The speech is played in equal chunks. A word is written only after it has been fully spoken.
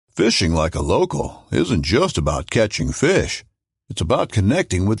Fishing like a local isn't just about catching fish. It's about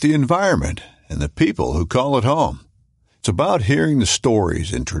connecting with the environment and the people who call it home. It's about hearing the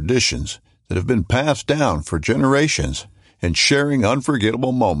stories and traditions that have been passed down for generations and sharing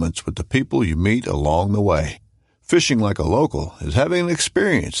unforgettable moments with the people you meet along the way. Fishing like a local is having an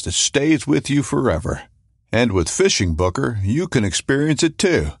experience that stays with you forever. And with Fishing Booker, you can experience it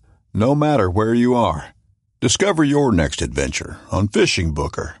too, no matter where you are. Discover your next adventure on Fishing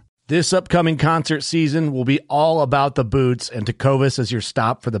Booker. This upcoming concert season will be all about the boots, and Tecovas is your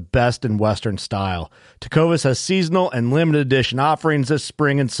stop for the best in Western style. Tecovas has seasonal and limited edition offerings this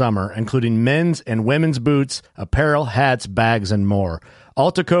spring and summer, including men's and women's boots, apparel, hats, bags, and more.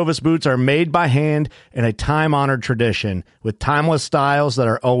 All Tecovas boots are made by hand in a time-honored tradition with timeless styles that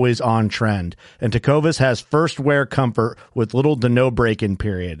are always on trend. And Tecovas has first wear comfort with little to no break-in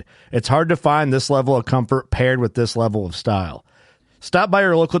period. It's hard to find this level of comfort paired with this level of style. Stop by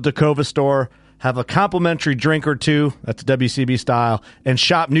your local Tecovas store, have a complimentary drink or two, that's WCB style, and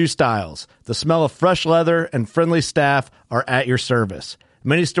shop new styles. The smell of fresh leather and friendly staff are at your service.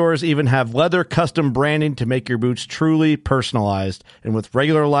 Many stores even have leather custom branding to make your boots truly personalized. And with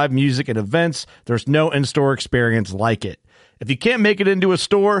regular live music and events, there's no in-store experience like it. If you can't make it into a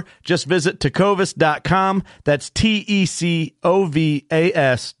store, just visit tecovas.com. That's TECOVAS.com.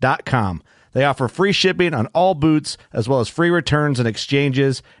 They offer free shipping on all boots, as well as free returns and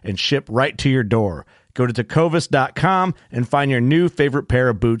exchanges, and ship right to your door. Go to tecovas.com and find your new favorite pair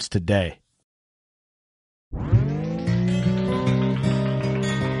of boots today.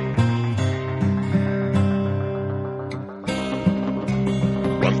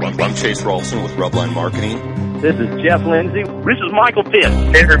 I'm Chase Rolfson with Rubline Marketing. This is Jeff Lindsay. This is Michael Pitt.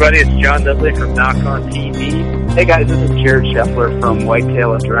 Hey everybody, it's John Dudley from Knock On TV. Hey guys, this is Jared Scheffler from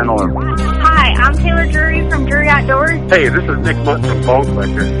Whitetail Adrenaline. Hi, I'm Taylor Drury from Drury Outdoors. Hey, this is Nick Mutt from Bone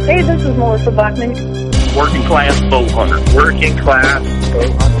Collector. Hey, this is Melissa Bachman. Working Class Bow Hunter. Working Class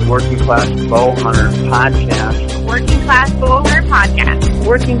Bow Hunter. Working Class Bow Hunter Podcast. Working Class Bow Hunter Podcast.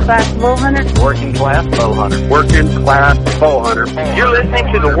 Working Class Bow Hunter. Working Class Bow Hunter. Working Class Bow Hunter. You're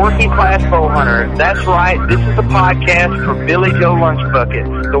listening to the Working Class Bow Hunter. That's right. This is a podcast for Billy Joe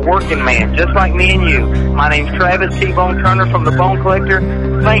Lunchbucket, the working man, just like me and you. My name's Travis T-Bone Turner from the Bone Collector.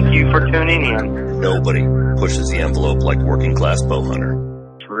 Thank you for tuning in. Nobody pushes the envelope like Working Class Bow Hunter.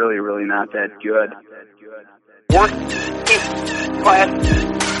 It's really, really not that good. Working Class.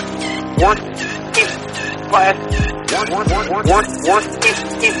 Working Class.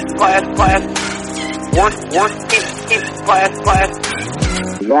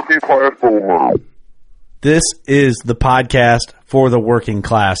 Working Class Bow Hunter. This is the podcast for the working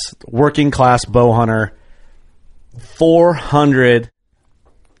class. Working Class Bow Hunter. 400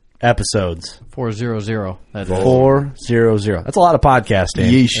 episodes. 400. That is 400. That's a lot of podcasting.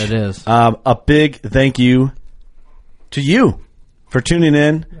 Yeesh. It is. A big thank you to you for tuning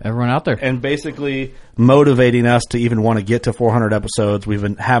in. Everyone out there. And basically motivating us to even want to get to 400 episodes. We've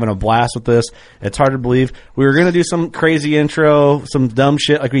been having a blast with this. It's hard to believe. We were going to do some crazy intro, some dumb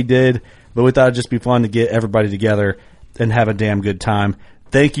shit like we did, but we thought it'd just be fun to get everybody together and have a damn good time.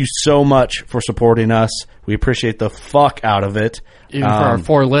 Thank you so much for supporting us. We appreciate the fuck out of it. Even for our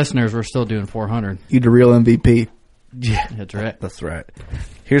 4 listeners, we're still doing 400. You the real MVP. Yeah, that's right. That's right.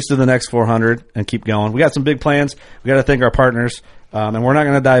 Here's to the next 400 and keep going. We got some big plans. We got to thank our partners, and we're not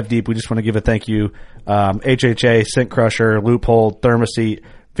going to dive deep. We just want to give a thank you. HHA, Scent Crusher, Loophole, Thermoset,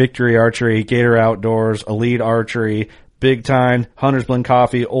 Victory Archery, Gator Outdoors, Elite Archery, Big Time, Hunter's Blend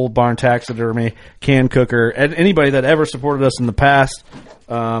Coffee, Old Barn Taxidermy, Can Cooker, and anybody that ever supported us in the past.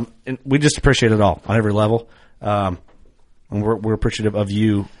 And we just appreciate it all on every level. And we're appreciative of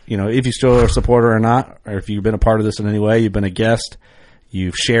you. You know, if you still are a supporter or not, or if you've been a part of this in any way, you've been a guest,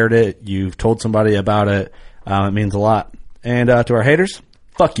 you've shared it, you've told somebody about it. It means a lot. And to our haters,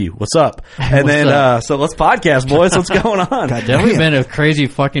 fuck you. What's up? And What's then, up? So let's podcast, boys. What's going on? God, definitely been a crazy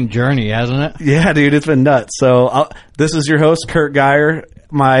fucking journey, hasn't it? Yeah, dude, it's been nuts. So this is your host, Kurt Geyer,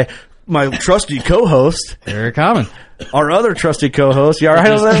 my trusty co-host, Eric Common. Our other trusty co-host. You all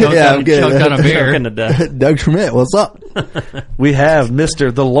right over there? Yeah, I'm good. Chucked on a beer. Doug Schmidt, what's up? We have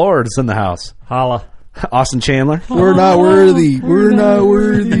Mr. The Lord's in the house. Holla. Austin Chandler. We're not worthy. We're not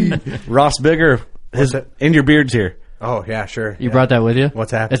worthy. Ross Bigger. And your beard's here. Oh, yeah, sure. You brought that with you?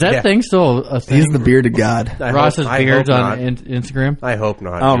 What's happening? Is that thing still a thing? He's the bearded god. Ross's beard's on Instagram? I hope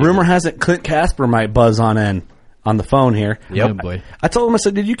not. Rumor has it Clint Casper might buzz on in on the phone here. Yep. Oh, boy. I told him, I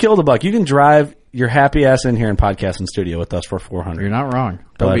said, did you kill the buck? You can drive your happy ass in here and podcast in studio with us for 400. You're not wrong.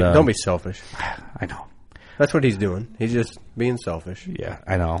 Don't be selfish. I know. That's what he's doing. He's just being selfish. Yeah,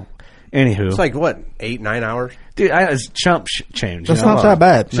 I know. Anywho. It's like, what, 8-9 hours? Dude, it's chump change. That's not that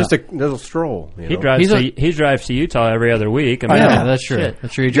bad. It's just a little stroll. You know? He drives to Utah every other week. I mean, yeah, that's true. Shit.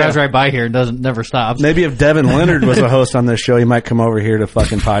 That's true. He drives right by here and never stops. Maybe if Devin Leonard was a host on this show, he might come over here to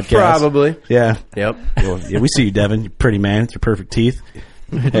fucking podcast. Probably. Yeah. Yep. Well, yeah, we see you, Devin. You're pretty man with your perfect teeth.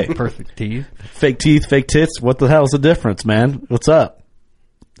 Hey, perfect teeth. Fake teeth, fake tits. What the hell's the difference, man? What's up?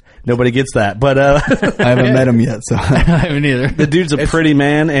 Nobody gets that, but I haven't met him yet, so I haven't either. The dude's a pretty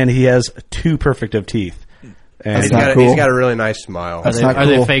man, and he has 2 perfect of teeth. And he's got a really nice smile. Are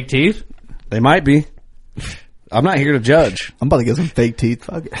they fake teeth? They might be. I'm not here to judge. I'm about to get some fake teeth.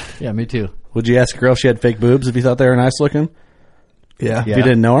 Fuck it. Yeah, me too. Would you ask a girl if she had fake boobs if you thought they were nice looking? Yeah. If you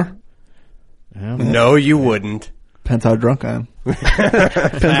didn't know her? Yeah. No, you wouldn't. Depends how drunk I am.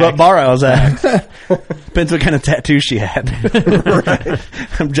 Depends what bar I was at. Depends what kind of tattoo she had. Right.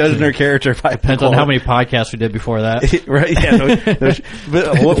 I'm judging her character by depends on how many podcasts we did before that. Right? Yeah.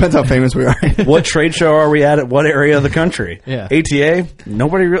 Depends how famous we are. What trade show are we at what area of the country? Yeah. ATA?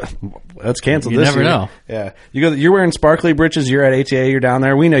 Nobody really. That's canceled. You this never year. know. Yeah. You're wearing sparkly breeches. You're at ATA. You're down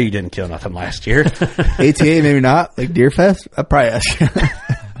there. We know you didn't kill nothing last year. ATA, maybe not. Like Deer Fest? I'd probably ask you.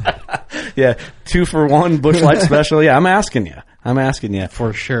 Yeah, 2 for 1 Busch Light special. Yeah, I'm asking you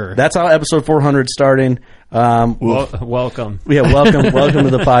for sure. That's how episode 400 starting. Welcome. Yeah, welcome to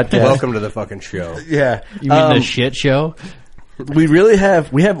the podcast. Welcome to the fucking show. Yeah, you mean the shit show? We have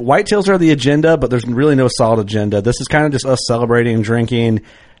whitetails are the agenda, but there's really no solid agenda. This is kind of just us celebrating, drinking,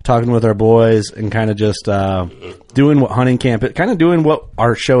 talking with our boys, and kind of just doing what hunting camp, kind of doing what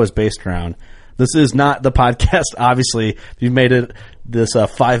our show is based around. This is not the podcast. Obviously, if you've made it this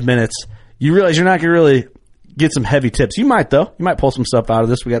 5 minutes, you realize you're not going to really get some heavy tips. You might, though. You might pull some stuff out of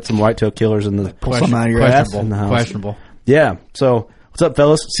this. We got some whitetail killers in the pull some out of your ass in the house. Questionable. Yeah. So, what's up,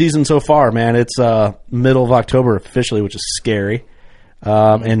 fellas? Season so far, man. It's middle of October officially, which is scary.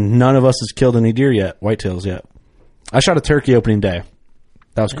 And none of us has killed any deer yet, whitetails yet. I shot a turkey opening day.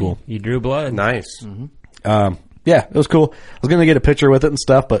 That was cool. You drew blood. Nice. Mm-hmm. Yeah, it was cool. I was going to get a picture with it and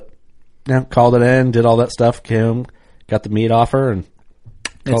stuff, but called it in, did all that stuff, came, got the meat off her, and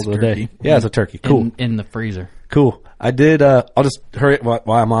called it a day. Yeah, it's a turkey. Cool. In the freezer. Cool. I did, I'll just hurry while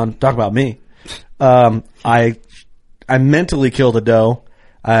I'm on, talk about me. I mentally killed a doe.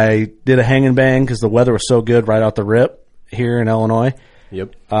 I did a hang and bang because the weather was so good right out the rip here in Illinois.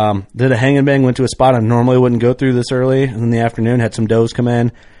 Yep. Did a hang and bang, went to a spot I normally wouldn't go through this early, and in the afternoon had some does come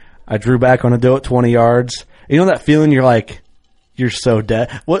in. I drew back on a doe at 20 yards. You know that feeling you're like, you're so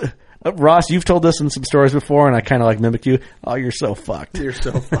dead. What? Ross, you've told this in some stories before, and I kind of like mimic you. Oh, you're so fucked. You're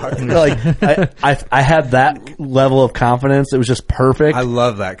so fucked. Like I had that level of confidence. It was just perfect. I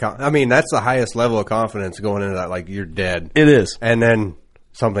love that. I mean, that's the highest level of confidence going into that. Like you're dead. It is, and then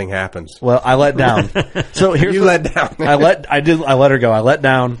something happens. Well, I let down. So here's you let down. I let her go. I let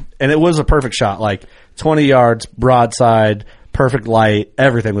down, and it was a perfect shot. Like 20 yards, broadside, perfect light.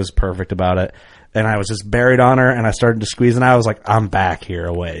 Everything was perfect about it. And I was just buried on her, and I started to squeeze, and I was like, I'm back here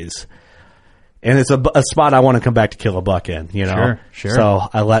a ways. And it's a spot I want to come back to kill a buck in, you know? Sure. So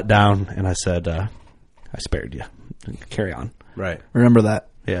I let down, and I said, I spared you. Carry on. Right. Remember that.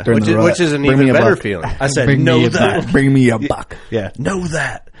 Yeah. Which is an even better feeling. I said, know that. Bring me a buck. Yeah. Know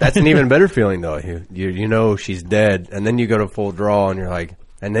that. That's an even better feeling, though. You know she's dead, and then you go to full draw, and you're like,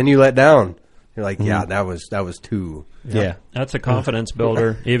 and then you let down. You're like, yeah, that was two. Yeah. That's a confidence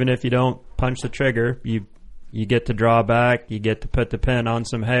builder. Even if you don't punch the trigger, you get to draw back, you get to put the pin on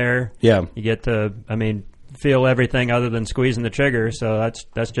some hair. Yeah. You get to, feel everything other than squeezing the trigger, so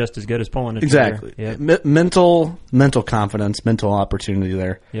that's just as good as pulling the trigger. Exactly. Yep. Mental confidence, mental opportunity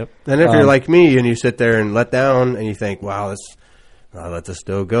there. Yep. And if you're like me and you sit there and let down and you think, wow, I'll let this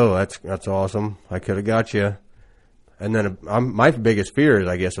doe go. That's awesome. I could have got you. And then my biggest fear is,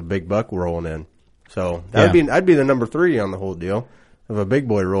 I guess, a big buck rolling in. So I'd be the number 3 on the whole deal. If a big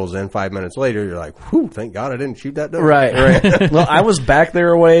boy rolls in 5 minutes later, you're like, whew, thank God I didn't shoot that doe. Right. Well, I was back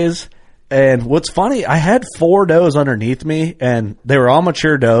there a ways, and what's funny, I had 4 does underneath me, and they were all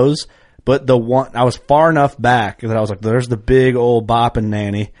mature does, but the one, I was far enough back that I was like, there's the big old bopping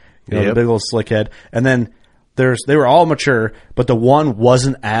nanny, the big old slickhead. And then they were all mature, but the one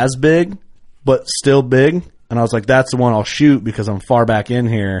wasn't as big, but still big. And I was like, that's the one I'll shoot because I'm far back in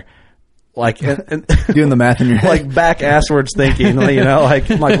here. Like, and doing the math in your head. Like back asswards thinking, you know, like,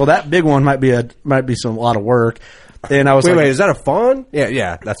 I'm like, well, that big one might be a lot of work. And I was wait, is that a fawn?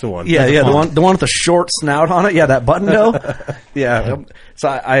 Yeah, that's the one. Yeah, the one with the short snout on it. Yeah, that button doe. Yeah. So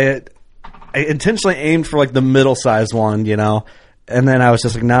I intentionally aimed for like the middle sized one, you know, and then I was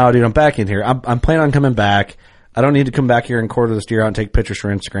just like, no, dude, I'm back in here. I'm planning on coming back. I don't need to come back here and quarter this deer out and take pictures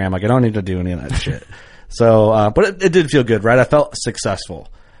for Instagram. Like, I don't need to do any of that shit. So, but it did feel good, right? I felt successful.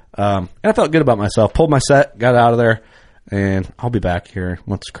 And I felt good about myself. Pulled my set, got out of there, and I'll be back here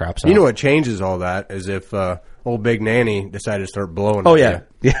once the crop's out. You know what changes all that is if old Big Nanny decided to start blowing. Oh, yeah.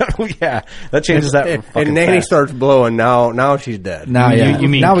 Yeah. That changes that. And Nanny starts blowing, now she's dead. Now, You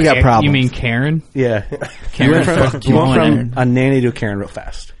mean now we got problems. You mean Karen? Yeah. Karen you went from a nanny to a Karen real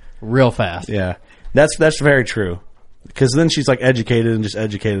fast. Real fast. Yeah. That's very true. Because then she's like educated and just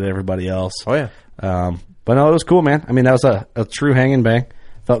educated everybody else. Oh, yeah. But no, it was cool, man. I mean, that was a true hang and bang.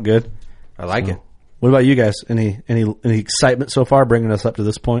 Felt good. I like it. What about you guys? Any excitement so far bringing us up to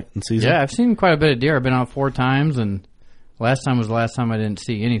this point in the season? Yeah, I've seen quite a bit of deer. I've been out 4 times, and last time was the last time I didn't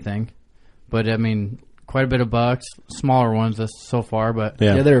see anything. But, I mean, quite a bit of bucks, smaller ones so far. But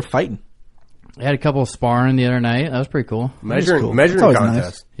yeah, they were fighting. I had a couple of sparring the other night. That was pretty cool. Measuring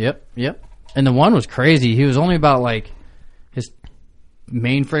contest. Nice. Yep. And the one was crazy. He was only about his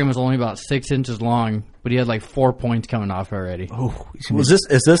main frame was only about 6 inches long, but he had 4 points coming off already. Oh, is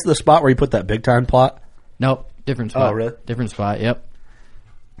this the spot where you put that big time plot? Nope, different spot. Oh, really? Different spot. Yep.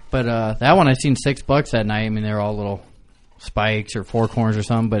 But that one I seen $6 that night. I mean, they were all little spikes or 4 corners or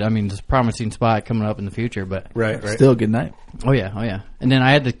something. But I mean, it's a promising spot coming up in the future. But right. Still a good night. Oh yeah. And then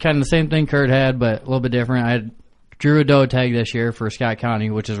I had the same thing Kurt had, but a little bit different. I drew a doe tag this year for Scott County,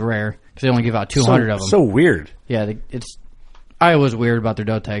 which is rare because they only give out 200 of them. So weird. Yeah, I was weird about their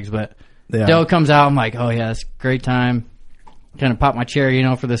doe tags, but doe comes out, I'm like, oh yeah, it's a great time. Kind of pop my cherry,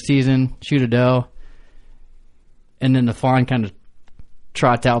 for the season, shoot a doe. And then the fawn kind of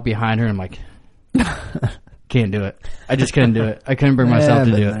trots out behind her, and I'm like, can't do it. I just couldn't do it. I couldn't bring myself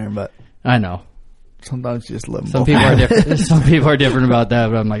to do it. There, but I know. Sometimes you just let them Some people are different. Some people are different about that,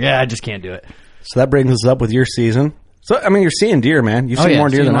 but I'm like, I just can't do it. So that brings us up with your season. So, I mean, you're seeing deer, man. You've seen more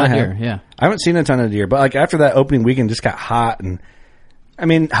deer than I have. Yeah. I haven't seen a ton of deer, but after that opening weekend just got hot, and I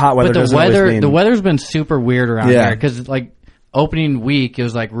mean, hot weather doesn't always mean... the weather's been super weird around here because opening week it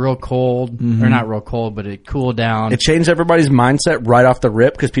was real cold, or not real cold, but it cooled down. It changed everybody's mindset right off the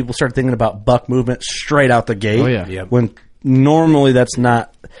rip because people started thinking about buck movement straight out the gate. Oh yeah. When normally that's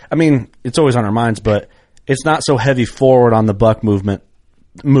not. I mean, it's always on our minds, but it's not so heavy forward on the buck movement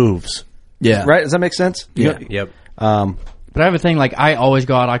moves. Yeah. Right? Does that make sense? Yeah. Yep. But I have a thing I always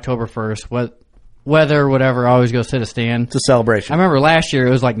go out October 1st. Weather, whatever, I always go sit a stand. It's a celebration. I remember last year it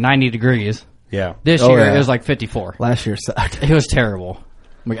was 90 degrees. Yeah. This year it was 54. Last year sucked. It was terrible.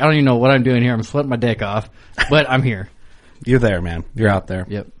 I don't even know what I'm doing here. I'm sweating my dick off, but I'm here. You're there, man. You're out there.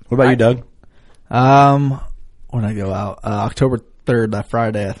 Yep. What about you, Doug? When I go out, October 3rd, that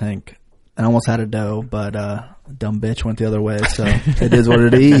Friday, I think. I almost had a doe, but dumb bitch went the other way, so it is what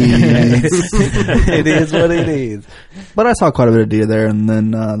it is. It is what it is. But I saw quite a bit of deer there, and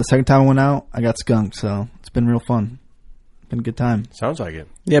then the second time I went out, I got skunked, so it's been real fun. Been a good time. Sounds like it.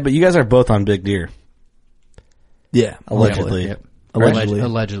 Yeah, but you guys are both on big deer. Yeah. Allegedly. Yep.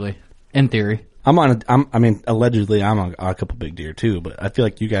 Allegedly. In theory. Allegedly I'm on a couple big deer too, but I feel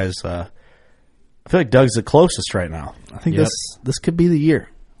like you guys, I feel like Doug's the closest right now. I think this could be the year.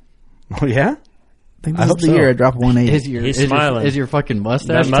 Oh, yeah? I think this is the year I drop 180. He's smiling. Is your fucking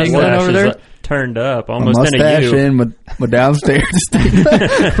mustache that tingling mustache over there? is turned up, almost my in a mustache U. and my downstairs.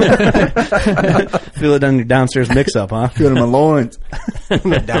 Feel it on your downstairs mix-up, huh? Feel it in my loins.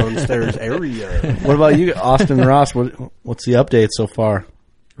 The downstairs area. What about you, Austin and Ross? What's the update so far?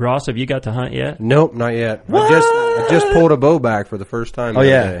 Ross, have you got to hunt yet? Nope, not yet. I just pulled a bow back for the first time. Oh,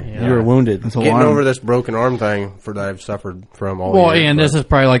 yeah. You were wounded. Getting over this broken arm thing that I've suffered from all year. Well, and this is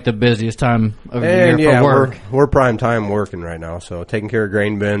probably the busiest time of the year for work. We're prime time working right now, so taking care of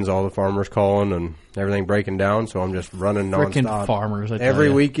grain bins, all the farmers calling, and everything breaking down, so I'm just running nonstop. Frickin' farmers, I tell every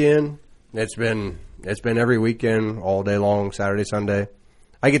you. Weekend. It's been every weekend, all day long, Saturday, Sunday.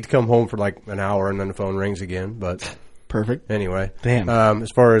 I get to come home for an hour, and then the phone rings again, but... Perfect. Anyway. Damn. As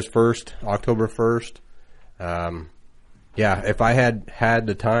far as October 1st, if I had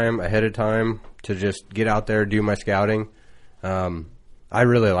the time ahead of time to just get out there, do my scouting, I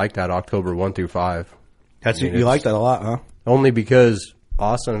really like that October 1 through 5. You like that a lot, huh? Only because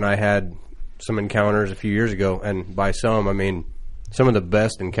Austin and I had some encounters a few years ago, and by some, I mean some of the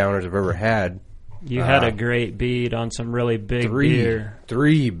best encounters I've ever had. You had a great bead on some really big deer.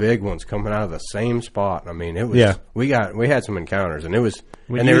 3 big ones coming out of the same spot. I mean, it was. Yeah. We had some encounters, and it was.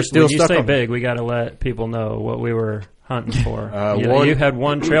 They were still stuck. When you say big, we got to let people know what we were hunting for. You had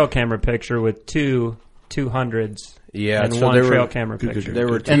one trail camera picture with 2 200s. Yeah, and so one trail camera picture. There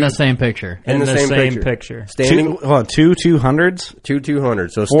were 2, in the same picture. In the same picture. Standing. 2 200s? 2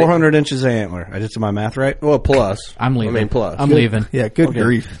 200s. So 400 inches of antler. I did my math right? Well, plus. I'm leaving. I mean, plus. I'm leaving. Yeah, good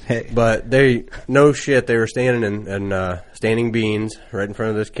grief. Hey. But no shit, they were standing in standing beans right in front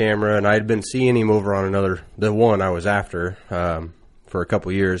of this camera, and I had been seeing him over on the one I was after, for a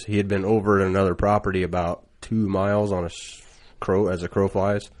couple of years. He had been over at another property about 2 miles on as a crow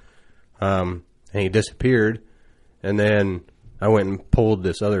flies. And he disappeared. And then I went and pulled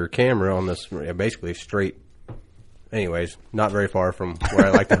this other camera on this basically straight. Anyways, not very far from where I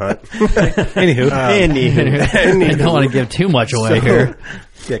like to hunt. Anywho. I don't want to give too much away here.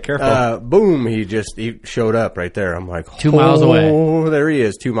 Yeah, careful. Boom, he showed up right there. I'm like, 2 miles away. Oh, there he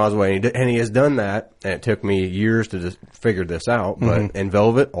is, 2 miles away. And he has done that, and it took me years to just figure this out. But in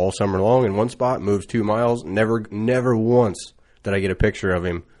velvet, all summer long, in one spot, moves 2 miles. Never once did I get a picture of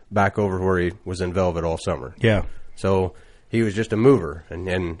him back over where he was in velvet all summer. Yeah. So he was just a mover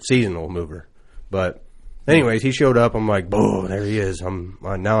and seasonal mover. But anyways, he showed up. I'm like, oh, there he is.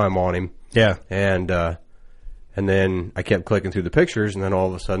 Now I'm on him. Yeah. And then I kept clicking through the pictures, and then all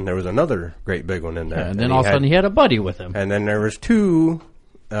of a sudden there was another great big one in there. Yeah, and then all of a sudden he had a buddy with him. And then there was two.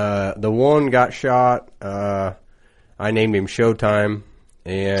 The one got shot. I named him Showtime,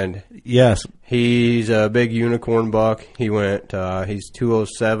 and yes, he's a big unicorn buck. He's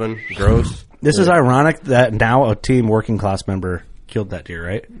 207 gross. This is ironic that now a team working class member killed that deer,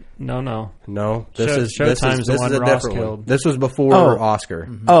 right? No. This is the one a Ross different killed. one. This was before Oscar.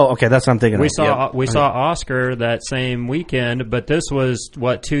 Mm-hmm. Oh, okay, that's what I'm thinking. We saw Oscar that same weekend, but this was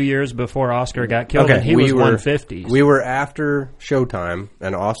 2 years before Oscar got killed. Okay, and he was 150s. We were after Showtime,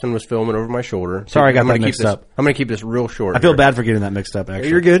 and Austin was filming over my shoulder. Sorry, I got that mixed up. I'm going to keep this real short. I feel bad for getting that mixed up. Actually,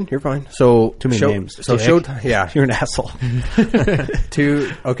 you're good. You're fine. So too many names. So Showtime, yeah, you're an asshole.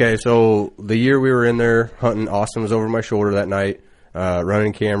 Okay, so the year we were in there hunting, Austin was over my shoulder that night.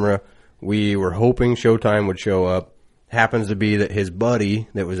 Running camera. We were hoping Showtime would show up. Happens to be that his buddy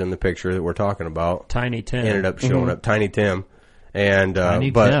that was in the picture that we're talking about, Tiny Tim, ended up showing up. Tiny Tim, and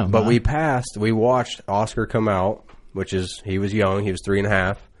but we passed. We watched Oscar come out, he was young. He was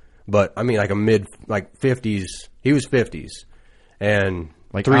 3.5, but I mean like a mid 50s. He was 50s, and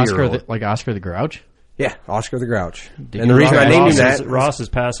like Oscar the Grouch. Yeah, Oscar the Grouch. And the reason I named him that, Ross is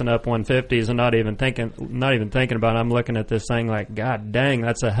passing up 150s and not even thinking about it. I'm looking at this thing like, God dang,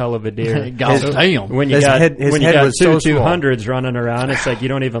 that's a hell of a deer. God damn. When you got two 200s running around, it's like you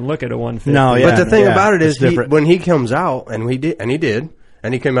don't even look at a 150. No, yeah. But the thing about it is, when he comes out, and he did,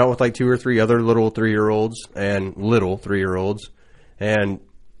 and he came out with like 2 or 3 other little 3-year-olds, and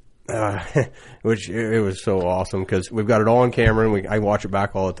which it was so awesome because we've got it all on camera and I watch it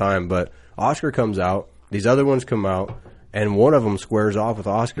back all the time. But Oscar comes out, these other ones come out, and one of them squares off with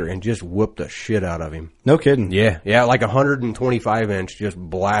Oscar and just whooped the shit out of him. No kidding. Yeah, like 125 inch just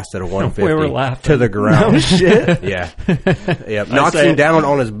blasted a 150 we were laughing. To the ground. No shit. Yeah. Knocks him down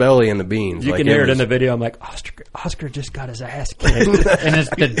on his belly in the beans. You can hear it in the video. I'm like, Oscar just got his ass kicked. And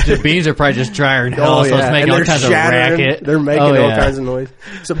the beans are probably just drier than hell, so it's making all kinds of racket. They're making all kinds of noise.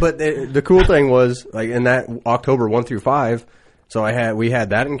 So, but the cool thing was, like in that October 1 through 5, so we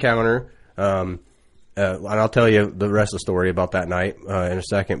had that encounter. And I'll tell you the rest of the story about that night in a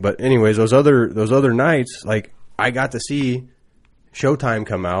second. But anyways, those other nights, like I got to see Showtime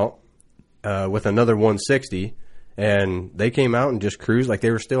come out with another 160, and they came out and just cruised like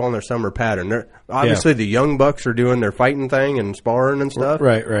they were still on their summer pattern. Obviously, the young bucks are doing their fighting thing and sparring and stuff.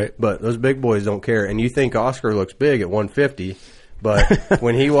 Right. But those big boys don't care. And you think Oscar looks big at 150. But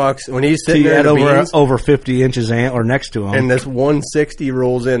when he's sitting there over 50 inches antler next to him, and this 160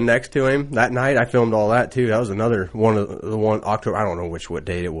 rolls in next to him that night, I filmed all that too. That was another one of the one October. I don't know what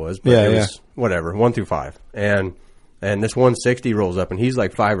date it was, but it was whatever 1 through 5, and this 160 rolls up, and he's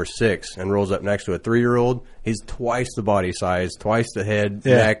like 5 or 6, and rolls up next to a 3-year-old. He's twice the body size, twice the head,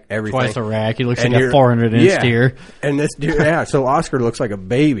 neck, everything, twice the rack. He looks like a 400-inch deer. And this deer, so Oscar looks like a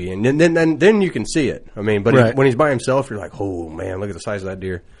baby, and then you can see it. I mean, but when he's by himself, you're like, oh man, look at the size of that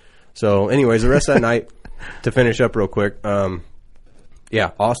deer. So, anyways, the rest of that night, to finish up real quick,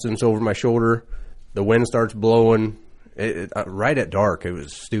 Austin's over my shoulder. The wind starts blowing right at dark. It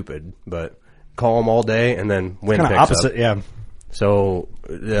was stupid, but calm all day, and then wind picks opposite, up. Yeah. So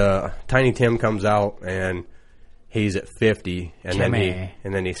Tiny Tim comes out, and he's at 50, and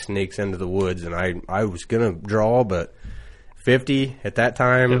then he sneaks into the woods, and I was gonna draw, but 50 at that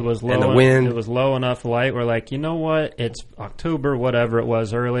time, it was low, and the wind. It was low enough light. We're like, you know what? It's October, whatever it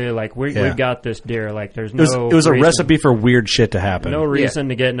was earlier. Like we've got this deer. Like there's no. It was a recipe for weird shit to happen. No reason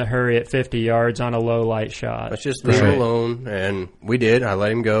to get in a hurry at 50 yards on a low light shot. Let's just leave him alone, and we did. I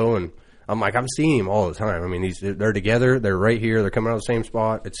let him go, and I'm like, I'm seeing him all the time. I mean, they're together. They're right here. They're coming out of the same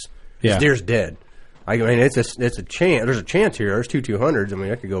spot. This deer's dead. I mean, it's a chance. There's a chance here. There's 2 200s. I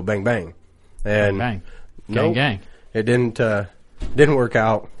mean, I could go bang bang, and bang. Gang. It didn't work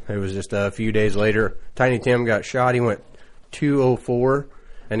out. It was just a few days later. Tiny Tim got shot. He went 204,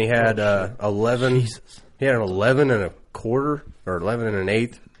 and he had 11. Jesus. He had an 11 and quarter or 11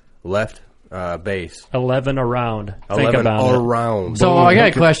 1/8 left base. 11 around. 11 Think about around. So I got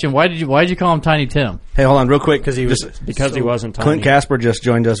a question. Why did you call him Tiny Tim? Hey, hold on real quick. Because he wasn't tiny. Clint Casper just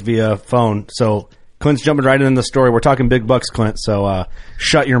joined us via phone. So Clint's jumping right into the story. We're talking big bucks, Clint. So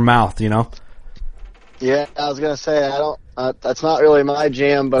shut your mouth, you know? Yeah, I was going to say, I don't, that's not really my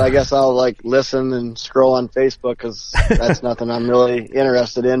jam, but I guess I'll listen and scroll on Facebook because that's nothing I'm really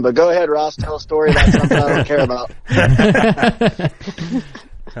interested in. But go ahead, Ross, tell a story about something I don't care about.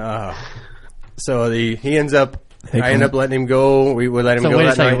 So he ends up, I end up letting him go. We let him go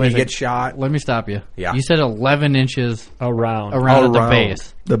that night and he gets shot. Let me stop you. Yeah. You said 11 inches around at the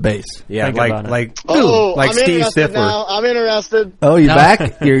base. The base. Yeah, like I'm Steve interested Stifler. now. I'm interested. Oh, you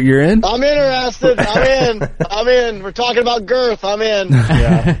back? You're in? I'm interested. I'm in. We're talking about girth. I'm in.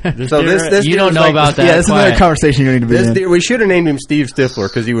 Yeah. So this you don't know about that. Yeah, this is another conversation you need to be in. We should have named him Steve Stifler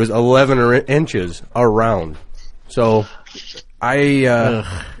because he was 11 inches around. So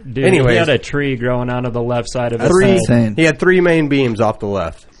Dude, anyways, he had a tree growing out of the left side of his head. Insane. He had 3 main beams off the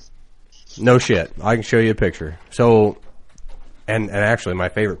left. No shit. I can show you a picture. So, and actually my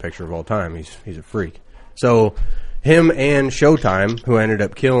favorite picture of all time. He's a freak. So, him and Showtime, who ended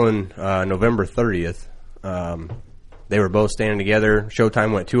up killing November 30th, they were both standing together.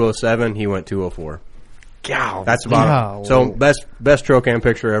 Showtime went 207. He went 204. Gow. That's about it. So best trail cam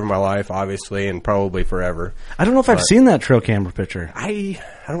picture ever in my life, obviously, and probably forever. I don't know if I've seen that trail camera picture. I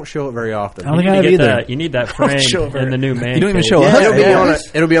don't show it very often. I don't think I have either. You need that frame in the new man. You don't even cave. show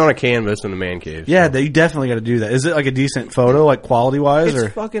us. It'll be on a canvas in the man cave. Yeah, you definitely got to do that. Is it like a decent photo, like quality-wise? It's or?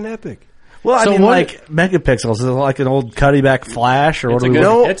 fucking epic. Well, I So mean, what- like megapixels. Is it like an old Cuddy back flash? Or It's what a do we good,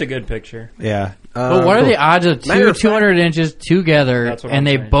 want? it's a good picture. Yeah. But what are the odds of matter of 200 inches together That's what and I'm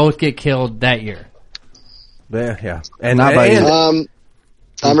they saying. both get killed that year? Yeah. And Not by you.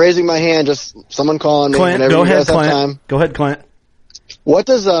 I'm raising my hand. Just someone calling me. Clint, whenever go you ahead, guys have Clint. time. Go ahead, Clint. What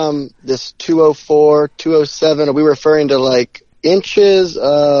does this 204, 207? Are we referring to inches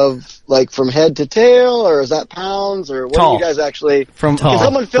of from head to tail, or is that pounds, or what Tall. are you guys actually? From Can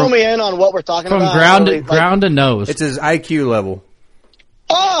someone fill me in on what we're talking From about? ground to nose. it's his IQ level.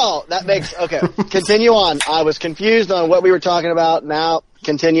 Oh, that makes okay. Continue on. I was confused on what we were talking about. Now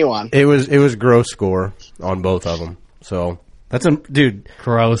continue on. It was gross score on both of them. So That's a dude.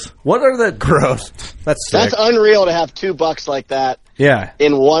 Gross. What are the gross. That's sick. That's unreal to have 2 bucks like that Yeah,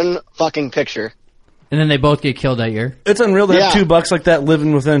 in one fucking picture. And then they both get killed that year. it's unreal to have Yeah. 2 bucks like that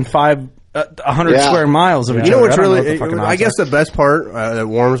living within 100 Yeah. square miles of each You know other. what's I don't really? what the fucking I odds guess are. the best part that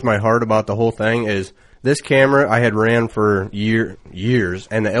warms my heart about the whole thing is this camera I had ran for years,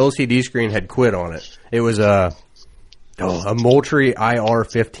 and the LCD screen had quit on it. It was a Moultrie IR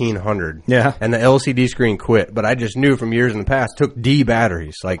 1500. Yeah. And the LCD screen quit, but I just knew from years in the past, took D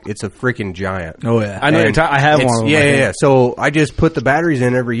batteries. It's a freaking giant. Oh, yeah. I know And you're I have it's- one of them. I Yeah, think. yeah. So I just put the batteries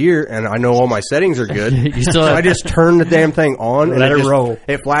in every year, and I know all my settings are good. You still So have- I just turn the damn thing on, and Let it just, roll.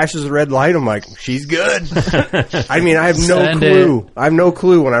 It flashes the red light. I'm like, she's good. I mean, I have no Send clue. I have no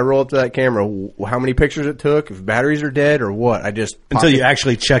clue when I roll up to that camera how many pictures it took, if batteries are dead or what. I just Until you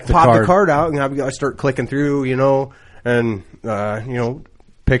actually check the pop card. the card out, and I start clicking through, and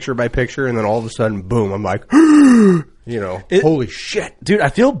picture by picture, and then all of a sudden, boom! I'm like, holy shit. Dude, I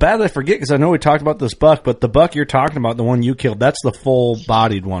feel bad that I forget because I know we talked about this buck, but the buck you're talking about, the one you killed, that's the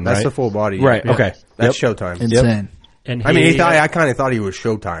full-bodied one, That's right? the full body, Right, yeah. okay. That's Showtime. Insane. And I mean, I kind of thought he was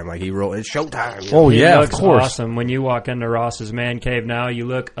Showtime. Like he wrote, it's Showtime. Oh, He yeah, of looks course. awesome. When you walk into Ross's man cave now, you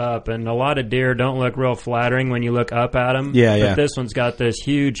look up, and a lot of deer don't look real flattering when you look up at them. Yeah, but yeah. this one's got this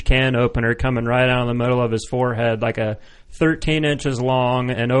huge can opener coming right out of the middle of his forehead, like a 13 inches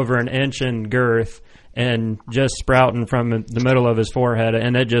long and over an inch in girth, and just sprouting from the middle of his forehead.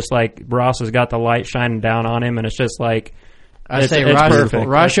 And it just Ross has got the light shining down on him, and it's just I say it's Ross, perfect.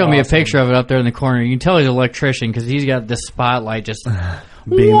 Ross It's showed me a awesome. picture of it up there in the corner. You can tell he's an electrician because he's got this spotlight just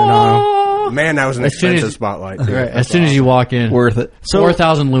Beaming on Man, that was an As soon expensive as- spotlight. right, Too. as soon as you walk in. Worth it. So-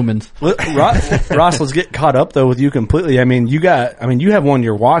 4,000 lumens. Ross, let's get caught up though with you completely. I mean, you have one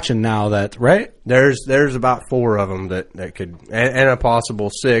you're watching now that, right? There's about 4 of them that could, and a possible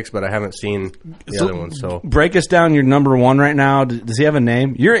 6, but I haven't seen the other one. So break us down your number one right now. Does he have a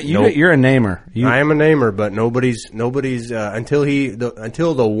name? You're a namer. I am a namer, but nobody's until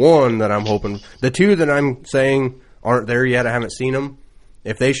the one that I'm hoping. The 2 that I'm saying aren't there yet. I haven't seen them.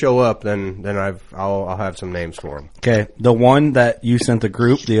 If they show up, then I'll have some names for them. Okay, the one that you sent the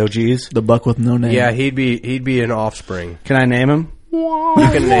group, the OGs, the buck with no name. Yeah, he'd be an offspring. Can I name him? You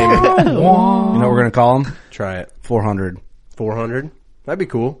can name him. You know what we're gonna call him? Try it. 400. 400. That'd be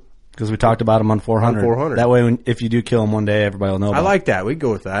cool. Because we talked about him on 400. On 400. That way, if you do kill him one day, everybody will know. I like that. We'd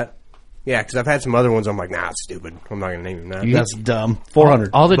go with that. Yeah, because I've had some other ones. I'm like, nah, it's stupid. I'm not going to name him that. That's dumb. 400.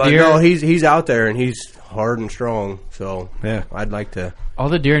 All the deer. No, he's out there and he's hard and strong. So yeah, I'd like to. All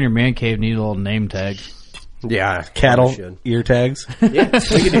the deer in your man cave need a little name tag. Yeah, cattle ear tags. Yeah,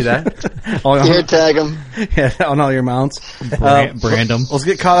 we can do that. Ear tag them. Yeah, on all your mounts. Brand them. Let's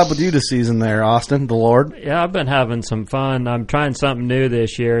get caught up with you this season, there, Austin, the Lord. Yeah, I've been having some fun. I'm trying something new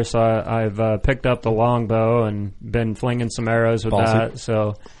this year, so I've picked up the longbow and been flinging some arrows with that.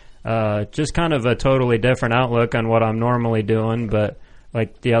 So just kind of a totally different outlook on what I'm normally doing, but.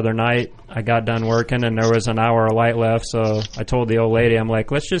 Like the other night, I got done working and there was an hour of light left, so I told the old lady, I'm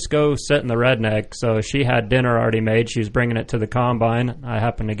like, let's just go sit in the redneck. So she had dinner already made. She was bringing it to the combine. I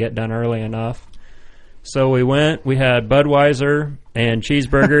happened to get done early enough. So we went. We had Budweiser and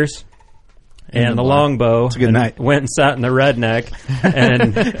cheeseburgers and the longbow. It's a good night. Went and sat in the redneck.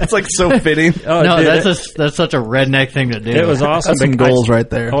 And it's like so fitting. Oh, no, that's such a redneck thing to do. It was awesome. That's some goals right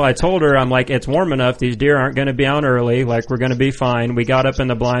there. Oh, I told her, I'm like, it's warm enough. These deer aren't going to be out early. Like, we're going to be fine. We got up in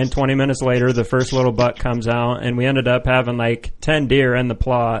the blind. 20 minutes later, the first little buck comes out, and we ended up having like 10 deer in the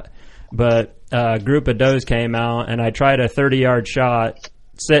plot. But a group of does came out, and I tried a 30-yard shot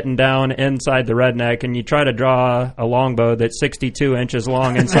sitting down inside the redneck, and you try to draw a longbow that's 62 inches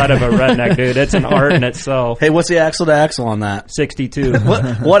long inside of a redneck, dude. It's an art in itself. Hey, what's the axle to axle on that? 62.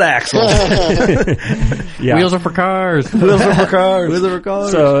 What axle? Yeah. Wheels are for cars. Wheels are for cars. Wheels are for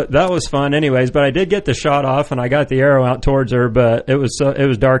cars. So that was fun anyways, but I did get the shot off and I got the arrow out towards her, but it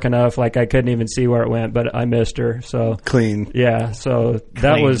was dark enough, like I couldn't even see where it went, but I missed her. So clean. Yeah, so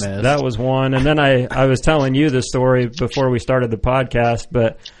that was one. And then I was telling you the story before we started the podcast,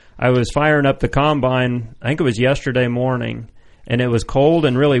 but I was firing up the combine, I think it was yesterday morning, and it was cold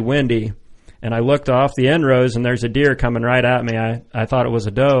and really windy. And I looked off the end rows, and there's a deer coming right at me. I thought it was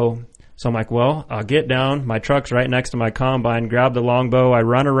a doe. So I'm like, well, I'll get down. My truck's right next to my combine, grab the longbow, I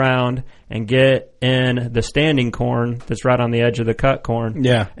run around and get in the standing corn that's right on the edge of the cut corn.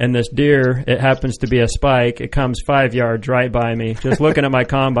 Yeah. And this deer, it happens to be a spike. It comes 5 yards right by me. Just looking at my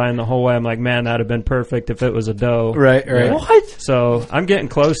combine the whole way, I'm like, man, that would have been perfect if it was a doe. Right. What? So I'm getting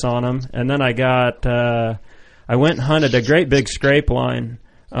close on him. And then I went and hunted a great big scrape line.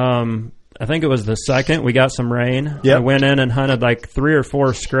 I think it was the second. We got some rain. Yep. I went in and hunted like 3 or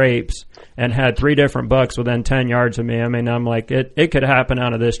 4 scrapes and had 3 different bucks within 10 yards of me. I mean, I'm like, it could happen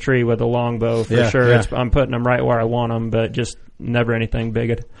out of this tree with a longbow for sure. Yeah. I'm putting them right where I want them, but just never anything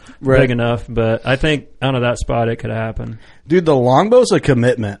big enough. But I think out of that spot, it could happen. Dude, the longbow's a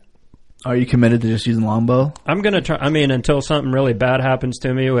commitment. Are you committed to just using longbow? I'm going to try. I mean, until something really bad happens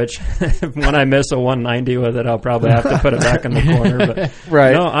to me, which when I miss a 190 with it, I'll probably have to put it back in the corner. But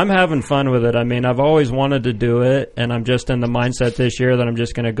right. No, I'm having fun with it. I mean, I've always wanted to do it, and I'm just in the mindset this year that I'm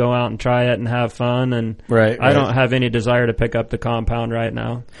just going to go out and try it and have fun. And I don't have any desire to pick up the compound right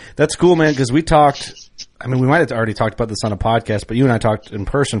now. That's cool, man, because we talked, I mean, we might have already talked about this on a podcast, but you and I talked in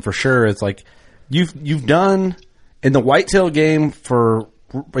person for sure. It's like you've done in the whitetail game for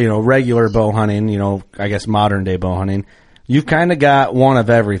regular bow hunting, I guess modern day bow hunting, you've kind of got one of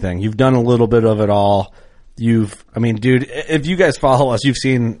everything. You've done a little bit of it all. Dude, if you guys follow us, you've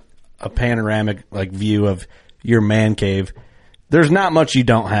seen a panoramic view of your man cave. There's not much you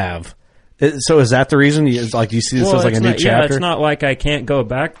don't have. So is that the reason? You see this as like a new chapter? Yeah, it's not like I can't go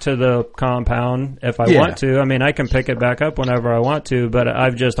back to the compound if I want to. I mean, I can pick it back up whenever I want to, but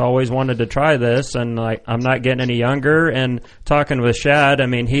I've just always wanted to try this, and I'm not getting any younger. And talking with Shad, I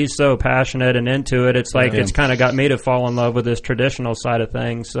mean, he's so passionate and into it. It's like it's kind of got me to fall in love with this traditional side of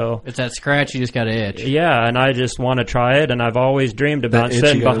things. So it's that scratch, you just got to itch. Yeah, and I just want to try it, and I've always dreamed about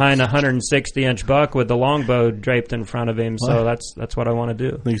sitting behind a 160-inch buck with the longbow draped in front of him. So that's what I want to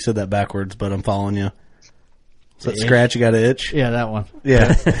do. You said that backwards, but I'm following you. So that scratch, you got to itch? Yeah, that one.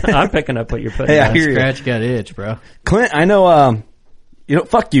 Yeah. I'm picking up what you're putting down. Scratch, you got to itch, bro. Clint, I know,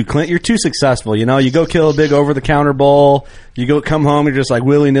 fuck you, Clint. You're too successful. You go kill a big over-the-counter bull. You go come home, you're just like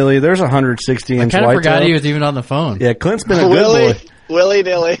willy-nilly. There's a 160-inch I kind of forgot tail. he was even on the phone. Yeah, Clint's been a good boy.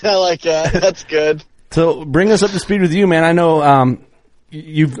 Willy-nilly. I like that. That's good. So bring us up to speed with you, man. I know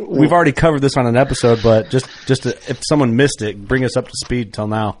we've already covered this on an episode, but just if someone missed it, bring us up to speed till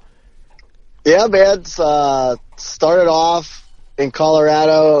now. Yeah, man. Started off in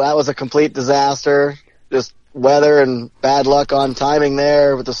Colorado. That was a complete disaster. Just weather and bad luck on timing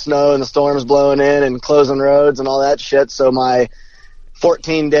there with the snow and the storms blowing in and closing roads and all that shit. So my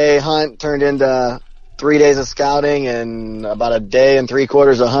 14-day hunt turned into 3 days of scouting and about a day and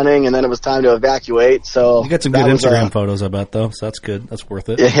 3/4 of hunting, and then it was time to evacuate. So you got some good Instagram photos, I bet, though. So that's good. That's worth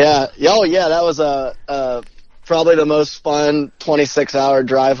it. Yeah. Oh, yeah. That was probably the most fun 26-hour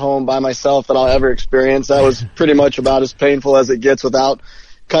drive home by myself that I'll ever experience. That was pretty much about as painful as it gets without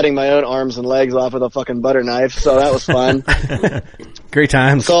cutting my own arms and legs off with a fucking butter knife. So that was fun. Great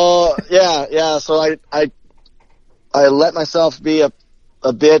times. So yeah. So I let myself be a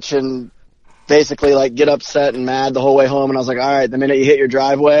bitch and basically like get upset and mad the whole way home. And I was like, all right, the minute you hit your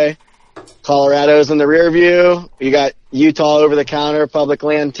driveway, Colorado's in the rear view. You got Utah over the counter, public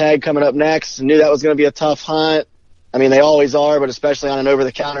land tag coming up next. Knew that was going to be a tough hunt. I mean, they always are, but especially on an over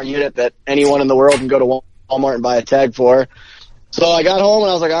the counter unit that anyone in the world can go to Walmart and buy a tag for. So I got home and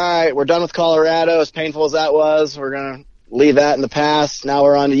I was like, all right, we're done with Colorado. As painful as that was, we're going to leave that in the past. Now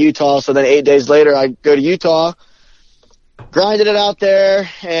we're on to Utah. So then 8 days later, I go to Utah. Grinded it out there,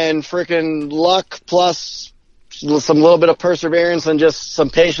 and freaking luck plus some little bit of perseverance and just some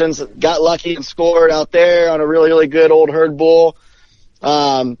patience. Got lucky and scored out there on a really, really good old herd bull.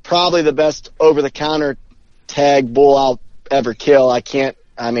 Probably the best over-the-counter tag bull I'll ever kill.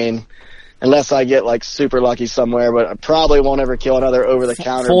 Unless I get like super lucky somewhere, but I probably won't ever kill another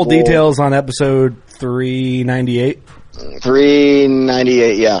over-the-counter Full bull. details on episode 398.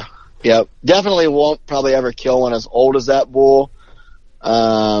 398, yeah. Yep. Definitely won't probably ever kill one as old as that bull.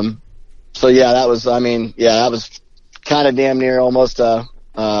 So yeah, that was kind of damn near almost a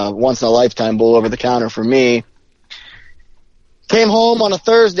once in a lifetime bull over the counter for me. Came home on a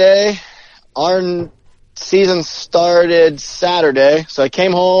Thursday. Our season started Saturday. So I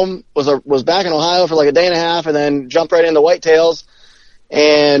came home, was back in Ohio for like a day and a half, and then jumped right into whitetails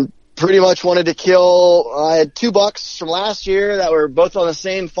and pretty much wanted to kill. I had 2 bucks from last year that were both on the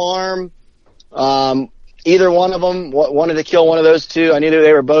same farm. Either one of them wanted to kill one of those 2. I knew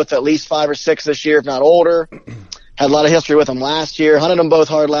they were both at least 5 or 6 this year, if not older. Had a lot of history with them last year. Hunted them both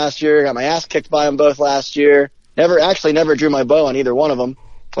hard last year. Got my ass kicked by them both last year. Never drew my bow on either one of them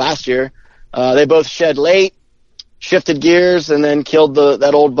last year. They both shed late, shifted gears, and then killed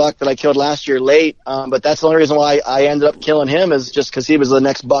that old buck that I killed last year late. But that's the only reason why I ended up killing him, is just because he was the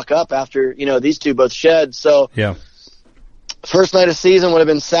next buck up after, these 2 both shed. So yeah, first night of season would have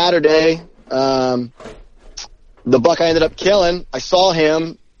been Saturday. The buck I ended up killing, I saw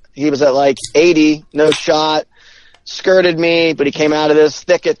him. He was at like 80, no shot, skirted me, but he came out of this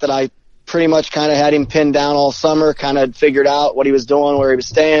thicket that I pretty much kind of had him pinned down all summer, kind of figured out what he was doing, where he was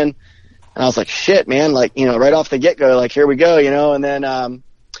staying. And I was like, shit, man, like, right off the get-go, like, here we go, and then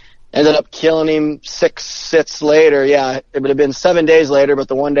ended up killing him 6 sits later. Yeah, it would have been 7 days later, but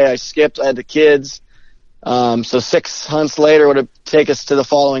the one day I skipped, I had the kids. So 6 hunts later would have taken us to the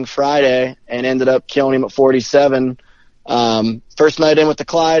following Friday, and ended up killing him at 47. First night in with the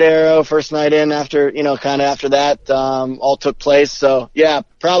Clyde arrow, first night in after, kind of after that, all took place. So, yeah,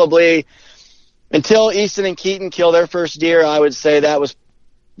 probably until Easton and Keaton kill their first deer, I would say that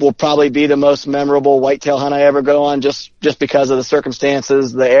will probably be the most memorable whitetail hunt I ever go on, just because of the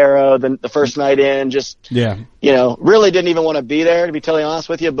circumstances, the arrow, the first night in, really didn't even want to be there, to be totally honest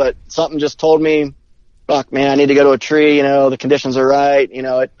with you, but something just told me, fuck, man, I need to go to a tree, the conditions are right,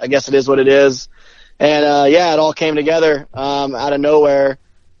 I guess it is what it is. And, it all came together, out of nowhere,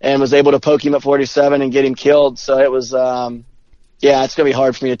 and was able to poke him at 47 and get him killed. So it was, it's going to be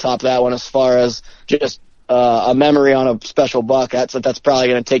hard for me to top that one as far as just, a memory on a special buck. That's probably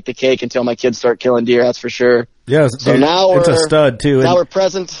going to take the cake until my kids start killing deer. That's for sure. Yeah. So now it's a stud too. Now we're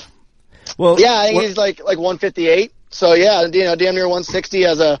present. Well, yeah, I think he's like 158. So yeah, damn near 160.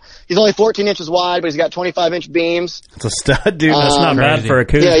 He's only 14 inches wide, but he's got 25-inch beams. It's a stud, dude. That's not bad for a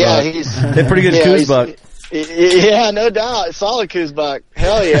coos buck. Yeah, he's a pretty good coos buck. Yeah, no doubt. Solid coos buck.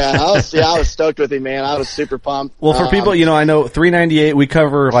 Hell yeah. I was stoked with him, man. I was super pumped. Well, for people, I know 398, we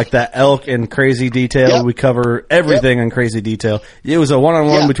cover like that elk in crazy detail. Yep. We cover everything in crazy detail. It was a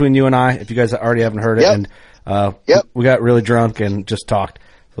one-on-one between you and I, if you guys already haven't heard it. Yep. And, we got really drunk and just talked.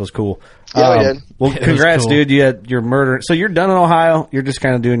 So it was cool. Yeah, we did. Well, congrats, dude. You had your murder. So you're done in Ohio. You're just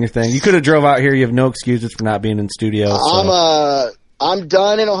kind of doing your thing. You could have drove out here. You have no excuses for not being in studio. So. I'm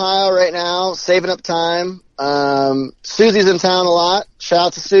done in Ohio right now, saving up time. Susie's in town a lot. Shout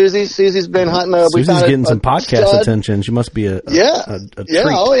out to Susie. Susie's been hunting. Susie's getting some podcast attention. She must be a treat.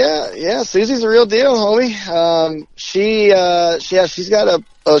 Oh yeah. Susie's a real deal, homie. She's got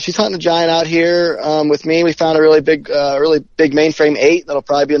she's hunting a giant out here, with me. We found a really big mainframe 8 that'll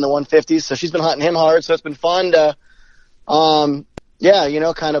probably be in the 150s. So she's been hunting him hard. So it's been fun to, kind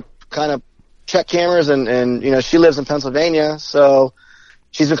of check cameras and she lives in Pennsylvania. So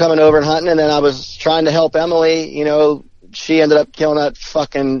she's been coming over and hunting, and then I was trying to help Emily. She ended up killing that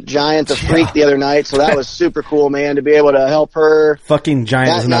fucking giant, the freak, the other night. So that was super cool, man, to be able to help her. Fucking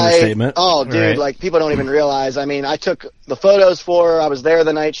giant is an understatement. Oh, dude, right. Like people don't even realize. I mean, I took the photos for her. I was there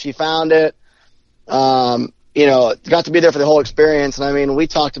the night she found it. Got to be there for the whole experience. And I mean, we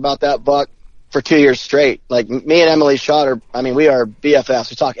talked about that buck for 2 years straight. Like me and Emily Schott we are BFFs.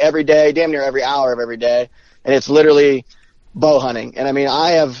 We talk every day, damn near every hour of every day. And it's literally bow hunting. And I mean,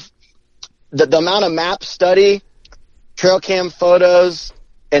 I have the amount of map study, trail cam photos,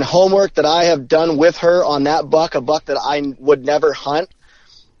 and homework that I have done with her on that buck, a buck that I would never hunt.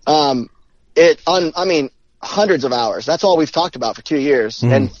 Hundreds of hours. That's all we've talked about for 2 years.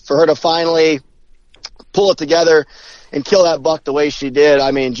 And for her to finally pull it together and kill that buck the way she did,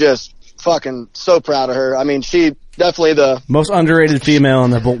 I mean, just fucking so proud of her. I mean, she definitely the most underrated female in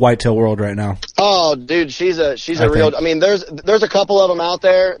the whitetail world right now. Oh, dude, she's a real. I mean, there's a couple of them out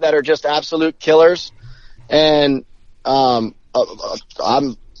there that are just absolute killers, and I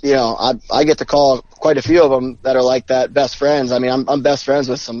get to call quite a few of them that are like that, best friends. I mean, I'm best friends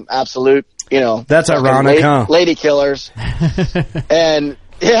with some absolute, that's ironic, huh? Lady killers, and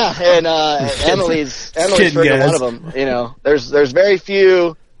Emily's freaking one of them. There's very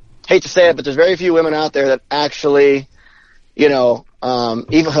few. Hate to say it, but there's very few women out there that actually, even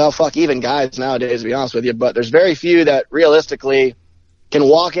guys nowadays, to be honest with you, but there's very few that realistically can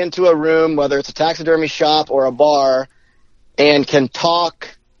walk into a room, whether it's a taxidermy shop or a bar, and can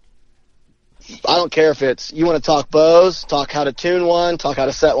talk. I don't care if it's, you want to talk bows, talk how to tune one, talk how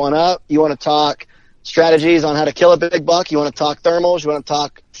to set one up. You want to talk strategies on how to kill a big buck. You want to talk thermals. You want to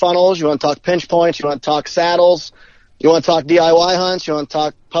talk funnels. You want to talk pinch points. You want to talk saddles. You want to talk DIY hunts? You want to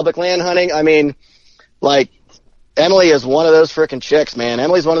talk public land hunting? I mean, like, Emily is one of those freaking chicks, man.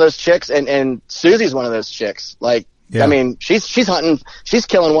 Emily's one of those chicks, and Susie's one of those chicks. Like, I mean, she's hunting, she's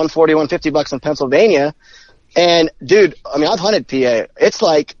killing 140, 150 bucks in Pennsylvania. And, dude, I mean, I've hunted PA. It's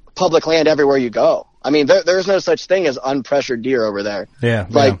like public land everywhere you go. I mean, there's no such thing as unpressured deer over there. Yeah.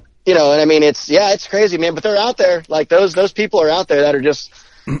 Like, and I mean, it's crazy, man. But they're out there. Like, those people are out there that are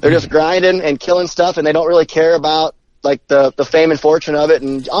they're just grinding and killing stuff, and they don't really care about, like, the fame and fortune of it,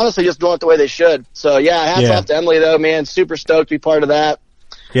 and honestly just doing it the way they should. So hats off to Emily though, man. Super stoked to be part of that.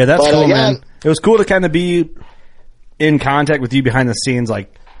 Yeah, that's cool, man. It was cool to kind of be in contact with you behind the scenes,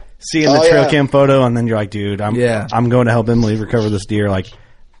 like seeing the trail cam photo, and then you're like, dude, I'm going to help Emily recover this deer, like,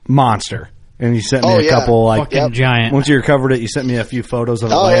 monster. And you sent me a couple, like, fucking giant. Once you recovered it, you sent me a few photos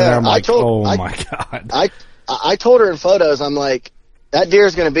of it laying there. I'm like, my God. I told her in photos, I'm like, that deer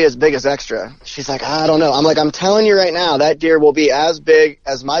is going to be as big as extra. She's like, I don't know. I'm like, I'm telling you right now, that deer will be as big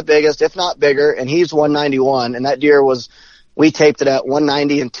as my biggest, if not bigger. And he's 191. And that deer we taped it at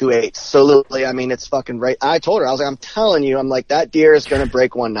 190 and 2/8. So literally, I mean, it's fucking right. I told her, I was like, I'm telling you, I'm like, that deer is going to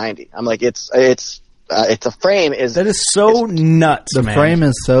break 190. I'm like, it's a frame is. That is so nuts, man. The frame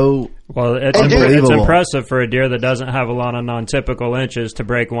is so. Well, it's impressive for a deer that doesn't have a lot of non-typical inches to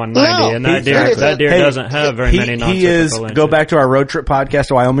break 190, and that deer doesn't have very many non-typical inches. Go back to our road trip podcast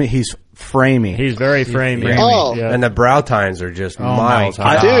to Wyoming. He's framey. He's very framey. Oh. Yeah. And the brow tines are just miles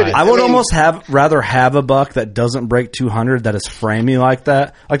high. Dude, I would almost rather have a buck that doesn't break 200 that is framey like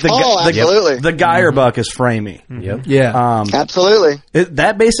that. Like absolutely. The Geyer buck is framey. Yep. Yeah. Absolutely.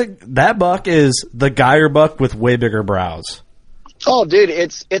 That buck is the Geyer buck with way bigger brows. Oh, dude,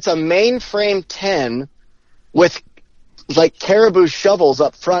 it's a mainframe 10 with, like, caribou shovels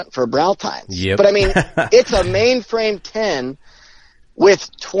up front for brow tines. Yep. But I mean, it's a mainframe 10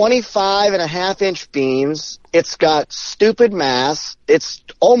 with 25.5-inch beams. It's got stupid mass. It's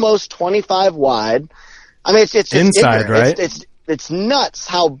almost 25 wide. I mean, it's inside, right? It's nuts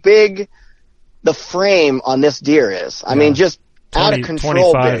how big the frame on this deer is. I mean, just out of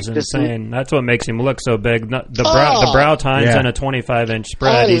control. 25 big. is insane. That's what makes him look so big. The brow tines and a 25-inch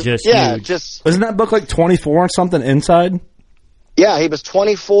spread. He's just huge. Isn't that book like 24 and something inside? Yeah, he was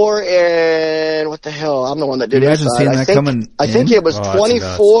 24 and what the hell? I'm the one that did Imagine inside. seeing that coming I think it was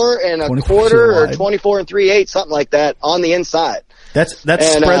 24 and a quarter or 24 and 3/8, something like that on the inside. That's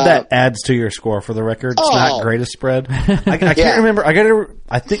spread that adds to your score, for the record. It's not greatest spread. I can't remember.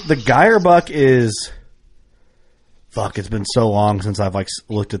 I think the Geyer buck is. Fuck! It's been so long since I've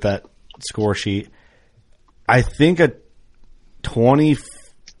looked at that score sheet. I think a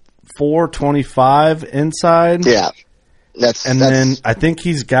 24, 25 inside. Yeah, then I think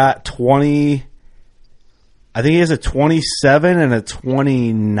he's got 20. I think he has a 27 and a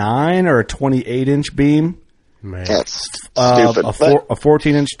 29 or a 28-inch beam. Man, that's stupid. A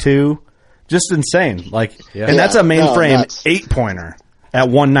 14-inch too. Just insane. And that's a mainframe 8-pointer at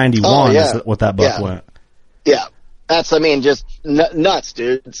 191 is what that buck went. Yeah. That's, just nuts,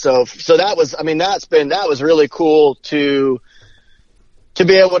 dude. So that was, that was really cool to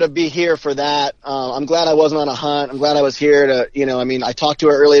be able to be here for that. I'm glad I wasn't on a hunt. I'm glad I was here to, I talked to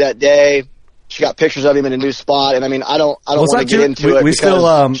her early that day. She got pictures of him in a new spot, and I don't want to get into it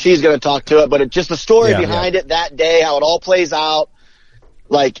because she's going to talk to it, but just the story behind it that day, how it all plays out.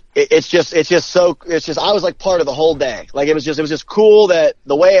 like it's just I was like part of the whole day. Like it was just cool that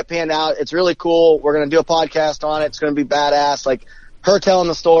the way it panned out. It's really cool. We're gonna do a podcast on it. It's gonna be badass. Like her telling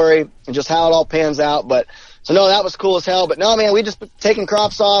the story and just how it all pans out. But so no, that was cool as hell. But no, man, we just taking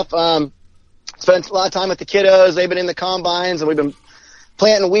crops off. Spent a lot of time with the kiddos. They've been in the combines and we've been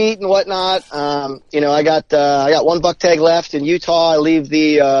planting wheat and whatnot. I got one buck tag left in Utah. I leave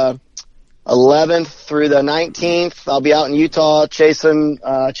the 11th through the 19th. I'll be out in Utah chasing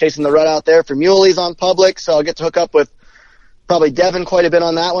the rut out there for muleys on public. So I'll get to hook up with probably Devin quite a bit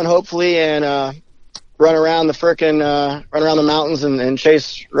on that one, hopefully, and run around the mountains and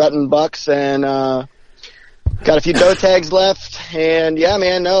chase rut and bucks. And got a few doe tags left. And yeah,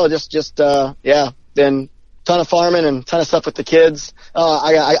 man, no, been ton of farming and ton of stuff with the kids.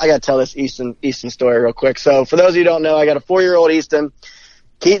 I got to tell this Easton story real quick. So for those of you who don't know, I got a 4-year-old Easton.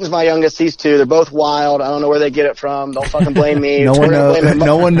 Keaton's my youngest. He's 2. They're both wild. I don't know where they get it from. Don't fucking blame me. No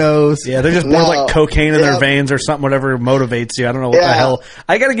one knows. Yeah, they're just more like cocaine in their veins or something, whatever motates you. I don't know what the hell.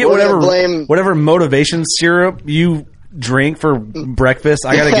 I got to get whatever motivation syrup you drink for breakfast.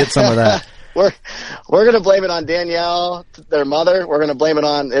 I got to get some of that. We're going to blame it on Danielle, their mother. We're going to blame it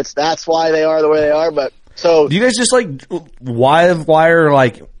on that's why they are the way they are. But so. Do you guys just like wire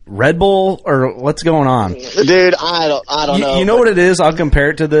like Red Bull or what's going on? Dude, I don't know. You know what it is? I'll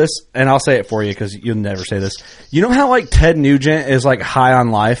compare it to this and I'll say it for you because you'll never say this. You know how like Ted Nugent is like high on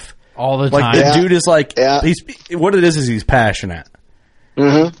life? All the time. Like the dude is like, what it is he's passionate.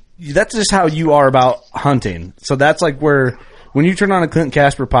 Mm-hmm. That's just how you are about hunting. So that's like where, when you turn on a Clint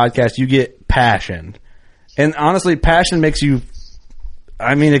Casper podcast, you get passion. And honestly, passion makes you,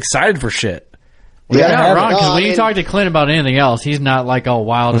 excited for shit. You're not wrong, because when you talk to Clint about anything else, he's not like all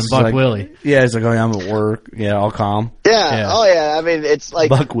wild and Buck Willie. Yeah, he's like, I'm at work. Yeah, all calm. Yeah. Oh, yeah. It's like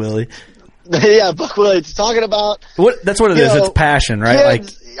Buck Willie. Yeah, Buck Willie. It's talking about. That's what it is. It's passion, right?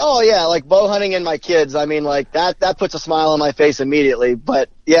 Kids, like bow hunting and my kids. That puts a smile on my face immediately. But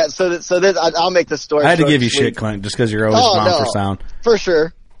yeah, so this, I'll make this story. I had to give you shit, Clint, just because you're always for sound. For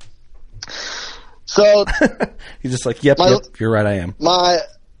sure. So he's just like, yep, you're right. I am.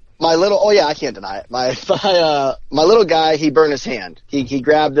 My little, I can't deny it. My little guy, he burned his hand. He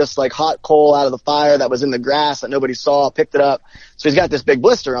grabbed this like hot coal out of the fire that was in the grass that nobody saw, picked it up. So he's got this big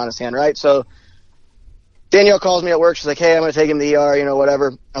blister on his hand, right? So Danielle calls me at work. She's like, hey, I'm going to take him to the ER,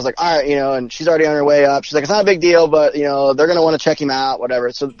 whatever. I was like, all right, and she's already on her way up. She's like, it's not a big deal, but, they're going to want to check him out,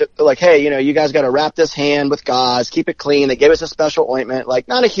 whatever. So they're like, hey, you guys got to wrap this hand with gauze, keep it clean. They gave us a special ointment, like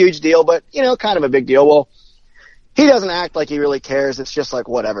not a huge deal, but, kind of a big deal. Well, he doesn't act like he really cares. It's just like,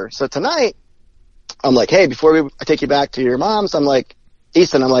 whatever. So tonight, I'm like, hey, before I take you back to your mom's, I'm like,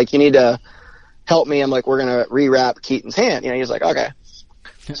 Easton, I'm like, you need to help me. I'm like, we're going to rewrap Keaton's hand. He's like, okay.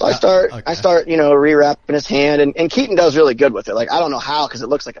 So I start, rewrapping his hand, and Keaton does really good with it. Like, I don't know how, because it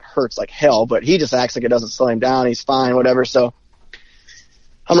looks like it hurts like hell, but he just acts like it doesn't slow him down. He's fine, whatever. So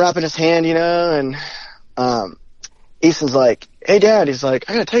I'm wrapping his hand, and Easton's like, hey, Dad. He's like,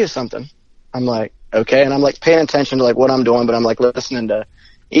 I got to tell you something. I'm like, okay. And I'm like paying attention to like what I'm doing, but I'm like listening to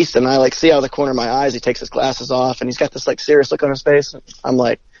Easton. And I like see out of the corner of my eyes, he takes his glasses off and he's got this like serious look on his face. I'm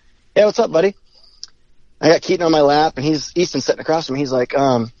like, hey, what's up, buddy? I got Keaton on my lap and Easton sitting across from me. He's like,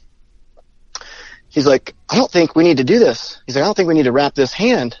 I don't think we need to do this. He's like, I don't think we need to wrap this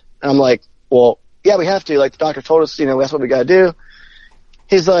hand. And I'm like, well, yeah, we have to. Like the doctor told us, that's what we got to do.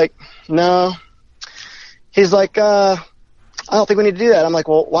 He's like, no. He's like, I don't think we need to do that. I'm like,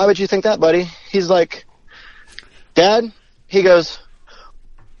 well, why would you think that, buddy? He's like, Dad, he goes,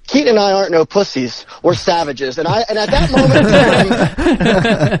 Keaton and I aren't no pussies. We're savages. And at that moment in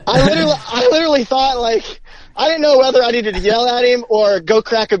time, I literally thought like, I didn't know whether I needed to yell at him or go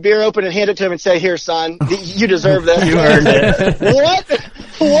crack a beer open and hand it to him and say, here, son, you deserve this. You earned it.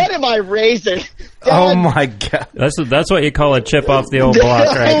 What am I raising? Dad, oh my God. That's what you call a chip off the old block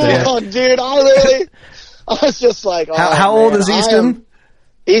right there. Oh, dude, I was just like, oh, how old is Easton?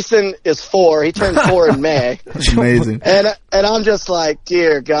 Easton is 4. He turned 4 in May. That's amazing. And I'm just like,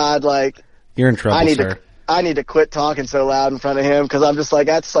 dear God, like, you're in trouble, sir. I need to quit talking so loud in front of him because I'm just like,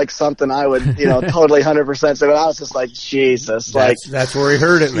 that's like something I would, totally 100% say. But I was just like, Jesus. That's where he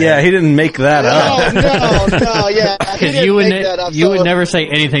heard it, man. Yeah, he didn't make that up. No, yeah. Because you would never say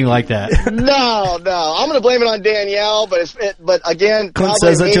anything like that. No. I'm going to blame it on Danielle, but again. Clint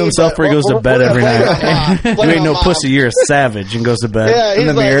says that to himself before he goes to bed every night. You ain't no pussy, you're a savage, and goes to bed. Yeah, in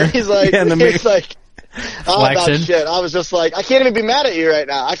the mirror. He's like, in the mirror. He's like, that shit. I was just like, I can't even be mad at you right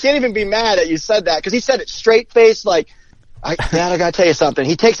now. I can't even be mad that you said that because he said it straight faced. Like, Dad, I gotta tell you something.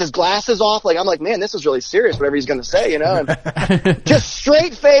 He takes his glasses off. Like, I'm like, man, this is really serious. Whatever he's gonna say, And just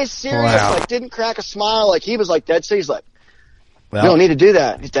straight faced, serious. Wow. Like, didn't crack a smile. Like, he was like dead serious. He's like, We don't need to do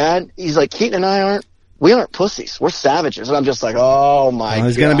that, Dad. He's like, Keaton and I aren't pussies. We're savages. And I'm just like, oh my God.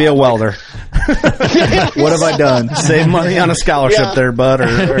 He's going to be a welder. What have I done? Save money on a scholarship there, bud,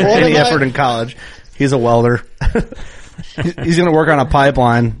 or any effort in college. He's a welder. He's going to work on a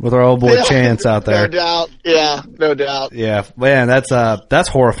pipeline with our old boy Chance out there. No doubt. Yeah, no doubt. Yeah, man, that's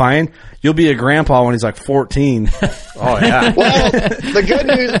horrifying. You'll be a grandpa when he's like 14. Oh yeah. Well, the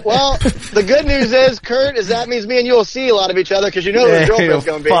good news is, Kurt, is that means me and you will see a lot of each other because you know who his girlfriend's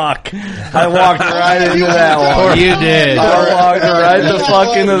going to be. Fuck. I walked right into that one. You did. I walked right the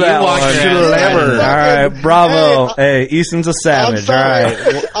fuck into that one. All right, bravo. Hey, Easton's a savage. All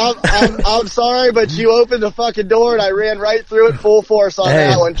right. I'm sorry, but you opened the fucking door and I ran right through it full force on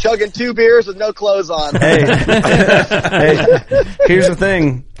that one, chugging 2 beers with no clothes on. Hey, here's the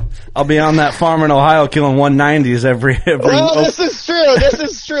thing. I'll be on that farm in Ohio killing 190s every. Well, this is true. This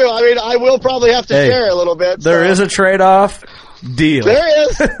is true. I mean, I will probably have to share a little bit. There is a trade-off. Deal.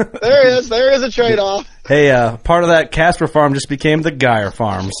 There is a trade-off. Hey, part of that Casper farm just became the Geyer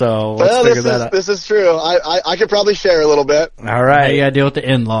farm, so let's figure that out. This is true. I could probably share a little bit. All right. Now you gotta deal with the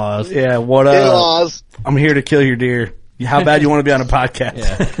in-laws. Yeah, what up? In-laws. I'm here to kill your deer. How bad you want to be on a podcast?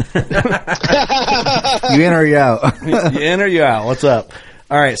 Yeah. You in or you out? You in or you out? What's up?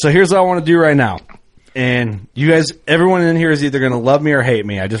 All right, so here's what I want to do right now. And you guys, everyone in here is either going to love me or hate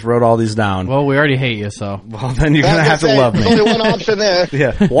me. I just wrote all these down. Well, we already hate you, so. Well, then you're going to have to love me. There's only one option there.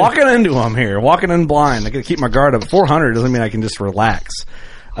 Yeah, walking into them here, walking in blind. I got to keep my guard up. 400 doesn't mean I can just relax.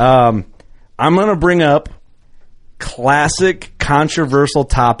 I'm going to bring up classic controversial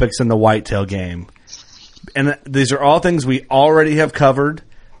topics in the whitetail game. And these are all things we already have covered,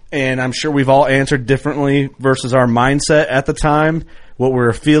 and I'm sure we've all answered differently versus our mindset at the time, what we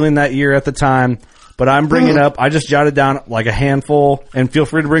were feeling that year at the time. But I'm bringing up, I just jotted down like a handful, and feel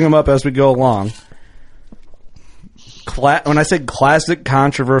free to bring them up as we go along. When I say classic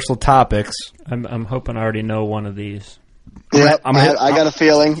controversial topics, I'm hoping I already know one of these. Yeah, I got a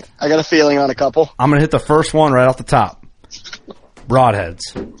feeling. I got a feeling on a couple. I'm going to hit the first one right off the top. Broadheads.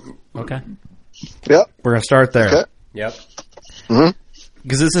 Okay. Yep. We're going to start there. Okay. Yep. Mm-hmm.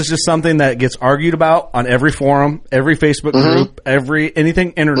 Because this is just something that gets argued about on every forum, every Facebook group,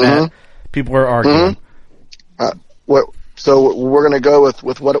 anything internet. People are arguing. So we're going to go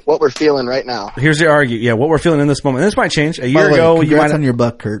with what we're feeling right now. Here's the argument. Yeah, what we're feeling in this moment. This might change. A year ago, congrats you might on your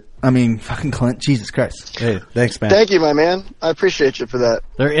buck, Kurt. I mean, fucking Clint. Jesus Christ. Hey, thanks, man. Thank you, my man. I appreciate you for that.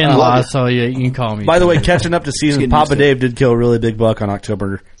 They're in-laws, so you can call me. By the way, catching up to season, Papa Dave did kill a really big buck on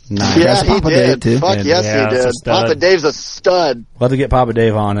October 9th. Yeah, he Papa did. Dave too. Fuck yes, he did. Papa Dave's a stud. We'll have to get Papa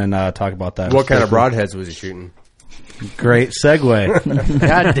Dave on and talk about that. What kind of broadheads was he shooting? Great segue.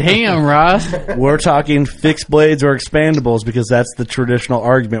 God damn, Ross. We're talking fixed blades or expandables because that's the traditional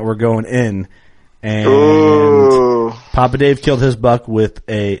argument we're going in. And Papa Dave killed his buck with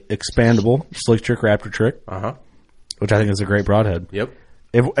a expandable Slick Trick Raptor Trick, which I think is a great broadhead. Yep.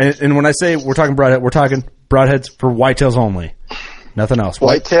 And when I say we're talking broadhead, we're talking broadheads for whitetails only. Nothing else.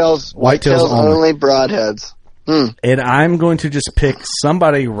 Whitetails only broadheads. And I'm going to just pick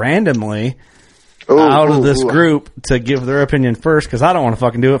somebody randomly out of this group to give their opinion first because I don't want to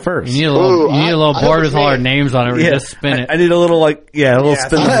fucking do it first. You need a little board with all our names on it. Yeah. Just spin it. I need a little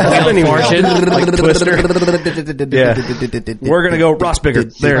spin. Like Twister. Yeah. We're gonna go Ross Bigger.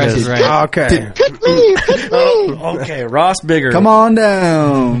 There it is. Right. Okay. Okay, Ross Bigger. Come on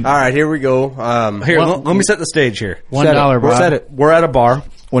down. All right, here we go. Let me set the stage here. $1, Bob. Set it. We're at a bar.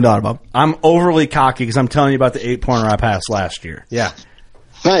 $1, Bob. I'm overly cocky because I'm telling you about the 8-pointer I passed last year. Yeah.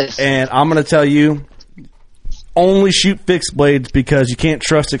 Nice. And I'm going to tell you, only shoot fixed blades because you can't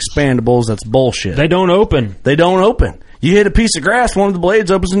trust expandables. That's bullshit. They don't open. You hit a piece of grass, one of the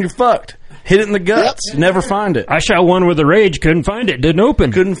blades opens and you're fucked. Hit it in the guts. Never find it. I shot one with a rage. Couldn't find it. Didn't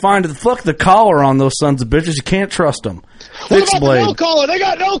open. Couldn't find it. Fuck the collar on those sons of bitches. You can't trust them. Fixed blade. No collar? They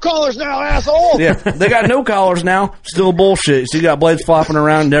got no collars now, asshole. Yeah, they got no collars now. Still bullshit. So you got blades flopping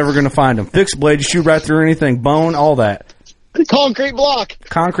around. Never going to find them. Fixed blade. You shoot right through anything. Bone. All that. Concrete block.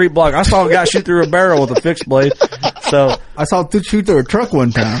 I saw a guy shoot through a barrel with a fixed blade. So I saw a shoot through a truck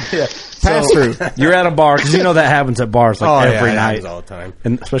one time. Yeah. Pass through. You're at a bar because you know that happens at bars every night, happens all the time,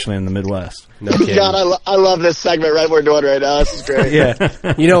 and especially in the Midwest. No kidding. God, I love this segment we're doing right now. This is great.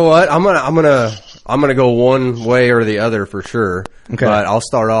 Yeah. You know what? I'm gonna go one way or the other for sure. Okay. But I'll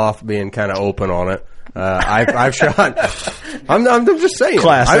start off being kind of open on it. I've shot. I'm just saying.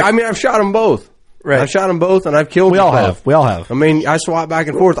 Classic. I mean, I've shot them both. Right. I've shot them both, and I've killed. We all have. I mean, I swap back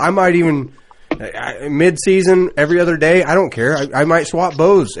and forth. I might even mid-season every other day. I don't care. I might swap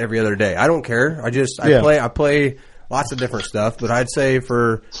bows every other day. I don't care. I play lots of different stuff. But I'd say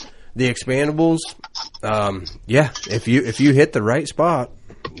for The expandables, if you hit the right spot,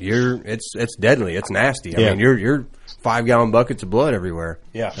 it's deadly. It's nasty. I mean, you're 5 gallon buckets of blood everywhere.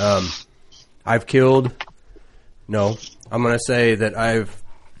 Yeah. I'm going to say that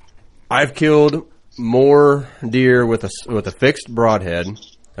I've killed more deer with a fixed broadhead.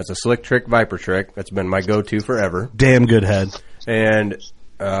 That's a Slick Trick Viper Trick. That's been my go-to forever. Damn good head. And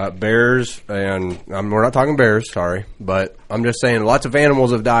bears, and we're not talking bears, sorry, but I'm just saying lots of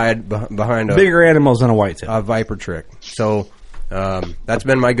animals have died behind bigger animals than a whitetail. A Viper Trick. So that's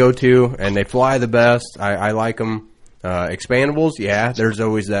been my go-to, and they fly the best. I like them. Expandables, there's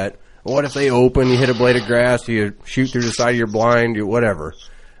always that. What if they open? You hit a blade of grass, you shoot through the side of your blind, whatever.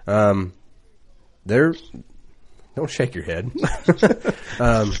 Don't shake your head.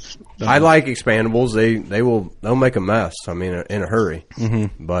 I like expandables. They'll make a mess. I mean, in a hurry.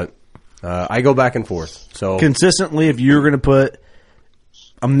 Mm-hmm. But I go back and forth. So consistently, if you're going to put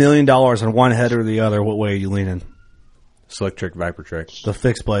 $1 million on one head or the other, what way are you leaning? Slick Trick Viper Trick. The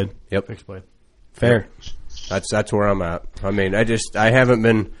fixed blade. Yep, fixed blade. Fair. Yep. That's where I'm at. I mean, I haven't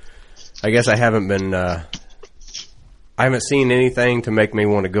been. I haven't seen anything to make me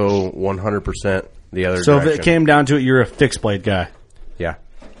want to go 100% the other So direction. if it came down to it, you're a fixed blade guy. Yeah.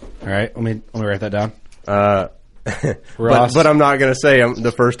 All right. Let me write that down. But I'm not going to say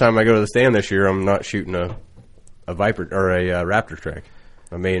the first time I go to the stand this year, I'm not shooting a Viper or a Raptor Trick.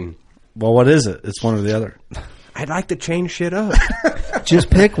 I mean, well, what is it? It's one or the other. I'd like to change shit up. Just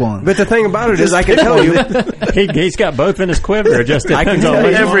pick one. But the thing about it is, I can tell you, he's got both in his quiver. It just depends on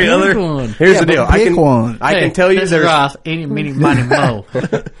every other one. Here's the deal. I can tell you there's Ross, any, many, money, mo.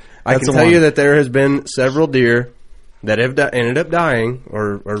 I can tell you that there has been several deer that have ended up dying,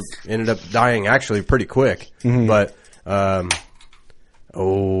 or ended up dying actually pretty quick. Mm-hmm. But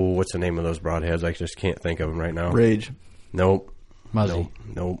what's the name of those broadheads? I just can't think of them right now. Rage. Nope. Muzzy.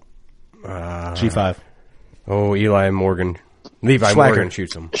 Nope. G5. Oh, Eli and Morgan. Levi Schwacker. Morgan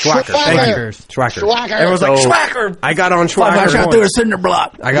shoots them. Schwacker. Thank you. Schwacker. Everyone's like, Schwacker! I got on Schwacker. Flash out there, cinder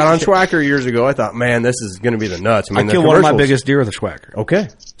block. I got on Schwacker years ago. I thought, man, this is going to be the nuts. I mean, I killed one of my biggest deer with a Schwacker. Okay.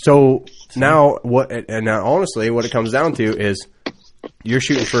 So now honestly, what it comes down to is you're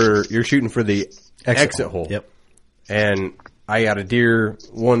shooting for the exit hole. Yep. And I got a deer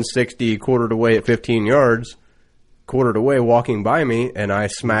 160 quartered away at 15 yards, quartered away walking by me, and I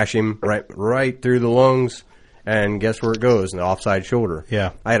smash him right through the lungs. And guess where it goes? In the offside shoulder.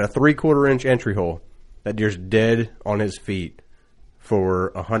 Yeah. I had a 3/4 inch entry hole. That deer's dead on his feet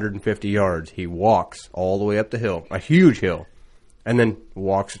for 150 yards. He walks all the way up the hill, a huge hill, and then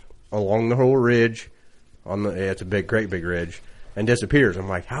walks along the whole ridge. It's a great big ridge, and disappears. I'm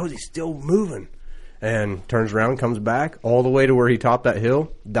like, how is he still moving? And turns around, comes back all the way to where he topped that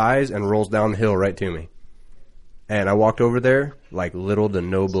hill, dies, and rolls down the hill right to me. And I walked over there like little to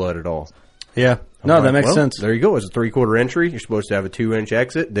no blood at all. Yeah. That makes sense. There you go. It's a 3/4 entry. You're supposed to have a 2-inch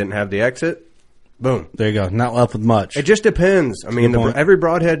exit. Didn't have the exit. Boom. There you go. Not left with much. It just depends. I mean, every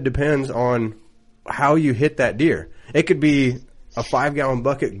broadhead depends on how you hit that deer. It could be a 5-gallon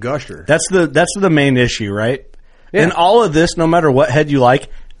bucket gusher. That's the main issue, right? Yeah. In all of this, no matter what head you like,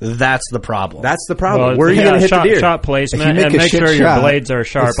 that's the problem. That's the problem. Well, where are you going to hit the deer? Shot placement, and make sure your blades are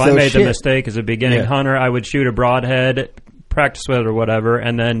sharp. I made the mistake as a beginning hunter. I would shoot a broadhead, practice with or whatever,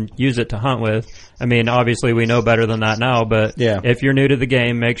 and then use it to hunt with. I mean, obviously we know better than that now, but if you're new to the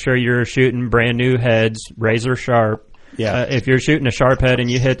game, make sure you're shooting brand new heads, razor sharp. Yeah. If you're shooting a sharp head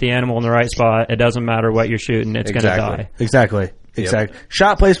and you hit the animal in the right spot, it doesn't matter what you're shooting, it's going to die. Exactly.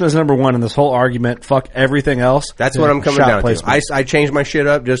 Shot placement is number one in this whole argument. Fuck everything else. That's what I'm coming down to. I changed my shit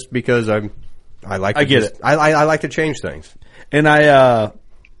up just because I like to get it. I like to change things. And I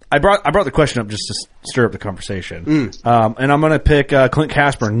brought the question up just to stir up the conversation. And I'm going to pick Clint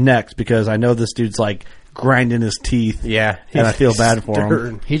Casper next because I know this dude's like grinding his teeth. Yeah. And I feel bad for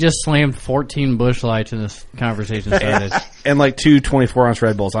him. He just slammed 14 Busch Lights in this conversation started. And like 2 24-ounce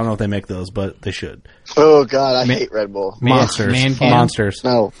Red Bulls. I don't know if they make those, but they should. Oh, God. I hate Red Bull. Monsters.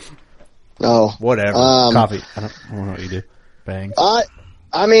 No. Whatever. Coffee. I don't know what you do. Bang. I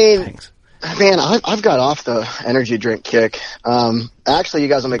mean... Thanks. Man, I've got off the energy drink kick. Actually, you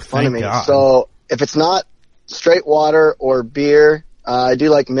guys will make fun of me. God. So if it's not straight water or beer, I do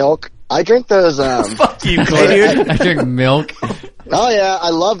like milk. I drink those. Fuck you, dude. I drink milk. Oh yeah,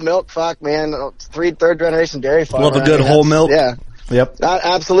 I love milk. Fuck, man, third generation dairy farmer. Love a good whole milk. Yeah. Yep.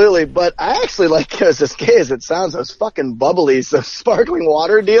 Absolutely. But I actually like, as gay as it sounds, those fucking bubblies, those sparkling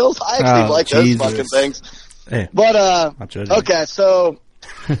water deals. I actually like those fucking things. Hey, but okay, so.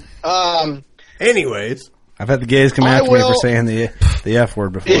 Anyways, I've had the gays come after me for saying the F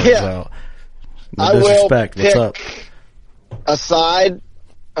word before, so no disrespect. What's up? A side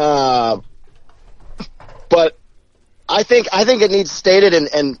But I think it needs stated,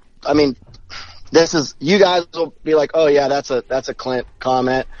 and I mean, this is, you guys will be like, oh yeah, that's a Clint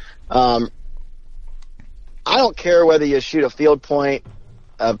comment. I don't care whether you shoot a field point,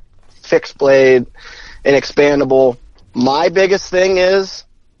 a fixed blade, an expandable. My biggest thing is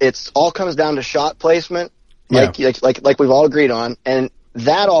it's all comes down to shot placement, like we've all agreed on, and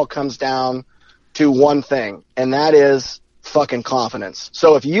that all comes down to one thing, and that is fucking confidence.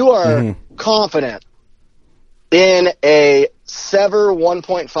 So if you are confident in a Sever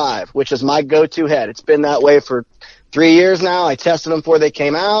 1.5, which is my go-to head, it's been that way for 3 years now. I tested them before they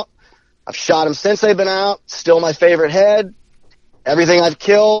came out. I've shot them since they've been out. Still my favorite head. Everything I've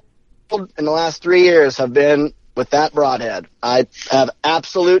killed in the last 3 years have been with that broadhead. I have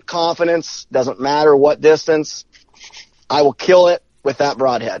absolute confidence. Doesn't matter what distance. I will kill it with that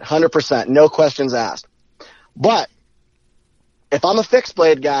broadhead. 100%. No questions asked. But if I'm a fixed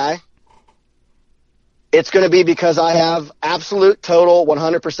blade guy, it's going to be because I have absolute, total,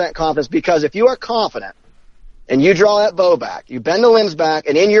 100% confidence. Because if you are confident and you draw that bow back, you bend the limbs back,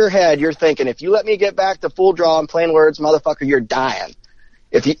 and in your head you're thinking, if you let me get back to full draw, in plain words, motherfucker, you're dying.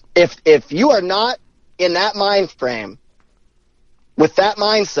 If you are not in that mind frame, with that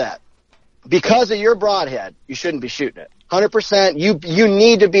mindset, because of your broadhead, you shouldn't be shooting it. 100%. You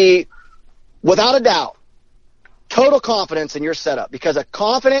need to be, without a doubt, total confidence in your setup, because a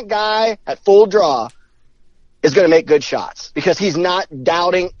confident guy at full draw is going to make good shots because he's not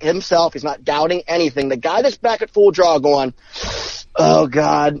doubting himself. He's not doubting anything. The guy that's back at full draw going, oh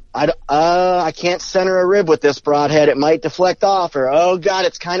God, I can't center a rib with this broadhead. It might deflect off, or oh God,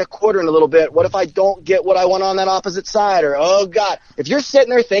 it's kind of quartering a little bit. What if I don't get what I want on that opposite side? Or oh God, if you're sitting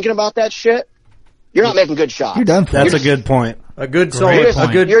there thinking about that shit, you're not making good shots. You're done. That's a good point. A good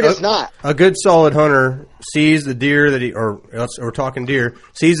solid, you're just not. A good solid hunter sees the deer that we're talking deer,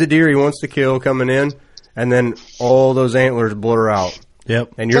 sees the deer he wants to kill coming in, and then all those antlers blur out.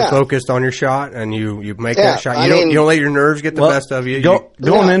 Yep. And you're focused on your shot, and you make that shot. You don't let your nerves get the best of you.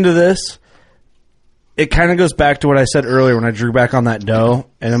 Going into this, it kind of goes back to what I said earlier when I drew back on that doe,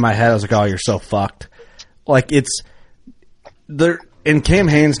 and in my head I was like, oh, you're so fucked. Like, it's there. And Cam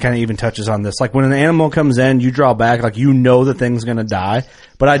Hanes kind of even touches on this. Like, when an animal comes in, you draw back, like, you know the thing's going to die.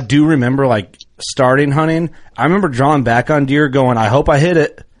 But I do remember, like, starting hunting, I remember drawing back on deer going, I hope I hit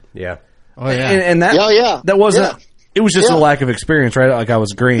it. Yeah. Oh, yeah. And that, that wasn't, it was just a lack of experience, right? Like, I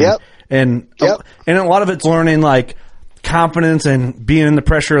was green. Yep. And a lot of it's learning, like, confidence and being in the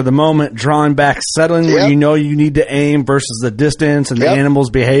pressure of the moment, drawing back, settling where you know you need to aim versus the distance and the animal's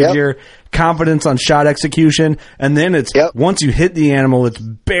behavior, confidence on shot execution, and then it's once you hit the animal, it's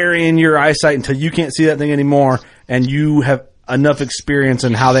burying your eyesight until you can't see that thing anymore, and you have enough experience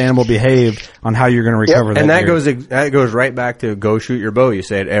in how the animal behaved on how you're going to recover that. And that goes right back to go shoot your bow. You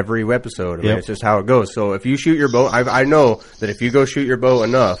say it every episode. I mean, it's just how it goes. So if you shoot your bow, I know that if you go shoot your bow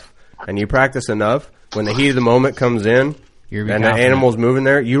enough and you practice enough, when the heat of the moment comes in and the animal's moving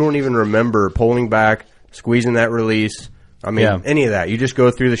there, you don't even remember pulling back, squeezing that release. I mean, any of that. You just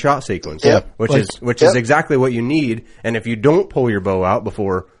go through the shot sequence, which is exactly what you need. And if you don't pull your bow out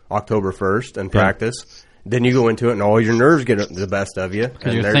before October 1st and practice, then you go into it and all your nerves get the best of you.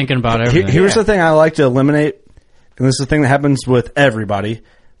 Because you're thinking about everything. Here's the thing I like to eliminate, and this is the thing that happens with everybody,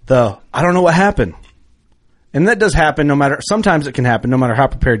 I don't know what happened. And that does happen sometimes it can happen no matter how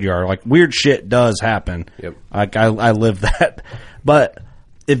prepared you are. Like, weird shit does happen. Yep. Like, I live that. But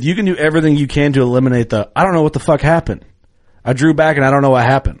if you can do everything you can to eliminate I don't know what the fuck happened. I drew back and I don't know what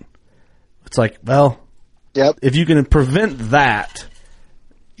happened. It's like, well, if you can prevent that,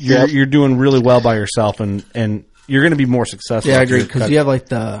 you're doing really well by yourself, and you're going to be more successful. Yeah, I agree, because you have like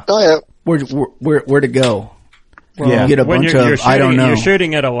where to go. Well, you get a bunch of I don't know. You're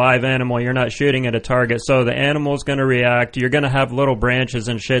shooting at a live animal. You're not shooting at a target. So the animal's going to react. You're going to have little branches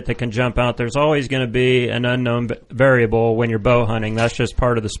and shit that can jump out. There's always going to be an unknown variable when you're bow hunting. That's just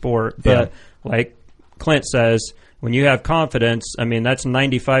part of the sport. But like Clint says, when you have confidence, I mean, that's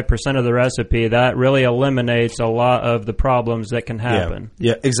 95% of the recipe. That really eliminates a lot of the problems that can happen.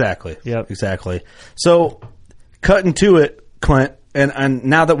 Yeah, exactly. Yep. Exactly. So cutting to it, Clint, and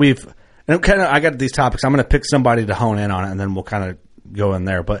now that we've... And I got these topics. I'm going to pick somebody to hone in on it, and then we'll kind of go in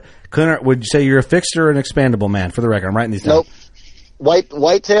there. But Clint, would you say you're a fixed or an expandable man? For the record, I'm writing these down. Nope.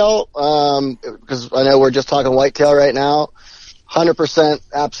 Whitetail, because I know we're just talking whitetail right now. 100%,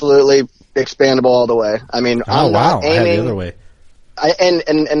 absolutely expandable all the way. I mean, I'm not aiming. I had the other way.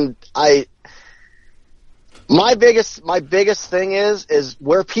 My biggest thing is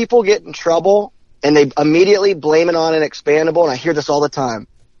where people get in trouble and they immediately blame it on an expandable, and I hear this all the time.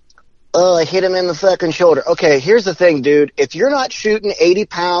 Oh, I hit him in the fucking shoulder. Okay, here's the thing, dude. If you're not shooting 80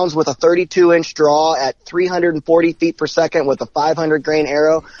 pounds with a 32-inch draw at 340 feet per second with a 500 grain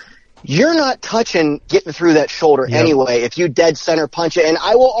arrow, you're not touching getting through that shoulder anyway if you dead center punch it. And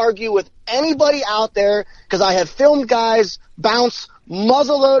I will argue with anybody out there, because I have filmed guys bounce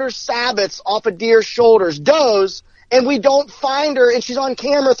muzzleloader sabots off a deer's shoulders, does, and we don't find her, and she's on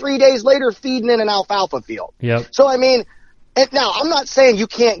camera 3 days later feeding in an alfalfa field. Yep. So, I mean, and now, I'm not saying you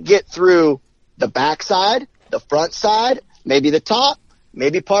can't get through the backside, the front side, maybe the top,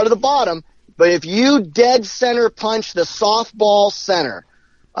 maybe part of the bottom, but if you dead center punch the softball center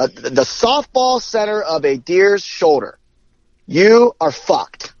of a deer's shoulder, you are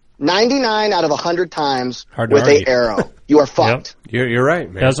fucked. 99 out of 100 times with an arrow. You are fucked. Yep. You're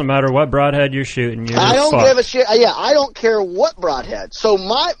right, man. Doesn't matter what broadhead you're shooting. I don't give a shit. Yeah, I don't care what broadhead. So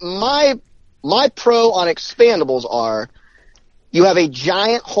my pro on expandables are, you have a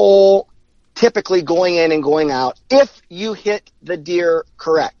giant hole typically going in and going out if you hit the deer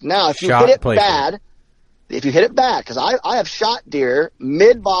correct. Now, if you hit it bad, because I have shot deer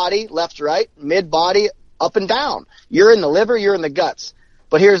mid-body, left to right, mid-body, up and down. You're in the liver, you're in the guts.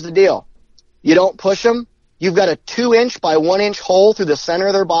 But here's the deal. You don't push them. You've got a 2-inch by 1-inch hole through the center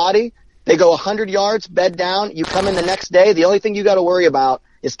of their body. They go 100 yards, bed down. You come in the next day. The only thing you got to worry about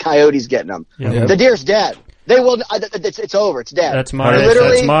is coyotes getting them. Yep. The deer's dead. They will. It's over. It's dead. That's my.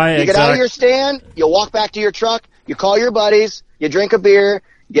 You get out of your stand. You walk back to your truck. You call your buddies. You drink a beer.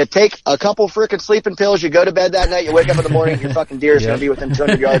 You take a couple frickin' sleeping pills. You go to bed that night. You wake up in the morning. Your fucking deer is going to be within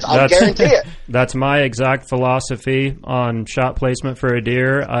 200 yards. I'll guarantee it. That's my exact philosophy on shot placement for a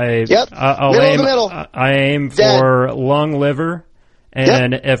deer. I'll middle aim. of the middle. I aim for lung, liver.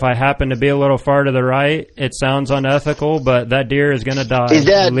 And if I happen to be a little far to the right, it sounds unethical, but that deer is going to die. He's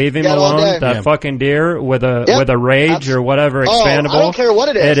dead. Leave him alone. That fucking deer with a rage or whatever expandable. I don't care what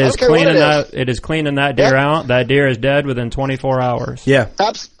it is. It is cleaning that deer out. That deer is dead within 24 hours. Yeah.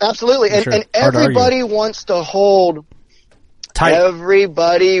 Absolutely. And everybody wants to hold tight.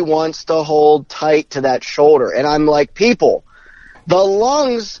 Everybody wants to hold tight to that shoulder. And I'm like, people, the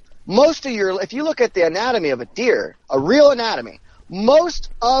lungs, if you look at the anatomy of a deer, a real anatomy, most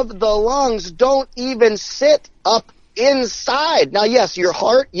of the lungs don't even sit up inside. Now, yes, your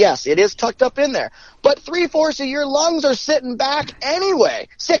heart, yes, it is tucked up in there. But 3/4 of your lungs are sitting back anyway.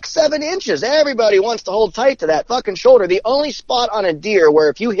 6-7 inches. Everybody wants to hold tight to that fucking shoulder. The only spot on a deer where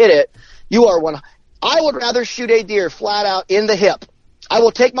if you hit it, you are one. I would rather shoot a deer flat out in the hip. I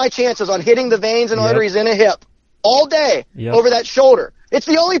will take my chances on hitting the veins and arteries in a hip all day over that shoulder. It's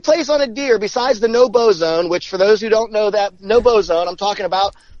the only place on a deer besides the no-bow zone, which for those who don't know that no-bow zone, I'm talking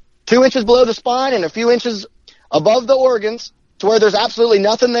about 2 inches below the spine and a few inches above the organs to where there's absolutely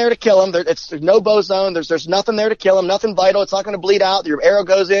nothing there to kill them. It's no-bow zone. There's nothing there to kill them, nothing vital. It's not going to bleed out. Your arrow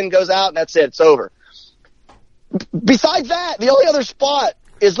goes in, goes out, and that's it. It's over. Besides that, the only other spot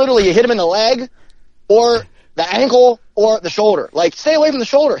is literally you hit him in the leg or the ankle or the shoulder. Like, stay away from the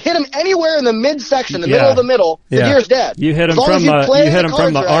shoulder. Hit him anywhere in the midsection, the middle of the middle. The deer's dead. You hit him from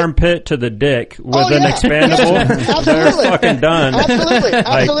the armpit to the dick with an expandable. Absolutely. They're fucking done.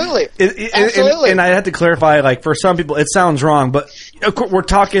 Absolutely. And I have to clarify, like, for some people, it sounds wrong, but of course, we're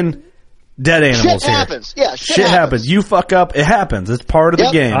talking dead animals shit here. Happens. Yeah, shit happens. You fuck up, it happens. It's part of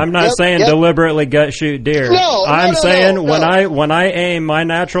the game. I'm not saying deliberately gut shoot deer. I'm saying when I aim my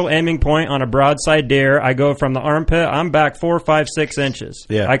natural aiming point on a broadside deer, I go from the armpit, I'm back 4, 5, 6 inches.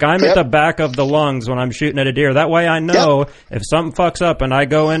 Yeah. Like I'm at the back of the lungs when I'm shooting at a deer. That way I know if something fucks up and I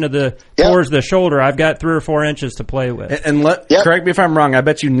go into towards the shoulder, I've got 3 or 4 inches to play with. And correct me if I'm wrong, I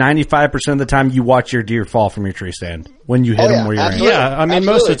bet you 95% of the time you watch your deer fall from your tree stand when you hit them where you're aiming. Yeah, I mean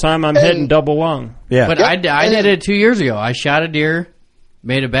most of the time I'm hitting double lung. Yeah. But I did it 2 years ago. I shot a deer,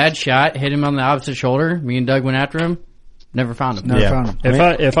 made a bad shot, hit him on the opposite shoulder. Me and Doug went after him. Never found him.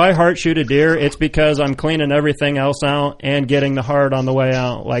 If I heart shoot a deer, it's because I'm cleaning everything else out and getting the heart on the way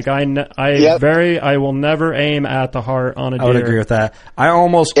out. Like I will never aim at the heart on a deer. I would agree with that. I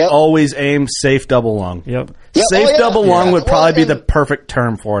almost always aim safe double lung. Safe double lung would probably be the perfect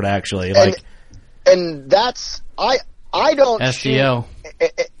term for it, actually. And that's I don't SDO.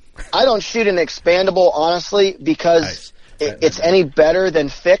 I don't shoot an expandable, honestly, because it's any better than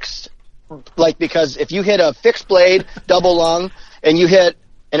fixed. Like, because if you hit a fixed blade double lung and you hit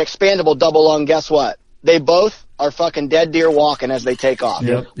an expandable double lung, guess what? They both are fucking dead deer walking as they take off.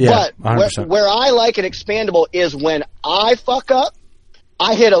 But where I like an expandable is when I fuck up,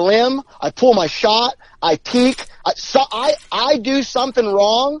 I hit a limb, I pull my shot, I peek, I do something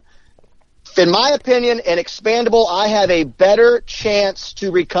wrong. in my opinion, an expandable, I have a better chance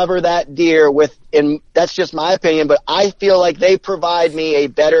to recover that deer with, and that's just my opinion, but I feel like they provide me a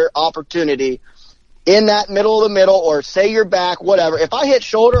better opportunity in that middle of the middle, or say your back, whatever. If I hit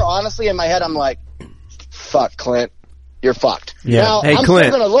shoulder, honestly, in my head, I'm like, fuck, Clint, you're fucked. Yeah. Now, Hey, I'm Clint.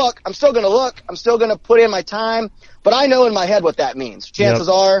 still going to look. I'm still going to put in my time, but I know in my head what that means. Chances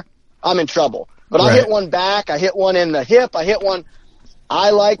are I'm in trouble. But I hit one back, I hit one in the hip, I hit one.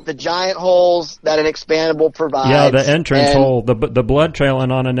 I like the giant holes that an expandable provides. Yeah, the entrance hole, the blood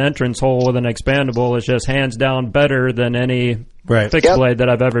trailing on an entrance hole with an expandable is just hands down better than any fixed blade that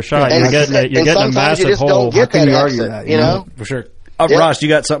I've ever shot. And you're getting a massive you just hole. Don't get How can that you argue exit, that? you know? For sure. Ross, you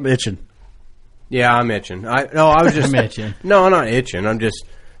got something itching. Yeah, I'm itching. I was just I'm itching. No, I'm not itching. I'm just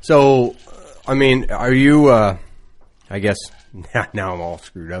so. I mean, are you? I guess now I'm all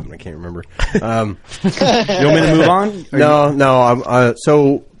screwed up and I can't remember. You want me to move on? No. I'm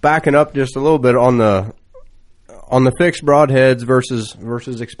so backing up just a little bit on the fixed broadheads versus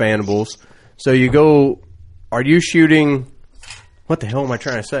expandables. So you go. Are you shooting? What the hell am I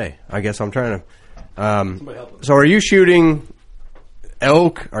trying to say? I guess I'm trying to. So are you shooting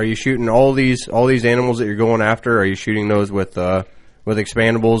elk? Are you shooting all these animals that you're going after? Are you shooting those with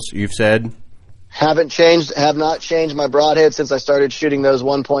expandables? You've said Have not changed my broadhead since I started shooting those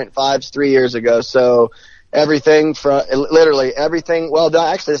 1.5s 3 years ago. So everything from literally everything. Well,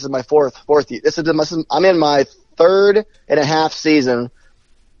 actually, this is my fourth year. I'm in my 3.5 season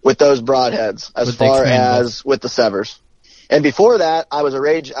with those broadheads as far as with the Severs. And before that, I was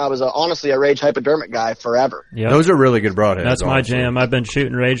honestly a Rage hypodermic guy forever. Yep. those are really good broadheads. That's my honestly. jam. I've been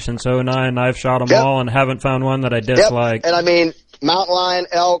shooting Rage since 09. I've shot them all and haven't found one that I dislike. And I mean, mountain lion,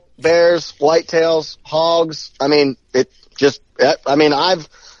 elk, bears, whitetails, hogs. I mean, like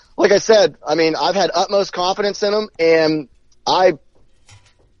I said, I've had utmost confidence in them, and I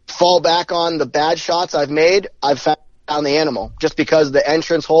fall back on the bad shots I've made. I've found the animal just because the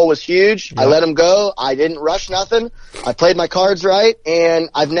entrance hole was huge. Yep. I let him go. I didn't rush nothing. I played my cards right, and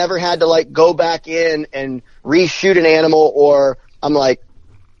I've never had to go back in and reshoot an animal, or I'm like,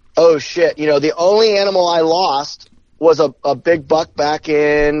 oh shit. The only animal I lost was a big buck back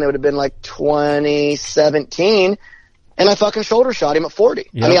in, it would have been 2017, and I fucking shoulder shot him at 40.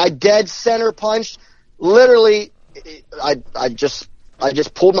 Yep. I dead center punched. Literally, I just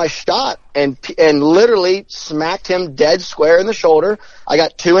pulled my shot and literally smacked him dead square in the shoulder. I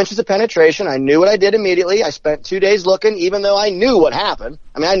got 2 inches of penetration. I knew what I did immediately. I spent 2 days looking, even though I knew what happened.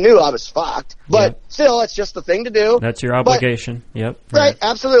 I knew I was fucked, but still, it's just the thing to do. That's your obligation. Yep. Right,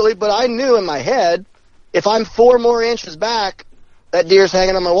 absolutely. But I knew in my head, if I'm 4 more inches back, that deer's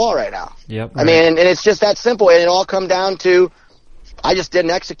hanging on my wall right now. Yep. And it's just that simple. And it all come down to, I just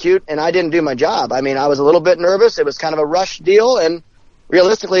didn't execute and I didn't do my job. I was a little bit nervous. It was kind of a rush deal, and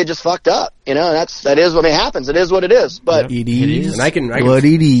realistically, it just fucked up. That is what happens. It is what it is. But it is. And I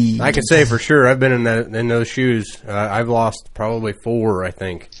can say for sure, I've been in those shoes. I've lost probably 4, I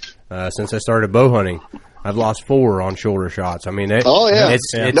think, since I started bow hunting. I've lost 4 on shoulder shots.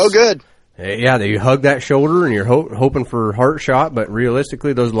 It's no good. Yeah, you hug that shoulder and you're hoping for heart shot, but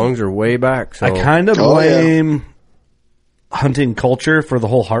realistically, those lungs are way back. So I kind of blame hunting culture for the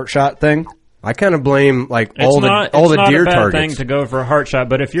whole heart shot thing. I kind of blame all the deer targets. It's not a bad thing to go for a heart shot,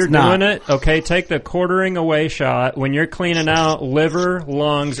 but if you're doing it, take the quartering away shot when you're cleaning out liver,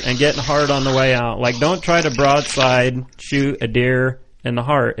 lungs, and getting hard on the way out. Don't try to broadside shoot a deer in the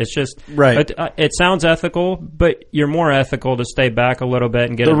heart. It's just it sounds ethical, but you're more ethical to stay back a little bit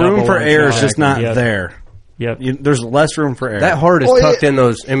and get the room for air is just not there. Yep. There's less room for air. That heart is tucked in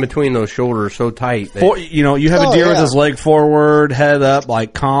between those shoulders so tight. You have a deer with his leg forward, head up,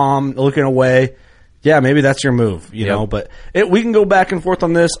 calm, looking away. Yeah, maybe that's your move, you know. But we can go back and forth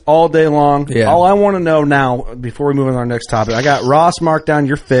on this all day long. Yeah. All I want to know now, before we move on to our next topic, I got Ross marked down.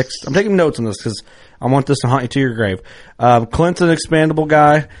 You're fixed. I'm taking notes on this because I want this to haunt you to your grave. Clint's an expandable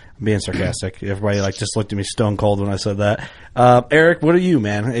guy. I'm being sarcastic. Everybody just looked at me stone cold when I said that. Eric, what are you,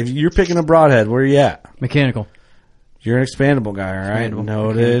 man? If you're picking a broadhead, where are you at? Mechanical. You're an expandable guy, all right?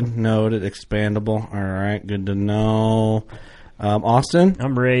 Noted. Expandable. All right, good to know. Austin?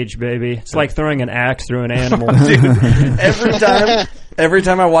 I'm Rage, baby. It's like throwing an axe through an animal. Dude, every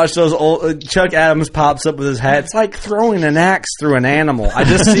time I watch those old Chuck Adams pops up with his hat, it's like throwing an axe through an animal. I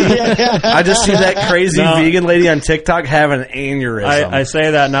just see that crazy vegan lady on TikTok having an aneurysm. I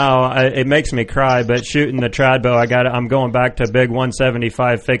say that now, it makes me cry, but shooting the trad bow, I'm going back to big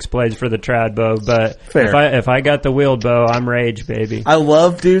 175 fixed blades for the trad bow, but if I got the wheeled bow, I'm Rage, baby. I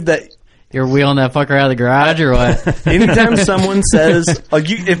love, dude, that You're wheeling that fucker out of the garage or what? Anytime someone says, like,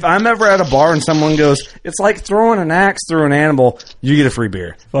 if I'm ever at a bar and someone goes, it's like throwing an axe through an animal, you get a free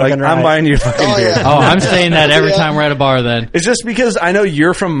beer. Like, right. I'm buying you a fucking beer. Oh, I'm saying that every time we're at a bar then. It's just because I know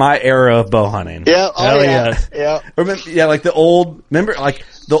you're from my era of bow hunting. Yeah. Oh, yeah. Yeah, like the old, remember, like,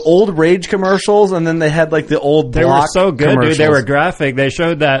 the old Rage commercials, and then they had, like, the old They Block were so good, commercials. dude. They were graphic. They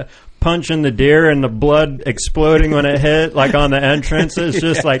showed that punching the deer and the blood exploding when it hit, like on the entrance. It's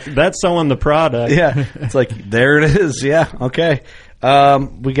just like, that's selling the product. Yeah. It's like, there it is. Yeah. Okay.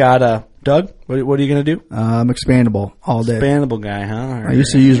 We got, Doug, what are you going to do? Expandable all day. Expandable guy, huh? I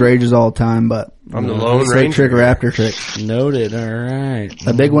used to use Rages all the time, but I'm the Lone Ranger. Trick Raptor trick. Noted. All right.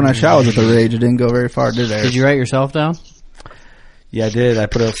 The big one I shot was with the Rage. It didn't go very far, did it? Did you write yourself down? Yeah, I did. I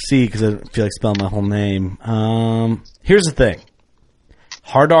put a C because I feel like spelling my whole name. Here's the thing.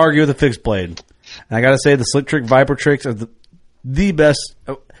 Hard to argue with a fixed blade. And I got to say, the Slick Trick Viper tricks are the best,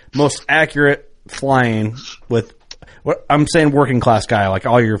 most accurate flying with, what I'm saying, working class guy. Like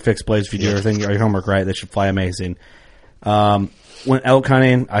all your fixed blades, if you do everything, your homework right, they should fly amazing. Went elk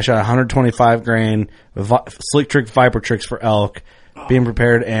hunting. I shot 125 grain Slick Trick Viper tricks for elk, being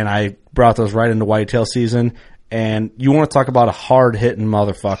prepared, and I brought those right into whitetail season. And you want to talk about a hard-hitting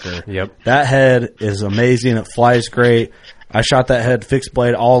motherfucker. Yep. That head is amazing. It flies great. I shot that head fixed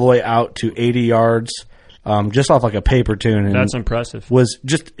blade all the way out to 80 yards, just off like a paper tune. And that's impressive. Was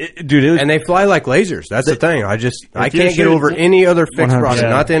just, dude, it was, and they fly like lasers. That's the thing. I can't get over any other fixed 100%. broadhead.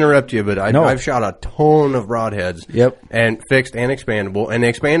 Not to interrupt you, but I've shot a ton of broadheads. Yep. And fixed and expandable. And the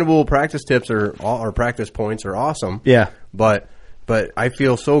expandable practice tips or practice points are awesome. Yeah. But I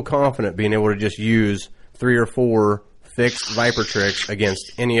feel so confident being able to just use 3 or 4 fixed Viper tricks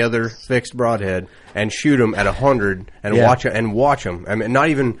against any other fixed broadhead and shoot them at 100 and watch them. I mean, not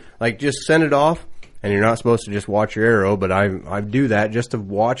even like just send it off, and you're not supposed to just watch your arrow, but I do that just to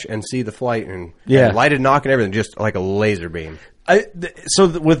watch and see the flight and lighted knock and everything, just like a laser beam.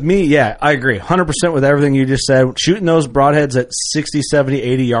 With me, I agree 100% with everything you just said. Shooting those broadheads at 60, 70,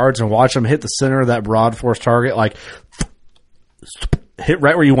 80 yards and watch them hit the center of that broad force target, like hit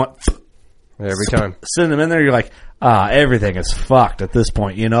right where you want. Every time. Sending them in there, you're like, everything is fucked at this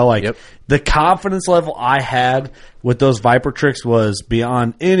point. You know, like the confidence level I had with those Viper tricks was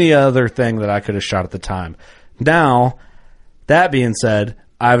beyond any other thing that I could have shot at the time. Now, that being said,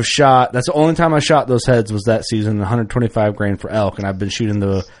 that's the only time I shot those heads was that season, 125 grain for elk, and I've been shooting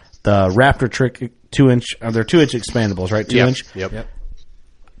the Raptor trick 2-inch, they're 2-inch expandables, right? 2-inch? Yep.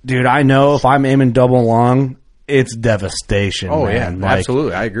 Dude, I know if I'm aiming double long, it's devastation. Oh, man. Yeah,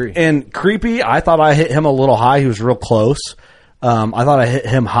 absolutely. I agree. And Creepy, I thought I hit him a little high. He was real close. I thought I hit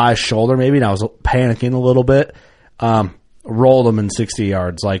him high shoulder maybe, and I was panicking a little bit. Rolled him in 60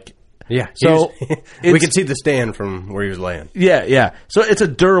 yards. So we could see the stand from where he was laying. Yeah. So it's a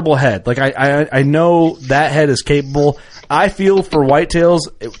durable head. Like I know that head is capable. I feel for whitetails,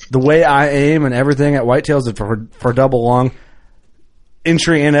 the way I aim and everything at whitetails for double long,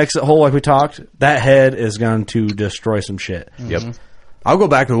 entry and exit hole like we talked, that head is going to destroy some shit. Yep. I'll go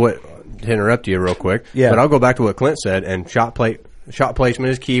back to to interrupt you real quick. Yeah. But I'll go back to what Clint said, and shot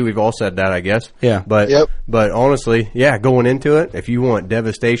placement is key. We've all said that, I guess. Yeah. But honestly, going into it, if you want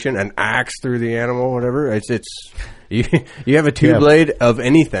devastation, an axe through the animal, whatever, you have a two blade of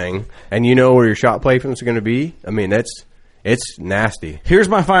anything, and you know where your shot placement is going to be. I mean, it's nasty. Here's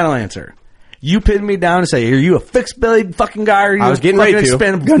my final answer. You pinned me down and say, "Are you a fixed blade fucking guy? Or are you I was getting ready to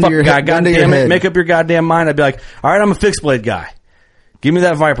gun to your guy? God damn it! Make up your goddamn mind." I'd be like, "All right, I'm a fixed blade guy. Give me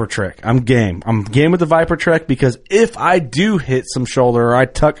that Viper trick. I'm game. I'm game with the Viper trick because if I do hit some shoulder or I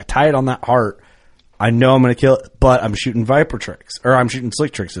tuck tight on that heart, I know I'm going to kill it. But I'm shooting Viper tricks or I'm shooting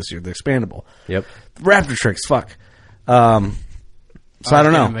Slick tricks this year. They're expandable. Yep. Raptor tricks. Fuck. So I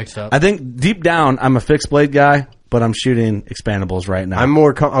don't know. I think deep down I'm a fixed blade guy. But I'm shooting expandables right now. I'm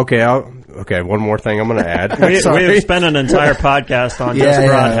more okay. One more thing I'm going to add. We've spent an entire podcast on just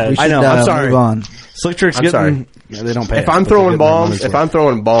broadheads. I know. I'm sorry. Move on. Slick tricks. They don't pay. If I'm throwing bombs,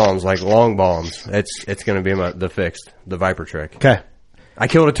 like long bombs, it's going to be the Viper trick. Okay. I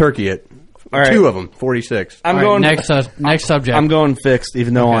killed a turkey at 2 of them, 46. I'm going next subject. I'm going fixed,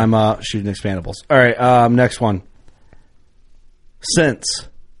 even though I'm shooting expandables. All right. Next one. Sense.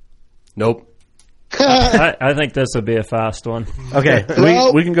 Nope. I think this would be a fast one. Okay,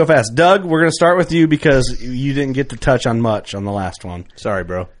 we can go fast. Doug, we're going to start with you because you didn't get to touch on much on the last one. Sorry,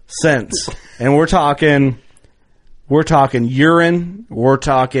 bro. Sense. And we're talking urine, we're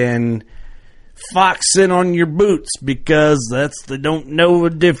talking foxing on your boots because they don't know a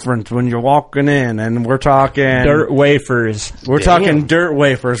difference when you're walking in. And we're talking dirt wafers. We're talking dirt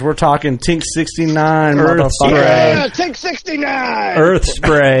wafers. We're talking Tink 69, Earth spray. Yeah, Tink 69. Earth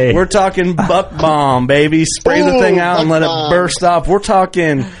spray. We're talking Buck Bomb, baby. Spray the thing out and let it burst off. We're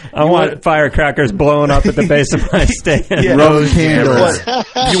talking. I want firecrackers blowing up at the base of my stand. Rose candles.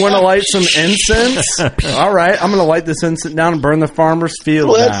 You want to light some incense? All right, I'm going to light this incense down and burn the farmer's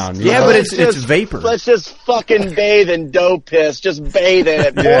field down. Yeah, but it's vapor. Let's just fucking bathe in dough piss. Just bathe in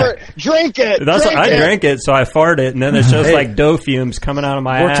it. Pour it. Drink it. I drank it, so I farted it, and then it's just like dough fumes coming out of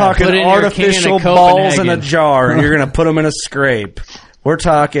my ass. We're talking artificial balls in a jar, and you're going to put them in a scrape. We're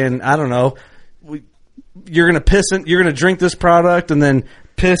talking, I don't know, you're going to you're going to drink this product and then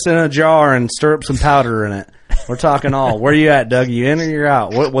piss in a jar and stir up some powder in it. We're talking all. Where are you at, Doug? You in or you're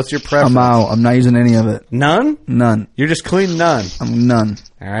out? What's your preference? I'm out. I'm not using any of it. None? None. You're just clean none? I'm none.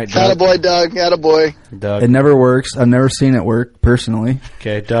 All right, Doug. Attaboy, Doug. Attaboy. Doug. It never works. I've never seen it work, personally.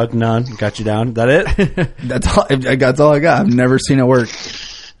 Okay, Doug, none. Got you down. Is that it? That's all I got. I've never seen it work.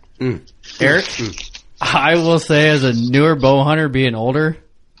 Eric? I will say, as a newer bow hunter, being older,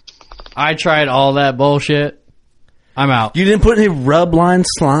 I tried all that bullshit. I'm out. You didn't put any rub line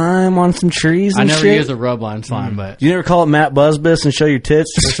slime on some trees and I never shit? used a rub line slime, but... You never call it Matt Busbiss and show your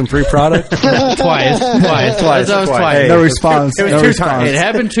tits for some free product? Twice. That was twice. No response. It was 2 times. It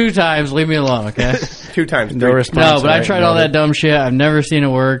happened 2 times. Leave me alone, okay? 2 times. No response. No, but I tried all that dumb shit. I've never seen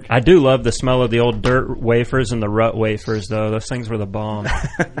it work. I do love the smell of the old dirt wafers and the rut wafers, though. Those things were the bomb.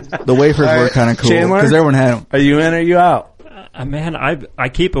 The wafers were kind of cool because everyone had them. Are you in or are you out? Man, I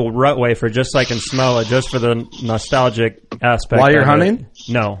keep a rut wafer just so I can smell it, just for the nostalgic aspect. While you're of hunting? It.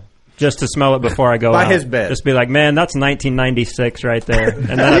 No. Just to smell it before I go By out. his bed. Just be like, man, that's 1996 right there. And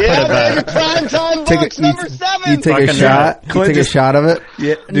then I put it back. Prime time box number 7. You take a shot. You take a shot of it.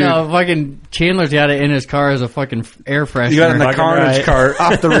 Yeah, No, fucking Chandler's got it in his car as a fucking air freshener. You got it in the carnage cart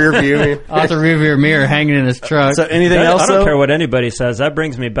off the rear view. Off the rear mirror, hanging in his truck. So anything else? I don't care what anybody says. That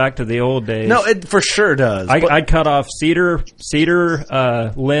brings me back to the old days. No, it for sure does. I'd cut off cedar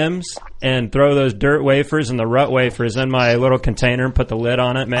limbs and throw those dirt wafers and the rut wafers in my little container and put the lid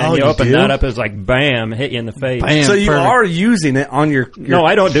on it. Man, you open that up, it's like bam, hit you in the face. Bam, so you perfect. are using it on your No,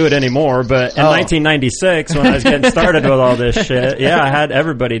 I don't do it anymore. But in 1996, when I was getting started with all this shit,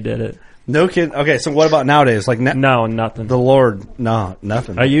 everybody did it. No kid. Okay, so what about nowadays? Like no, nothing. The Lord, no,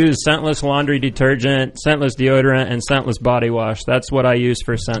 nothing. I use scentless laundry detergent, scentless deodorant, and scentless body wash. That's what I use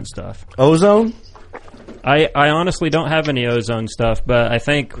for scent stuff. Ozone? I honestly don't have any ozone stuff, but I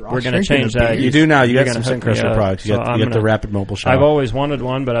think we're going to change that. You do now. You You're got some gonna St. hook me Crystal up. products. You So got the Rapid Mobile Shop. I've always wanted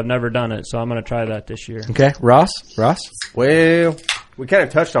one, but I've never done it, so I'm going to try that this year. Okay, Ross? Well, we kind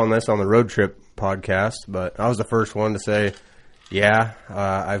of touched on this on the road trip podcast, but I was the first one to say,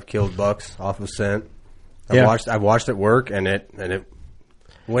 I've killed bucks off of scent. I've watched it work, and it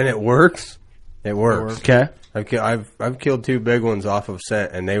when it works, it works. Okay. I've killed 2 big ones off of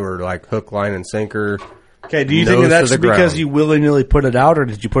scent, and they were like hook, line, and sinker. Okay, do you think that's because you willy-nilly put it out, or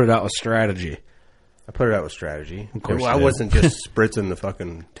did you put it out with strategy? I put it out with strategy. Of course I wasn't just spritzing the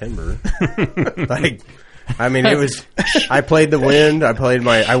fucking timber. It was. I played the wind.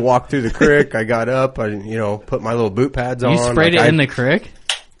 I walked through the creek. I got up. I put my little boot pads on. You sprayed it in the creek?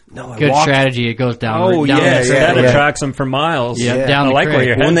 No, good strategy. It goes down. Oh, down that attracts them for miles. Yeah, down the I like creek. where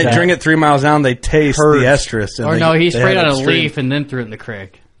your head's When they at. drink it 3 miles down, they taste the estrus. And he sprayed out a leaf and then threw it in the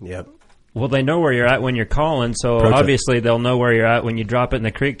creek. Yep. Well, they know where you're at when you're calling, so obviously they'll know where you're at when you drop it in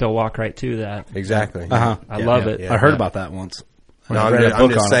the creek. They'll walk right to that. Exactly. I love it. I heard about that once. No, I'm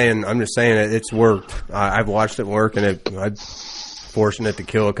just saying it's worked. I've watched it work, and I'm fortunate to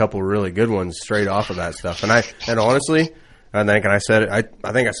kill a couple of really good ones straight off of that stuff. And honestly, I think I said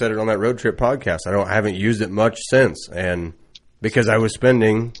it on that road trip podcast. I haven't used it much since, and because I was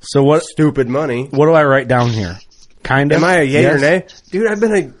spending stupid money. What do I write down here? Kind of. Am I a yay or nay, dude? I've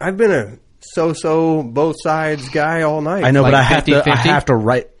been a so both sides guy all night. I know, like but 50-50? I have to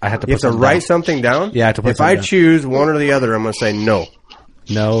write. I have to. You have to write something down. Yeah, I have to put if I choose one or the other, I'm going to say no.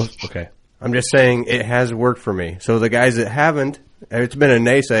 No. Okay. I'm just saying it has worked for me. So the guys that haven't, it's been a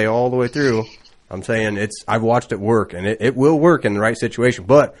naysay all the way through. I'm saying I've watched it work, and it will work in the right situation.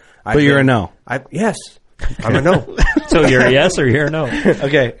 But you're a no. Yes, I'm a no. So you're a yes or you're a no?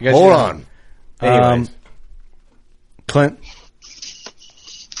 Okay. Hold on. Anyways. Clint.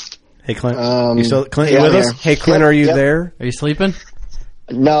 Hey, Clint. Clint, you with here. us? Hey, Clint, are you there? Are you sleeping?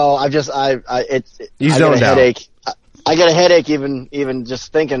 No, I got a headache. I get a headache even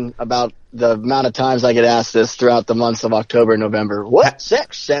just thinking about the amount of times I get asked this throughout the months of October and November. What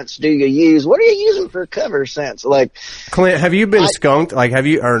sex scents do you use? What are you using for cover scents? Like, Clint, have you been skunked? Like,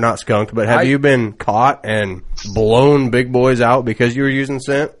 or not skunked, but have you been caught and blown big boys out because you were using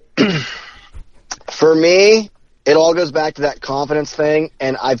scent? For me, it all goes back to that confidence thing,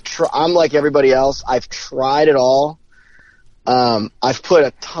 and I'm like everybody else. I've tried it all. I've put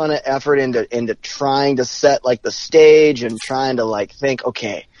a ton of effort into trying to set like the stage and trying to like think,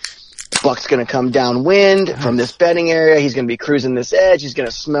 okay, buck's gonna come downwind from this bedding area. He's gonna be cruising this edge. He's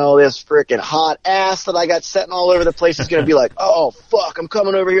gonna smell this freaking hot ass that I got setting all over the place. He's gonna be like, oh fuck, I'm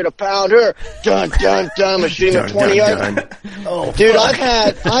coming over here to pound her. Dun dun dun. I'm shooting at 20 yards. Oh, dude, fuck.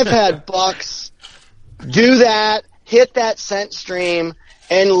 I've had bucks do that, hit that scent stream,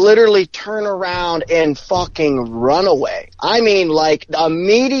 and literally turn around and fucking run away. I mean, like,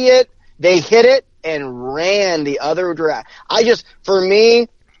 immediate, they hit it and ran the other direction. For me,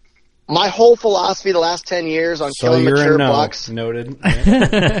 my whole philosophy the last 10 years on killing mature bucks. Noted.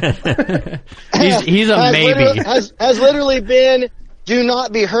 he's a maybe. Has literally been, do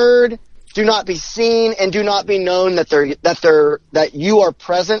not be heard, do not be seen, and do not be known that you are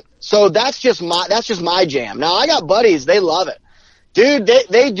present. So that's just my jam. Now I got buddies, they love it. Dude,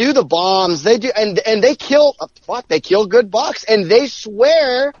 they do the bombs, they do, and they kill good bucks, and they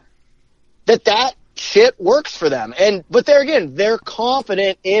swear that shit works for them. But they're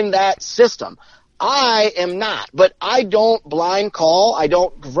confident in that system. I am not, but I don't blind call, I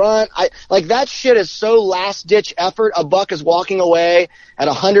don't grunt, that shit is so last ditch effort. A buck is walking away at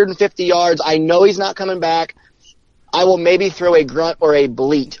 150 yards, I know he's not coming back. I will maybe throw a grunt or a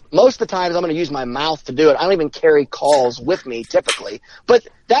bleat. Most of the times I'm going to use my mouth to do it. I don't even carry calls with me typically. But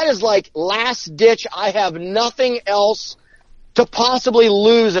that is like last ditch. I have nothing else to possibly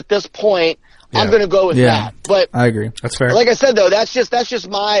lose at this point. Yeah. I'm going to go with that. But I agree. That's fair. Like I said though, that's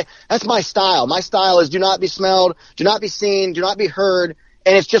my style. My style is do not be smelled, do not be seen, do not be heard,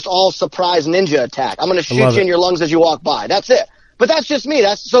 and it's just all surprise ninja attack. I'm going to shoot you in your lungs as you walk by. That's it. But that's just me.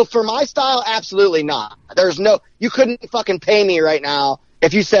 So for my style, absolutely not. You couldn't fucking pay me right now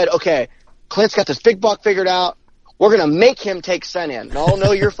if you said, okay, Clint's got this big buck figured out. We're going to make him take scent in.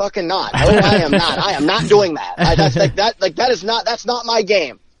 No, you're fucking not. No, I am not. I am not doing that. That's not my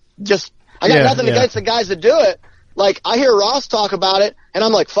game. I got nothing against the guys that do it. Like, I hear Ross talk about it and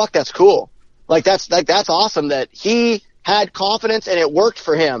I'm like, fuck, that's cool. That's awesome that he had confidence and it worked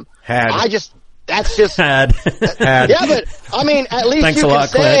for him. That's just had. Yeah, but I mean, at least Thanks you can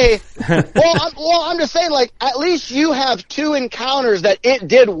say. Well, I'm just saying, like, at least you have 2 encounters that it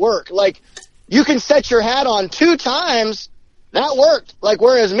did work. Like, you can set your hat on 2 times, that worked. Like,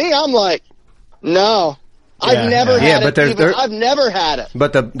 whereas me, I'm like, no, I've never had it. I've never had it.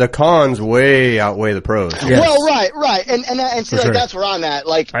 But the cons way outweigh the pros. Yes. Well, right, and see, like, that's where I'm at.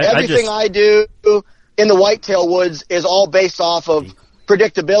 Like, everything I do in the whitetail woods is all based off of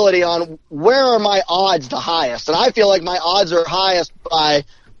predictability on where are my odds the highest, and I feel like my odds are highest by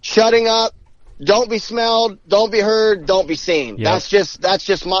shutting up, don't be smelled, don't be heard, don't be seen. Yep. That's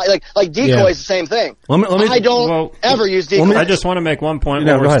just my like decoy is the same thing. I don't ever use decoys. I just want to make one point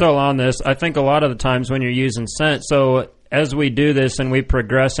while we're still on this. I think a lot of the times when you're using scent, so as we do this and we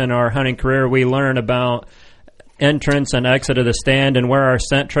progress in our hunting career, we learn about entrance and exit of the stand and where our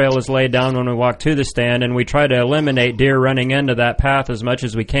scent trail is laid down when we walk to the stand, and we try to eliminate deer running into that path as much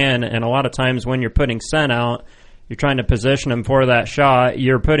as we can. And a lot of times when you're putting scent out, you're trying to position them for that shot.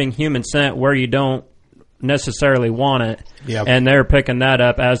 You're putting human scent where you don't necessarily want it, and they're picking that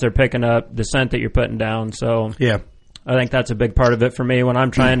up as they're picking up the scent that you're putting down. So I think that's a big part of it for me. When I'm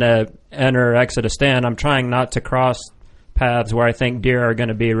trying to enter or exit a stand, I'm trying not to cross paths where I think deer are going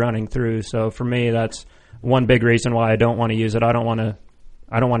to be running through. So for me, that's one big reason why I don't want to use it. I don't want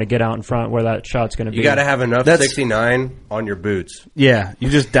to get out in front where that shot's going to be. You got to have enough 69 on your boots. Yeah, you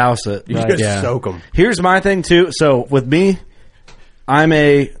just douse it. You just soak them. Here's my thing too. So with me, I'm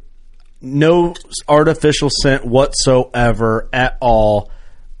a no artificial scent whatsoever at all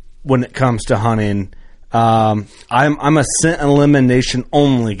when it comes to hunting. I'm a scent elimination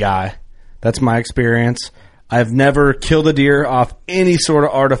only guy. That's my experience. I've never killed a deer off any sort of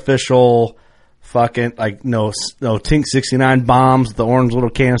artificial fucking, like, no Tink 69 bombs, the orange little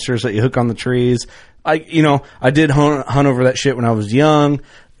canisters that you hook on the trees. I did hunt over that shit when I was young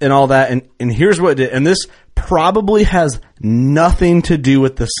and all that. And here's what it did. And this probably has nothing to do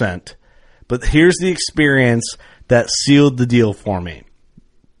with the scent, but here's the experience that sealed the deal for me.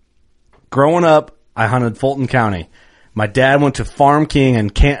 Growing up, I hunted Fulton County. My dad went to Farm King in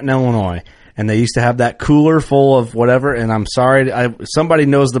Canton, Illinois. and they used to have that cooler full of whatever. And I'm sorry, somebody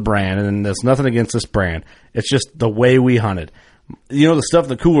knows the brand, and there's nothing against this brand. It's just the way we hunted. You know, the stuff in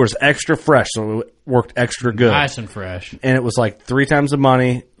the cooler is extra fresh, so it worked extra good. Nice and fresh. And it was like 3 times the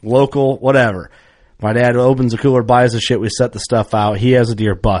money, local, whatever. My dad opens the cooler, buys the shit, we set the stuff out. He has a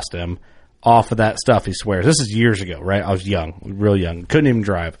deer, bust him off of that stuff, he swears. This is years ago, right? I was young, real young. Couldn't even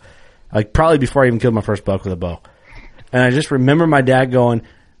drive. Like, probably before I even killed my first buck with a bow. And I just remember my dad going,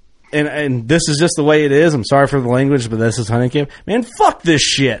 and this is just the way it is. I'm sorry for the language, but this is hunting camp. Man, fuck this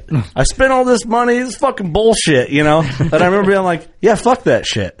shit. I spent all this money. This is fucking bullshit, you know? And I remember being like, yeah, fuck that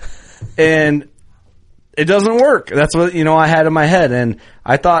shit. And it doesn't work. That's what, you know, I had in my head. And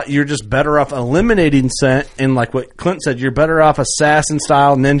I thought you're just better off eliminating scent. And like what Clint said, you're better off assassin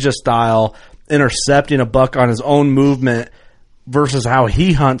style, ninja style, intercepting a buck on his own movement versus how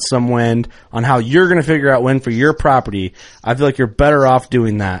he hunts some wind on how you're going to figure out wind for your property. I feel like you're better off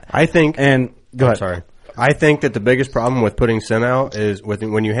doing that. I think. And go ahead. Sorry. I think that the biggest problem with putting scent out is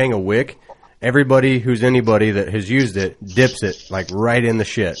when you hang a wick, everybody who's anybody that has used it dips it like right in the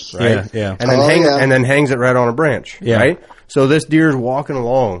shit, right? Yeah. And then and then hangs it right on a branch, right? So this deer's walking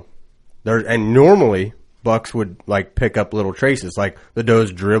along there, and normally bucks would like pick up little traces, like the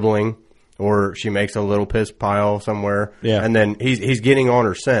doe's dribbling, or she makes a little piss pile somewhere, and then he's getting on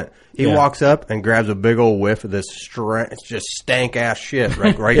her scent. He walks up and grabs a big old whiff of this just stank ass shit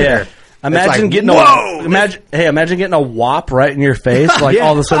right there. Imagine like, getting imagine getting a whop right in your face, like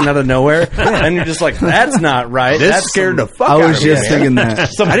all of a sudden out of nowhere, and you're just like, "That's not right." This scared the fuck out of me. I was just thinking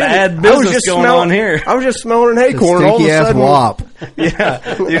that. Some bad business going on here. I was just smelling an acorn. All of a sudden, whop.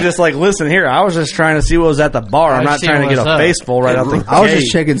 Yeah, you're just like, listen here. I was just trying to see what was at the bar. I'm not trying to get a face full right out the gate. I was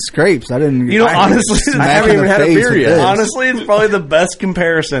just checking scrapes. I didn't. You know, honestly, I haven't even had a beer yet. Honestly, it's probably the best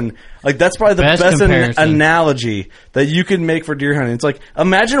comparison. Like, that's probably the best analogy that you can make for deer hunting. It's like,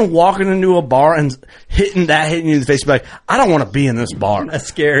 imagine walking into a bar and hitting you in the face and be like, I don't want to be in this bar. That's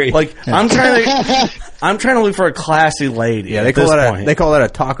scary. Like, I'm trying to look for a classy lady. Yeah, they call that a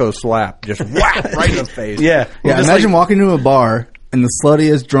taco slap. Just whack right in the face. Yeah. Imagine walking into a bar and the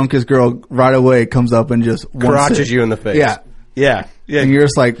sluttiest, drunkest girl right away comes up and just crotches you in the face. Yeah. And you're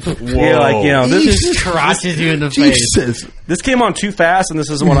just like, whoa. Yeah, like, you know, this is crotches you in the face. This came on too fast, and this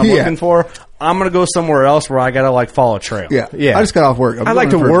isn't what I'm looking for. I'm going to go somewhere else where I got to, like, follow a trail. Yeah. I just got off work. I like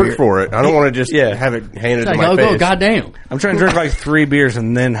to work for it. I don't want to just have it handed to my face. Goddamn. I'm trying to drink like 3 beers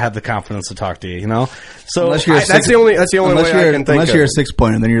and then have the confidence to talk to you, you know? So that's the only way I can think of. Unless you're a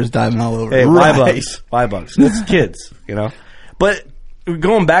 6-pointer, then you're just diving all over. Hey, $5. It's kids, you know? But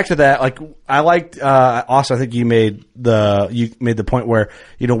going back to that, like, I liked, also, I think you made the point where,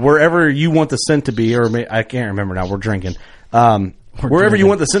 you know, wherever you want the scent to be, or I can't remember now, we're drinking. Wherever you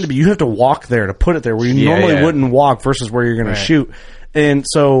want the scent to be, you have to walk there to put it there where you normally wouldn't walk versus where you're going to shoot. And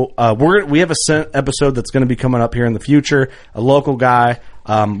so, we have a scent episode that's going to be coming up here in the future. A local guy,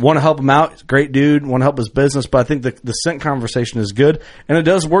 want to help him out. Great dude. Want to help his business. But I think the scent conversation is good. And it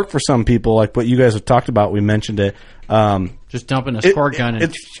does work for some people, like what you guys have talked about. We mentioned it. Just dumping a squirt gun.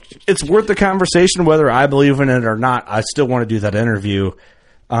 It's worth the conversation, whether I believe in it or not. I still want to do that interview.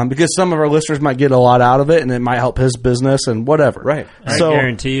 Because some of our listeners might get a lot out of it, and it might help his business and whatever. Right. I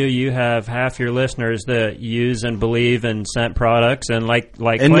guarantee you have half your listeners that use and believe in scent products, and like and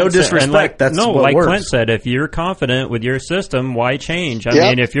Clint no disrespect. Said, that's what works. Clint said, if you're confident with your system, why change? I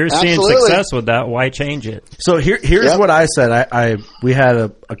mean, if you're seeing success with that, why change it? So here's what I said. We had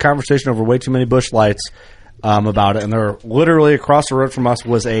a conversation over way too many bush lights. About it, and there literally across the road from us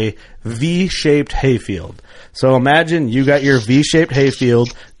was a V-shaped hayfield. So imagine you got your V-shaped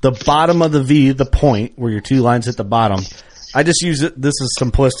hayfield, the bottom of the V, the point where your 2 lines hit the bottom. I just use it. This is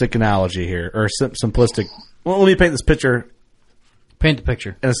simplistic analogy here, or simplistic. Well, let me paint this picture. Paint the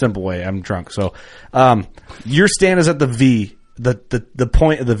picture in a simple way. I'm drunk, so your stand is at the V, the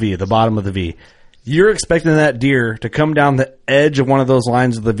point of the V, the bottom of the V. You're expecting that deer to come down the edge of one of those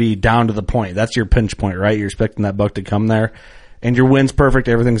lines of the V down to the point. That's your pinch point, right? You're expecting that buck to come there, and your wind's perfect,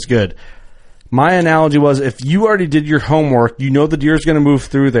 everything's good. My analogy was, if you already did your homework, you know the deer's going to move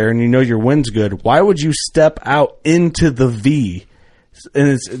through there, and you know your wind's good, why would you step out into the V? And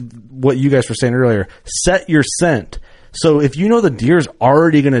it's what you guys were saying earlier. Set your scent. So if you know the deer's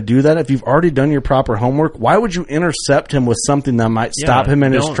already going to do that, if you've already done your proper homework, why would you intercept him with something that might stop him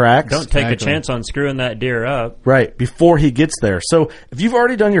in his tracks? Don't take a chance on screwing that deer up. Right, before he gets there. So if you've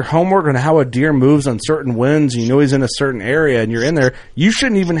already done your homework on how a deer moves on certain winds, you know he's in a certain area, and you're in there, you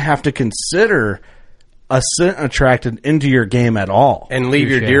shouldn't even have to consider a scent attracted into your game at all. And leave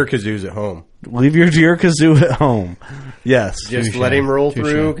your deer kazoos at home. Leave your deer kazoo at home. Yes. Just let him roll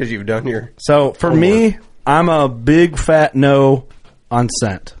through because you've done your So for me, I'm a big fat no on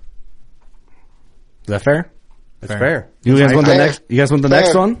scent. Is that fair? It's fair. You guys want the next? You guys want the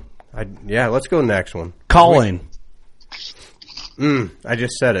next one? Yeah, let's go next one. Calling. I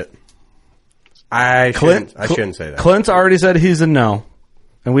just said it. I shouldn't say that. Clint's already said he's a no.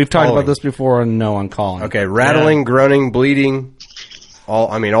 And we've talked about this before, and no on calling. Okay, rattling, grunting, bleeding,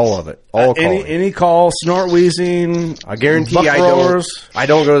 all of it. All calling. Any call, snort, wheezing. I guarantee I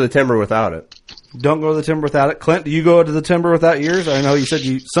don't go to the timber without it. Don't go to the timber without it. Clint, do you go to the timber without yours? I know you said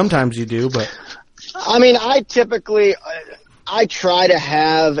sometimes you do, but I mean, I try to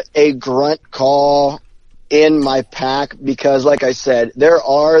have a grunt call in my pack because, like I said,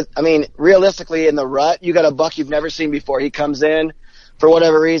 realistically in the rut, you got a buck you've never seen before. He comes in for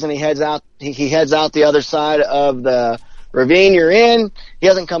whatever reason, he heads out the other side of the ravine you're in. He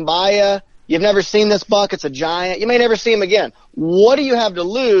hasn't come by you. You've never seen this buck. It's a giant. You may never see him again. What do you have to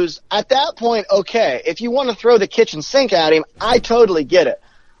lose? At that point, okay, if you want to throw the kitchen sink at him, I totally get it.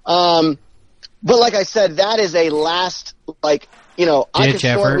 But like I said, that is a last, I can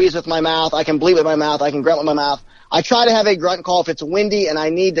snort wheeze with my mouth. I can bleed with my mouth. I can grunt with my mouth. I try to have a grunt call if it's windy and I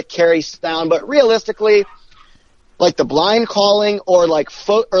need to carry sound. But realistically, like the blind calling or I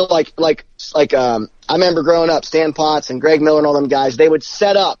remember growing up, Stan Potts and Greg Miller and all them guys, they would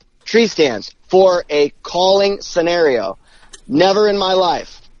set up tree stands for a calling scenario. Never in my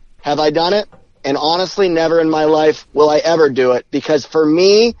life have I done it, and honestly, never in my life will I ever do it, because for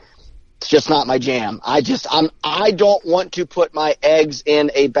me, it's just not my jam. I don't want to put my eggs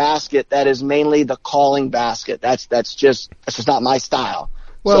in a basket that is mainly the calling basket. That's just not my style.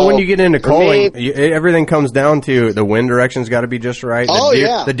 Well, when you get into calling, everything comes down to the wind direction's got to be just right.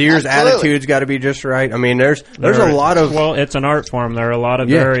 The deer's attitude's got to be just right. I mean, there's a lot of... Well, it's an art form. There are a lot of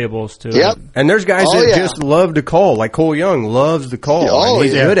variables to it. And there's guys that just love to call. Like Cole Young loves to call. And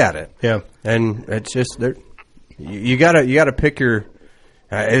he's good at it. Yeah. And it's just... You gotta pick your...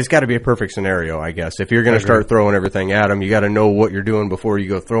 it's got to be a perfect scenario, I guess. If you're going to start throwing everything at them, you got to know what you're doing before you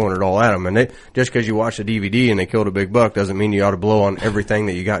go throwing it all at them. And just because you watch the DVD and they killed a big buck doesn't mean you ought to blow on everything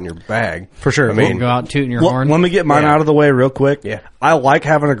that you got in your bag. For sure. I mean, go out tooting your horn. Let me get mine out of the way real quick. Yeah. I like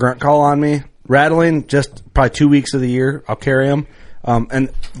having a grunt call on me. Rattling, just probably 2 weeks of the year, I'll carry them.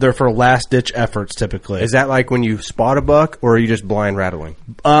 And they're for last-ditch efforts, typically. Is that like when you spot a buck, or are you just blind rattling?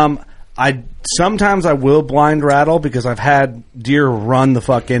 Sometimes I will blind rattle because I've had deer run the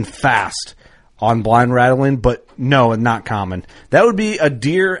fucking fast on blind rattling, but no, not common. That would be a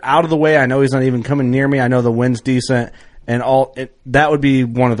deer out of the way. I know he's not even coming near me. I know the wind's decent, and that would be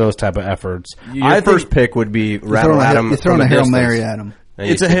one of those type of efforts. Your first pick would be rattle at him. You're throwing a Hail Mary at him.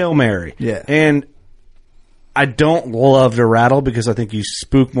 It's a Hail Mary. Yeah. And I don't love to rattle because I think you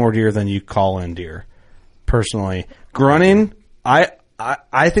spook more deer than you call in deer, personally. Grunting,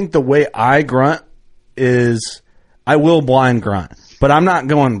 I think the way I grunt is I will blind grunt, but I'm not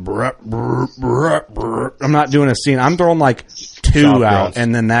going I'm not doing a scene. I'm throwing like two Soft out grunts.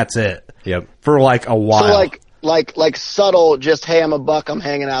 And then that's it. Yep. For like a while. So like subtle, just, hey, I'm a buck, I'm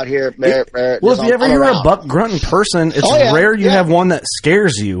hanging out here. Well, if you ever hear a buck grunt in person, it's rare you have one that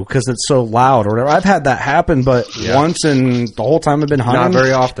scares you because it's so loud or whatever. I've had that happen, but once and the whole time I've been hunting.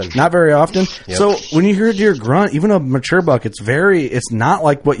 Not very often. Yep. So when you hear a deer grunt, even a mature buck, it's not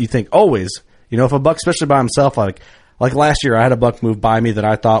like what you think always. You know, if a buck, especially by himself, like last year, I had a buck move by me that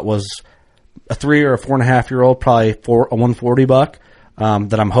I thought was a 3 or a 4.5-year-old, probably a 140 buck,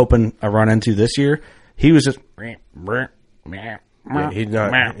 that I'm hoping I run into this year. He was just... he's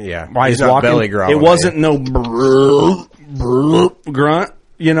not. Yeah, while he's not walking, belly growling. It wasn't no grunt,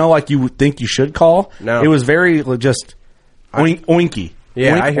 like you would think you should call. No, it was very just oinky.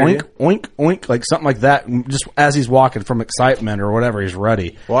 Yeah, oink, I hear oink, you. oink, oink, like something like that. Just as he's walking from excitement or whatever, he's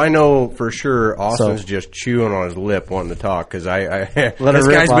ready. Well, I know for sure Austin's just chewing on his lip wanting to talk because this rip,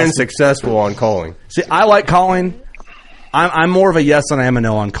 guy's been successful on calling. See, I like calling. I'm more of a yes than I am a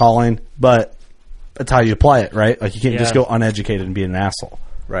no on calling, but that's how you apply it, right? Like you can't just go uneducated and be an asshole.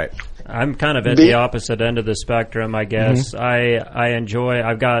 Right. I'm kind of at the opposite end of the spectrum, I guess. Mm-hmm. I enjoy,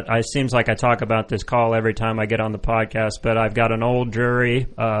 it seems like I talk about this call every time I get on the podcast, but I've got an old Drury,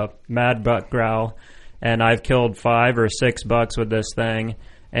 Mad Buck Growl, and I've killed 5 or 6 bucks with this thing.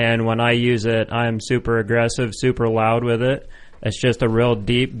 And when I use it, I'm super aggressive, super loud with it. It's just a real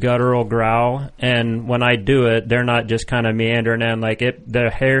deep guttural growl, and when I do it, they're not just kind of meandering in. Like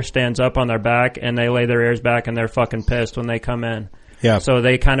their hair stands up on their back, and they lay their ears back, and they're fucking pissed when they come in. Yeah. So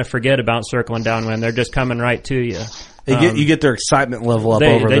they kind of forget about circling downwind. They're just coming right to you. You get their excitement level up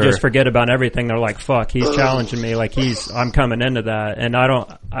they, over They there. just forget about everything. They're like, "Fuck, he's challenging me. Like I'm coming into that."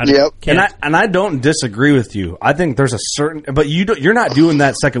 And I don't disagree with you. I think there's a certain, but you're not doing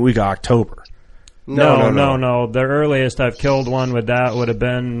that second week of October. No. The earliest I've killed one with that would have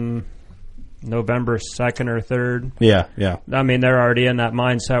been November 2nd or 3rd. Yeah, yeah. I mean, they're already in that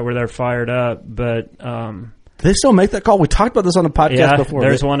mindset where they're fired up, but do they still make that call? We talked about this on the podcast before.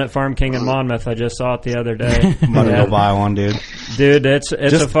 There's one at Farm King in Monmouth. I just saw it the other day. I'm gonna go buy one, dude. Dude, it's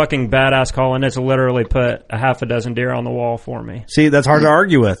a fucking badass call, and it's literally put a half a dozen deer on the wall for me. See, that's hard to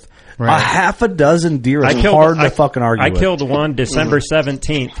argue with. Right. A half a dozen deer is hard to fucking argue with. I killed one December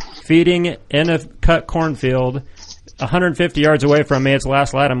 17th, feeding in a cut cornfield, 150 yards away from me. It's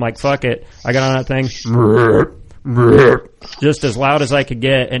last light. I'm like, fuck it. I got on that thing. Just as loud as I could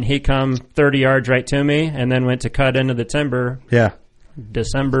get, and he come 30 yards right to me, and then went to cut into the timber. Yeah.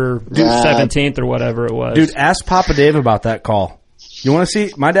 December 17th or whatever it was. Dude, ask Papa Dave about that call. You want to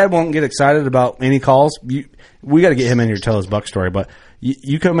see? My dad won't get excited about any calls. We got to get him in here to tell his buck story. But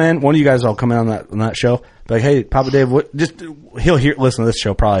you come in, one of you guys will come in on that show. Be like, hey, Papa Dave, he'll listen to this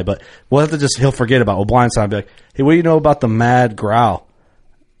show probably, but we'll have to he'll forget about it. We'll blindside. Be like, hey, what do you know about the mad growl?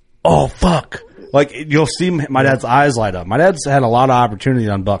 Oh, fuck. Like, you'll see my dad's eyes light up. My dad's had a lot of opportunity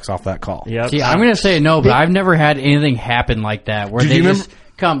on bucks off that call. Yep. See, I'm going to say no, but I've never had anything happen like that where they just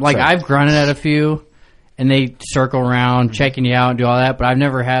come. Like, I've grunted at a few, and they circle around, checking you out and do all that, but I've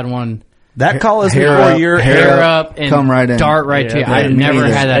never had one. That call is before your hair up and come right in. Dart right to you. I've never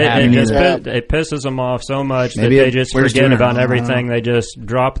had that happen. It pisses them off so much that they just forget about everything. They just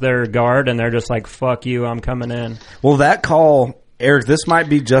drop their guard, and they're just like, fuck you, I'm coming in. Well, that call, Eric, this might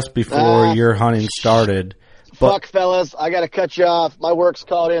be just before your hunting started. Fuck, fellas, I got to cut you off. My work's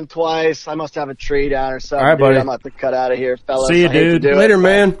called in twice. I must have a tree down or something. All right, buddy. I'm about to cut out of here, fellas. See you, dude. Later,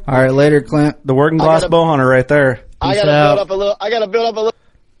 man. All right, later, Clint. The working class bow hunter right there. I got to build up a little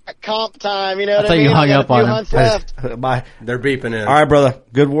comp time, you know what I mean? You hung up on him. Bye. They're beeping in. All right, brother.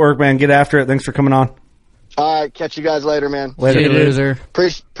 Good work, man. Get after it. Thanks for coming on. All right, catch you guys later, man. Later, See you, loser.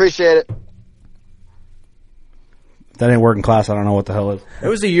 Appreciate it. That ain't working class. I don't know what the hell it is. It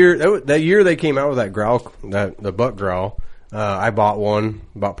was the year that year they came out with that growl, the buck growl. I bought one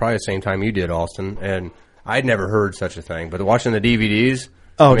about probably the same time you did, Austin, and I'd never heard such a thing. But watching the DVDs.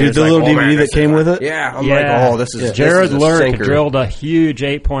 Oh, dude, the little DVD that came with it? Yeah, I'm like, oh, this is Jared Lurk sinker. drilled a huge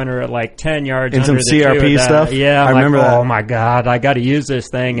 8-pointer at like 10 yards and under some the CRP stuff? Yeah, I remember that. Oh my god, I got to use this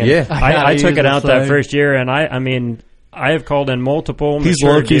thing. And I took it out that first year, and I mean, I have called in multiple. He's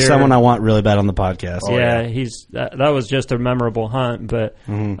low key someone I want really bad on the podcast. That was just a memorable hunt. But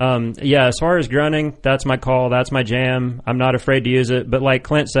as far as grunting, that's my call. That's my jam. I'm not afraid to use it. But like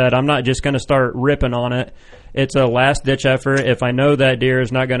Clint said, I'm not just going to start ripping on it. It's a last-ditch effort. If I know that deer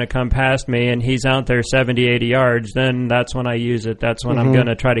is not going to come past me and he's out there 70, 80 yards, then that's when I use it. That's when I'm going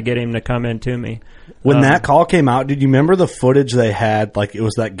to try to get him to come in to me. When that call came out, did you remember the footage they had? Like, it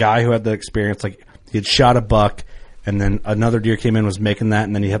was that guy who had the experience. Like, he had shot a buck, and then another deer came in, was making that,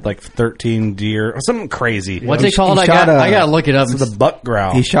 and then he had like 13 deer or something crazy. What's it called? I got to look it up. It's the buck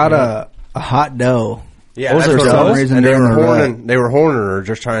growl. He shot a hot doe. Yeah, was there some reason and they were horning her,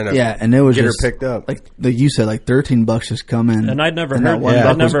 just trying to and it was get just, her picked up. Like you said, like 13 bucks just come in. And I'd never and heard that one that.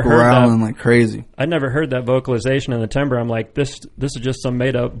 buck I'd never was heard growling that. like crazy. I never heard that vocalization in the timber. I'm like, this is just some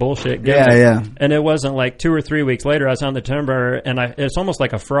made up bullshit. Yeah. And it wasn't like 2 or 3 weeks later. I was on the timber, and it's almost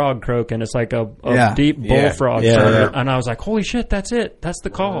like a frog croaking. It's like a deep bullfrog. And I was like, holy shit, that's it. That's the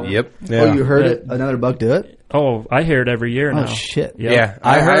call. Yep. Yeah. Oh, you heard it? Another buck do it? Oh, I hear it every year now. Oh shit! Yep. Yeah,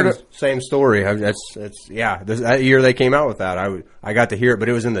 I heard it. Same story. That year they came out with that. I got to hear it, but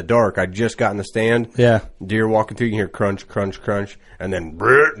it was in the dark. I just got in the stand. Yeah, deer walking through. You can hear crunch, crunch, crunch, and then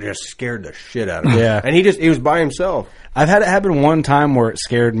just scared the shit out of him. Yeah, and he was by himself. I've had it happen one time where it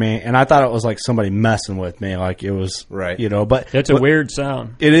scared me, and I thought it was like somebody messing with me. Like it was right, But it's a weird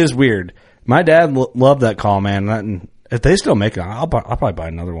sound. It is weird. My dad loved that call, man. If they still make it, I'll probably buy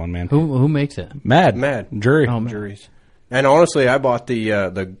another one, man. Who makes it? Mad Jury. Oh, Juries. And honestly, I bought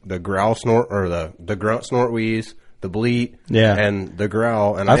the growl snort or the grunt snort wheeze, the bleat, and the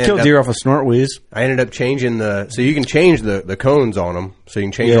growl. And I've killed deer off a snort wheeze. I ended up changing so you can change the cones on them, so you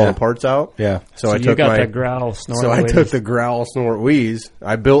can change all the parts out. Yeah. So I took the growl snort. So I took the growl snort wheeze.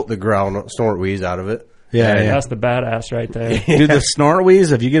 I built the growl snort wheeze out of it. Yeah, that's the badass right there. Dude, the snort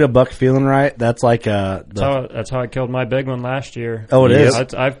wheeze, if you get a buck feeling right, that's like that's how I killed my big one last year. Oh, it is?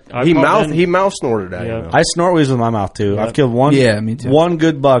 He mouth snorted at you. I snort wheeze with my mouth, too. Yep. I've killed me too. One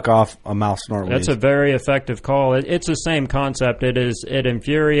good buck off a mouth snort wheeze. That's a very effective call. It's the same concept. It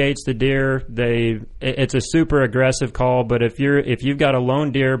infuriates the deer. It's a super aggressive call, but if you've got a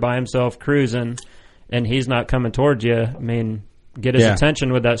lone deer by himself cruising and he's not coming towards you, I mean, get his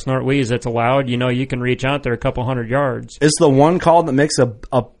attention with that snort wheeze. It's loud. You can reach out there a couple 100 yards. It's the one call that makes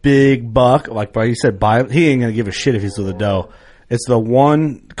a big buck. Like you said, he ain't going to give a shit if he's with a doe. It's the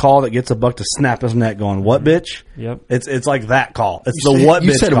one call that gets a buck to snap his neck going, what, bitch? Yep. It's like that call. It's the what bitch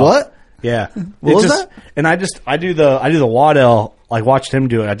You said call. what? Yeah. What was that? And I do the Waddell, like watched him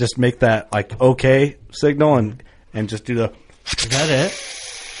do it. I just make that like okay signal and just do the. Is that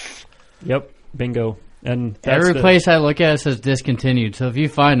it? Yep. Bingo. And every place I look at it says discontinued. So if you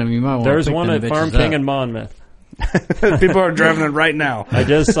find them, you might want to There's pick one them at Farm bitches King up. in Monmouth. People are driving it right now. I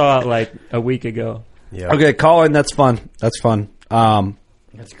just saw it like a week ago. Yeah. Okay, Colin, that's fun. That's fun.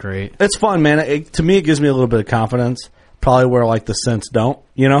 That's great. It's fun, man. To me, it gives me a little bit of confidence. Probably where like the scents don't,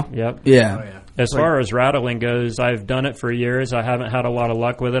 you know? Yep. Yeah. Oh, yeah. As far as rattling goes, I've done it for years. I haven't had a lot of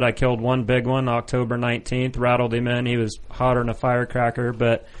luck with it. I killed one big one October 19th, rattled him in. He was hotter than a firecracker,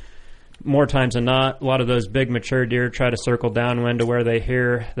 but more times than not, a lot of those big mature deer try to circle downwind to where they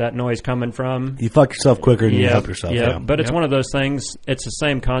hear that noise coming from. You fuck yourself quicker than you help yourself. Yeah, Yeah. but it's one of those things. It's the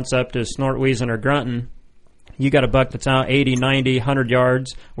same concept as snort, wheezing, or grunting. You got a buck that's out 80, 90, 100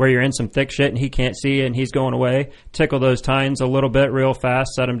 yards where you're in some thick shit and he can't see you and he's going away. Tickle those tines a little bit real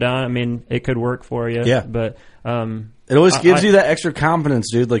fast, set him down. I mean, it could work for you. Yeah. But it always gives you that extra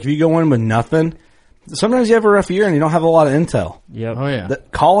confidence, dude. Like if you go in with nothing, sometimes you have a rough year and you don't have a lot of intel. Yep. Oh, yeah.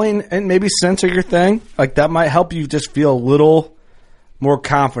 Calling and maybe sense are your thing. Like that might help you just feel a little more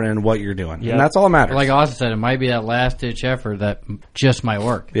confident in what you're doing. Yep. And that's all that matters. Like Austin said, it might be that last-ditch effort that just might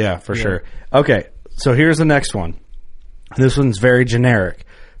work. Yeah, for sure. Okay, so here's the next one. This one's very generic.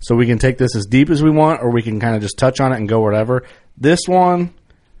 So we can take this as deep as we want, or we can kind of just touch on it and go whatever. This one,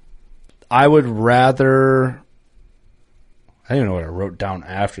 I would rather... I don't even know what I wrote down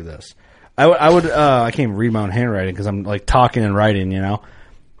after this. I can't even read my own handwriting because I'm like talking and writing, you know.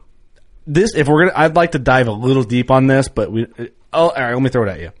 This, if we're gonna, I'd like to dive a little deep on this, but all right, let me throw it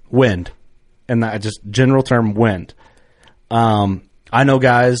at you. Wind, and that just general term wind. I know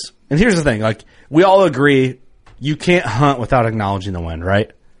guys, and here's the thing: like we all agree, you can't hunt without acknowledging the wind,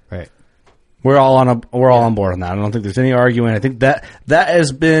 right? Right. We're all on board on that. I don't think there's any arguing. I think that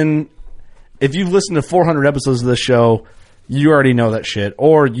has been, if you've listened to 400 episodes of this show, you already know that shit,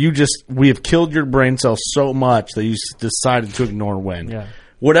 or we have killed your brain cells so much that you decided to ignore wind. Yeah.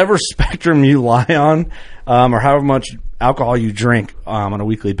 Whatever spectrum you lie on, or however much alcohol you drink on a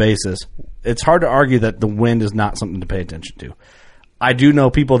weekly basis, it's hard to argue that the wind is not something to pay attention to. I do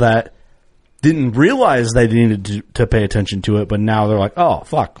know people that didn't realize they needed to pay attention to it, but now they're like, oh,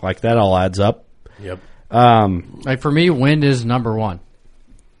 fuck, like that all adds up. Yep. Like for me, wind is number one.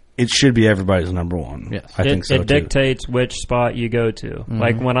 It should be everybody's number one. Yes. I think so, It dictates which spot you go to. Mm-hmm.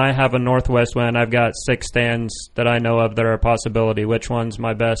 Like when I have a northwest wind, I've got 6 stands that I know of that are a possibility. Which one's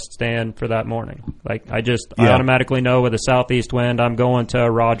my best stand for that morning? Like I automatically know with a southeast wind, I'm going to a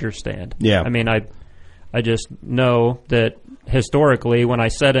Rogers stand. Yeah. I mean, I just know that historically when I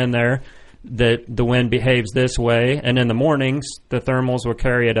set in there that the wind behaves this way, and in the mornings the thermals will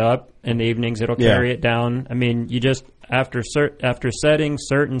carry it up, in the evenings it'll carry it down. I mean, you just after setting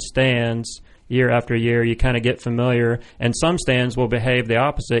certain stands year after year, you kind of get familiar, and some stands will behave the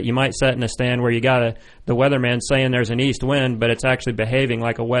opposite. You might set in a stand where you got the weatherman saying there's an east wind, but it's actually behaving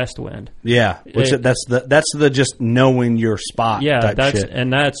like a west wind. Yeah, that's the just knowing your spot. Yeah, type that's shit.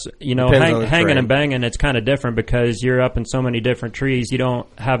 and that's hanging and banging. It's kind of different because you're up in so many different trees. You don't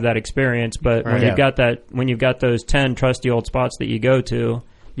have that experience, but when you've got those 10 trusty old spots that you go to,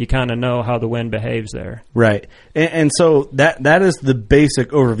 you kind of know how the wind behaves there. Right. And so that is the basic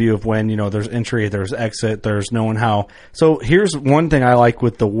overview of when, there's entry, there's exit, there's knowing how. So here's one thing I like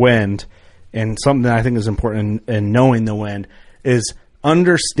with the wind, and something that I think is important in knowing the wind, is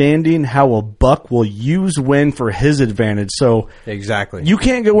understanding how a buck will use wind for his advantage. So exactly, you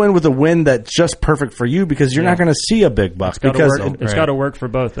can't go in with a wind that's just perfect for you because you're not going to see a big buck. It's got to work for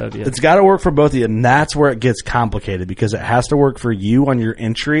both of you. It's got to work for both of you, and that's where it gets complicated because it has to work for you on your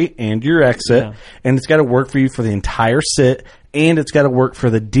entry and your exit, and it's got to work for you for the entire sit, and it's got to work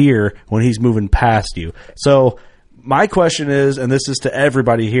for the deer when he's moving past you. So my question is, and this is to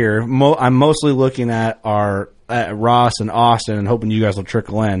everybody here, I'm mostly looking at Ross and Austin and hoping you guys will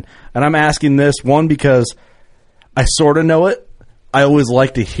trickle in. And I'm asking this, one, because I sort of know it. I always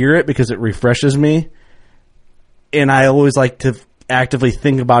like to hear it because it refreshes me. And I always like to actively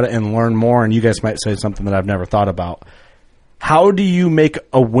think about it and learn more. And you guys might say something that I've never thought about. How do you make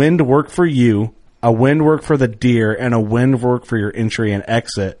a wind work for you, a wind work for the deer, and a wind work for your entry and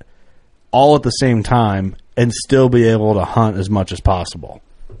exit all at the same time and still be able to hunt as much as possible?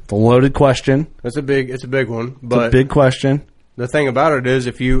 It's a loaded question. It's a big one, but it's a big question. The thing about it is,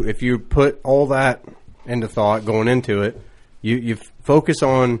 if you put all that into thought going into it, you focus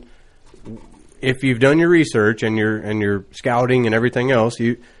on, if you've done your research and your scouting and everything else,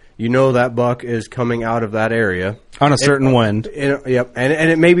 you know that buck is coming out of that area on a certain wind. Yep,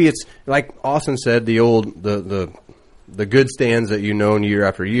 and maybe it's like Austin said, the good stands that year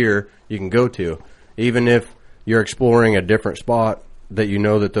after year. you can go to. Even if you're exploring a different spot that you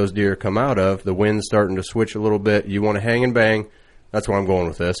know that those deer come out of, the wind's starting to switch a little bit, you want to hang and bang. That's where I'm going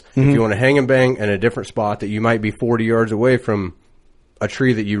with this. If you want to hang and bang in a different spot that you might be 40 yards away from a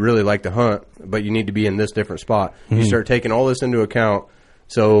tree that you really like to hunt, but you need to be in this different spot, you start taking all this into account.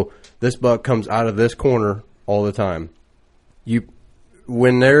 So this buck comes out of this corner all the time.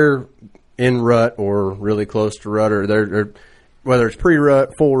 When they're in rut or really close to rut, or they're whether it's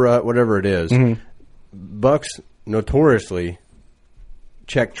pre-rut, full rut, whatever it is, bucks notoriously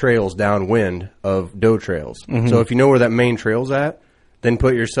check trails downwind of doe trails. So if you know where that main trail's at, then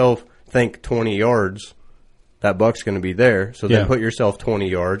put yourself, think 20 yards, that buck's going to be there. So then put yourself 20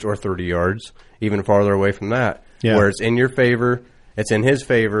 yards or 30 yards, even farther away from that, where it's in your favor, it's in his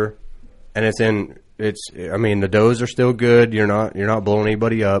favor, and I mean, the does are still good. You're not blowing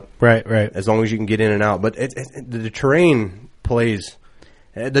anybody up. Right. As long as you can get in and out. But the terrain plays,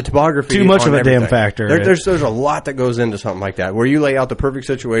 the topography. Too much of a everything. damn factor. There's a lot that goes into something like that, where you lay out the perfect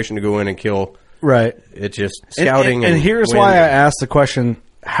situation to go in and kill. Right. It's just scouting. And here's why I asked the question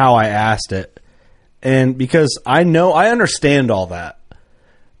how I asked it. And because I understand all that.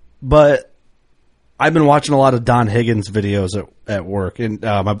 But I've been watching a lot of Don Higgins videos at work, and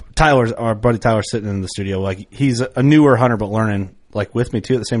our buddy Tyler's sitting in the studio. Like, he's a newer hunter, but learning like with me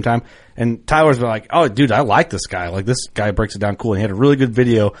too at the same time. And Tyler's been like, "Oh, dude, I like this guy. Like, this guy breaks it down cool." And he had a really good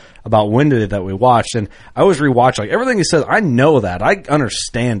video about Winded that we watched, and I always rewatch like everything he says. I know that, I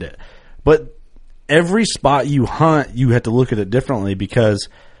understand it, but every spot you hunt, you have to look at it differently because.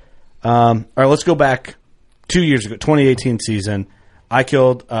 All right, let's go back 2 years ago, 2018 season. I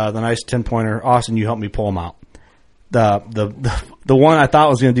killed the nice 10-pointer. Austin, you helped me pull him out. The one I thought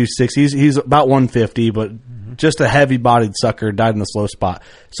was going to do 6. He's about 150, but just a heavy-bodied sucker, died in the slow spot.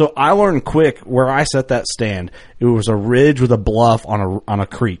 So I learned quick where I set that stand. It was a ridge with a bluff on a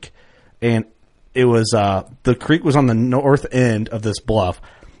creek, and it was the creek was on the north end of this bluff.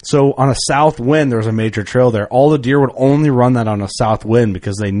 So on a south wind, there was a major trail there. All the deer would only run that on a south wind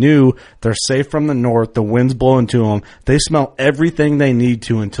because they knew they're safe from the north. The wind's blowing to them. They smell everything they need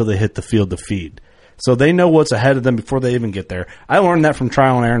to until they hit the field to feed. So they know what's ahead of them before they even get there. I learned that from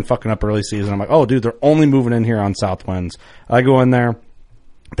trial and error and fucking up early season. I'm like, oh, dude, they're only moving in here on south winds. I go in there.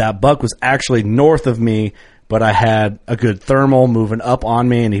 That buck was actually north of me, but I had a good thermal moving up on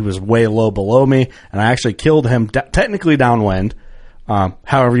me, and he was way low below me. And I actually killed him technically downwind.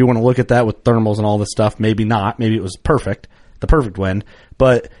 However you want to look at that with thermals and all this stuff, maybe not. Maybe it was the perfect wind.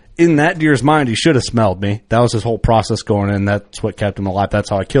 But in that deer's mind, he should have smelled me. That was his whole process going in. That's what kept him alive. That's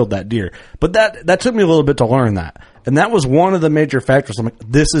how I killed that deer. But that took me a little bit to learn that. And that was one of the major factors. I'm like,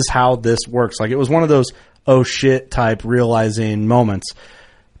 this is how this works. Like, it was one of those, oh shit type realizing moments.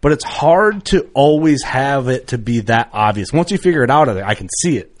 But it's hard to always have it to be that obvious. Once you figure it out, I can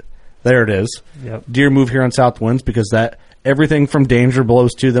see it. There it is. Yep. Deer move here on south winds because everything from danger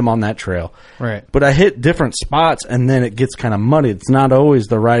blows to them on that trail. Right. But I hit different spots, and then it gets kind of muddy. It's not always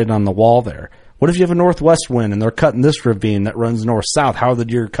the writing on the wall there. What if you have a northwest wind, and they're cutting this ravine that runs north-south? How are the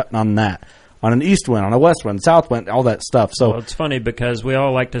deer cutting on that? On an east wind, on a west wind, south wind, all that stuff. So it's funny because we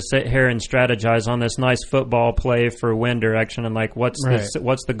all like to sit here and strategize on this nice football play for wind direction and like what's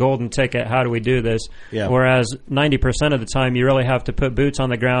the golden ticket? How do we do this? Yeah. Whereas 90% of the time you really have to put boots on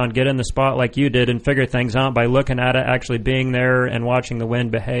the ground, get in the spot like you did, and figure things out by looking at it, actually being there, and watching the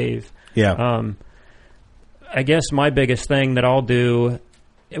wind behave. Yeah. I guess my biggest thing that I'll do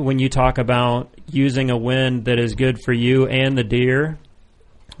when you talk about using a wind that is good for you and the deer.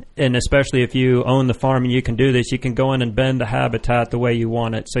 And especially if you own the farm and you can do this, you can go in and bend the habitat the way you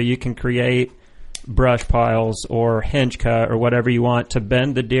want it. So you can create brush piles or hinge cut or whatever you want to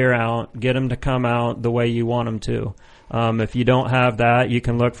bend the deer out, get them to come out the way you want them to. If you don't have that, you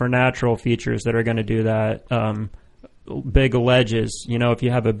can look for natural features that are going to do that. Big ledges, if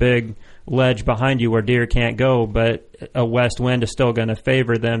you have a big ledge behind you where deer can't go, but a west wind is still going to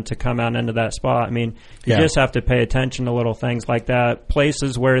favor them to come out into that spot. I mean, you just have to pay attention to little things like that.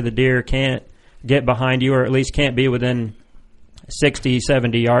 Places where the deer can't get behind you, or at least can't be within 60,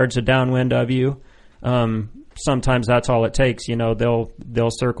 70 yards of downwind of you. Sometimes that's all it takes. They'll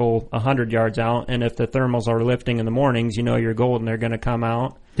circle 100 yards out, and if the thermals are lifting in the mornings, you're golden. They're going to come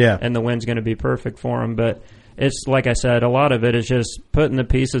out, and the wind's going to be perfect for them. But it's like I said, a lot of it is just putting the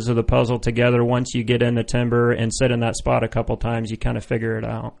pieces of the puzzle together. Once you get in the timber and sit in that spot a couple times, you kind of figure it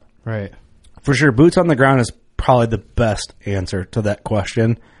out. Right. For sure. Boots on the ground is probably the best answer to that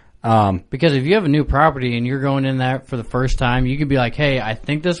question. Because if you have a new property and you're going in there for the first time, you could be like, hey, I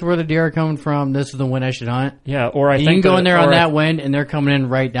think this is where the deer are coming from. This is the wind I should hunt. Yeah, or you can go in there on that wind, and they're coming in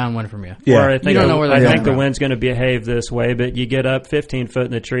right downwind from you. Yeah. Or I think you don't know where they're I think the wind's going to behave this way, but you get up 15 foot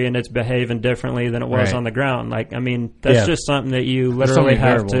in the tree, and it's behaving differently than it was on the ground. Like, I mean, that's just something that you literally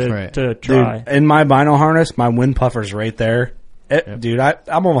have to try. Dude, in my bino harness, my wind puffer's right there. Dude,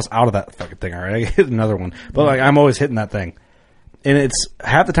 I'm almost out of that fucking thing already. I hit another one. But, like, I'm always hitting that thing. And it's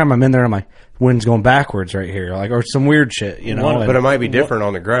half the time I'm in there, I'm like, wind's going backwards right here, like, or some weird shit, you know. But it might be different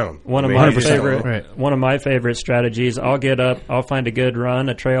on the ground. One of my favorite strategies. I'll get up, I'll find a good run,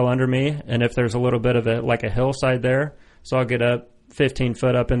 a trail under me, and if there's a little bit of a hillside there, so I'll get up 15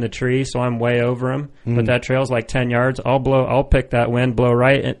 foot up in the tree, so I'm way over them. But that trail's like 10 yards. I'll pick that wind, blow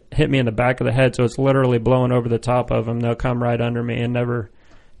right, and hit me in the back of the head, so it's literally blowing over the top of them. They'll come right under me and never.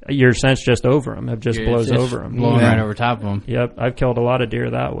 Your scent's just over them. It just blows over them. Blowing right over top of them. Yep, I've killed a lot of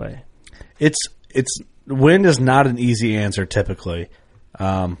deer that way. It's wind is not an easy answer typically,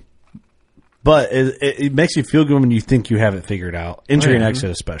 but it makes you feel good when you think you have it figured out. Entry and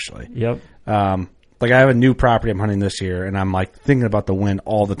exit especially. Yep. Like I have a new property I'm hunting this year, and I'm like thinking about the wind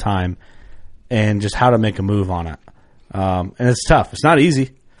all the time, and just how to make a move on it. And it's tough. It's not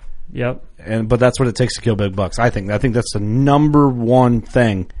easy. Yep. But that's what it takes to kill big bucks. I think that's the number one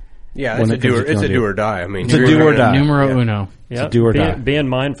thing. Yeah, it's a do or die. I mean, it's a do or die. Numero uno. Yeah, do or die. Being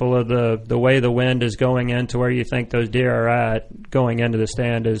mindful of the way the wind is going into where you think those deer are at going into the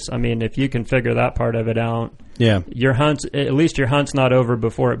stand is. I mean, if you can figure that part of it out, your hunt's not over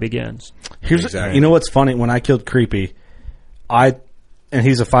before it begins. You know what's funny? When I killed Creepy, and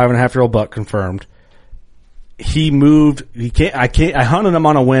he's a 5.5-year-old buck confirmed. He moved. I hunted him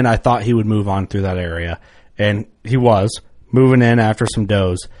on a wind. I thought he would move on through that area, and he was moving in after some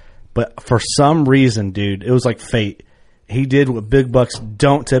does. But for some reason, dude, it was like fate. He did what big bucks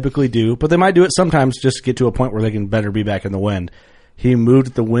don't typically do, but they might do it sometimes just to get to a point where they can better be back in the wind. He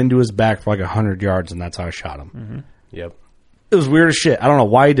moved the wind to his back for like 100 yards, and that's how I shot him. Mm-hmm. Yep. It was weird as shit. I don't know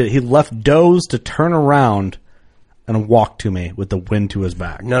why he did it. He left does to turn around and walk to me with the wind to his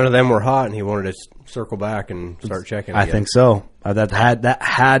back. None of them were hot, and he wanted to circle back and start checking. I think so. That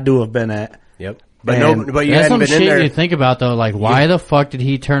had to have been it. Yep. But you hadn't been in there. That's some shit you think about though. Like, why the fuck did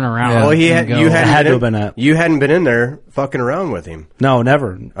he turn around? Well, you hadn't been it. You hadn't been in there fucking around with him. No,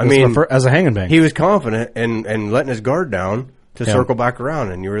 never. I mean, as a hanging bang, he was confident and letting his guard down to circle back around,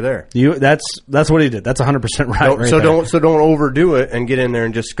 and you were there. That's what he did. That's 100% right. So don't overdo it and get in there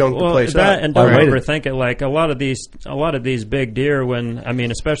and just skunk the place up. And don't overthink it. Like a lot of these big deer,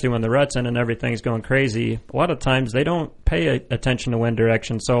 especially when the rut's in and everything's going crazy, a lot of times they don't pay attention to wind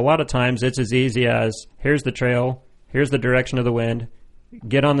direction. So a lot of times it's as easy as here's the trail, here's the direction of the wind,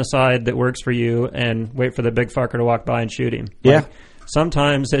 get on the side that works for you, and wait for the big fucker to walk by and shoot him. Yeah.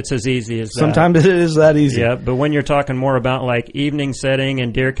 Sometimes it's as easy as that. Sometimes it is that easy. Yeah, but when you're talking more about like evening setting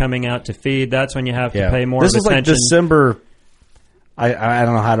and deer coming out to feed, that's when you have to pay more attention. This is like December, I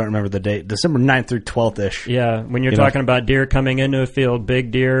don't know how, I don't remember the date, December 9th through 12th-ish. Yeah, when you're talking about deer coming into a field,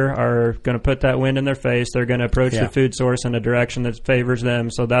 big deer are going to put that wind in their face. They're going to approach the food source in a direction that favors them,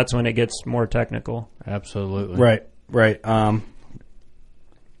 so that's when it gets more technical. Absolutely. Right.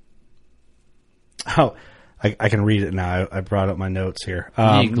 I can read it now. I brought up my notes here.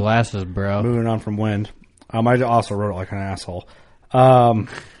 You need glasses, bro. Moving on from wind. I also wrote it like an asshole.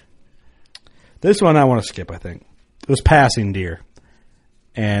 This one I want to skip, I think. It was passing deer.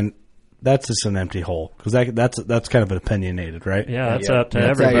 And that's just an empty hole. Because that's kind of opinionated, right? Yeah, that's up to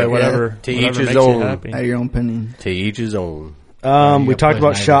everybody. Whatever each his makes own. you happy. Your own opinion. To each his own. We talked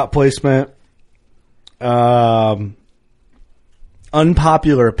about shot placement.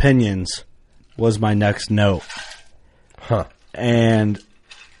 Unpopular opinions was my next note. Huh. And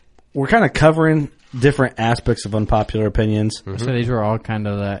we're kind of covering different aspects of unpopular opinions. Mm-hmm. So these were all kind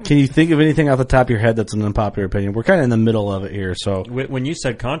of that. Can you think of anything off the top of your head that's an unpopular opinion? We're kind of in the middle of it here. So when you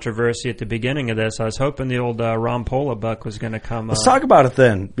said controversy at the beginning of this, I was hoping the old Ron Pola buck was going to come up. Let's talk about it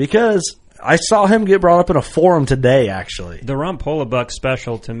then, because I saw him get brought up in a forum today, actually. The Ron Pola buck's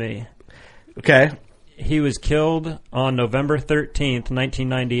special to me. Okay. He was killed on November 13th,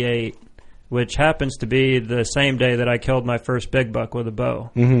 1998. Which happens to be the same day that I killed my first big buck with a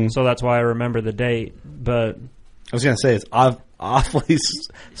bow. Mm-hmm. So that's why I remember the date. But I was going to say, it's awfully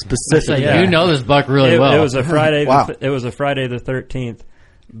specific. You know this buck really well. It was a Friday. Wow. It was a Friday the 13th.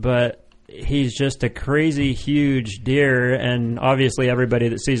 But he's just a crazy, huge deer. And obviously everybody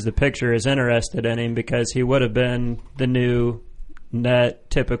that sees the picture is interested in him because he would have been the new net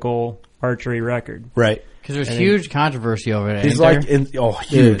typical archery record. Right. Because there's huge controversy over it. He's like,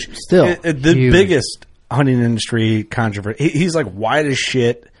 huge. Still. The biggest hunting industry controversy. He's like white as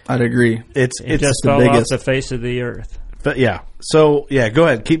shit. I'd agree. It just fell off the face of the earth. But yeah, so yeah, go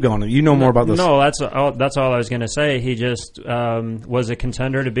ahead, keep going. You know more about this. No, that's all I was going to say. He just was a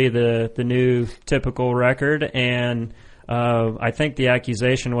contender to be the new typical record, and I think the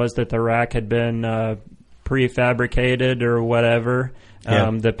accusation was that the rack had been prefabricated or whatever. Yeah.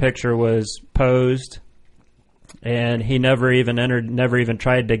 The picture was posed, and he never even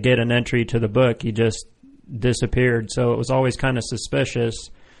tried to get an entry to the book. He just disappeared. So it was always kind of suspicious.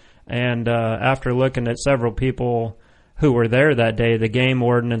 And after looking at several people who were there that day, the game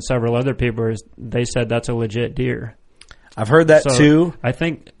warden and several other people, they said that's a legit deer. I've heard that too. I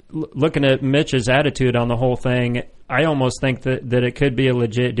think looking at Mitch's attitude on the whole thing, I almost think that it could be a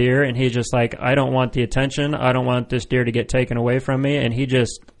legit deer, and he's just like, I don't want the attention. I don't want this deer to get taken away from me, and he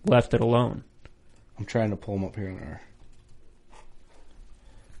just left it alone. I'm trying to pull him up here in there.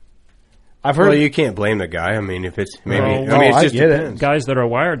 I've heard. Well, you can't blame the guy. I mean, if it's maybe, I just get it. Guys that are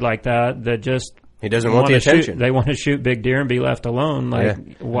wired like that just. He doesn't want the attention. They want to shoot big deer and be left alone.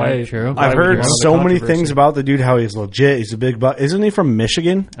 Like, why? True. I've heard so many things about the dude. How he's legit. He's a big buck. Isn't he from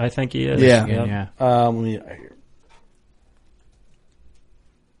Michigan? I think he is. Yeah. Yep. Let me.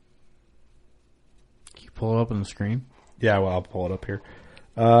 Can you pull it up on the screen? Yeah, well, I'll pull it up here.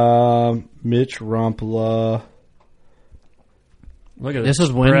 Mitch Rumpla. Look at this.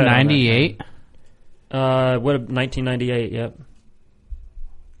 Is win 98. What 1998? Yep.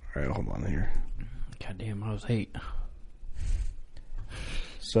 All right, hold on here. God damn, I was 8.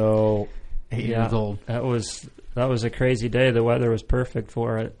 So 8 years old. That was a crazy day. The weather was perfect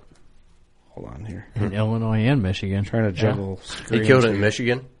for it. Hold on here. In Illinois and Michigan. I'm trying to juggle. He killed it in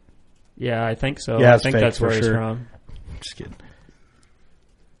Michigan? Yeah, I think so. Yeah, I think that's where he's from. Just kidding.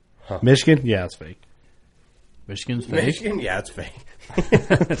 Huh. Michigan? Yeah, it's fake. Michigan's fake? Michigan? Yeah, it's fake.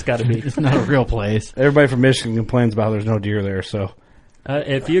 It's got to be. It's not a real place. Everybody from Michigan complains about how there's no deer there, so...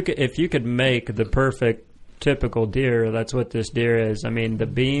 If you could make the perfect typical deer, that's what this deer is. I mean, the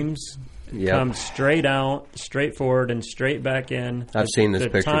beams come straight out, straight forward, and straight back in. I've seen this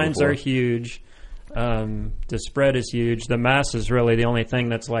picture before. The tines are huge. The spread is huge. The mass is really the only thing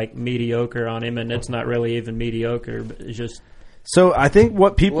that's like mediocre on him, and it's not really even mediocre. But it's just. So I think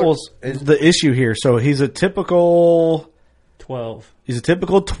the issue here. So he's a typical 12. He's a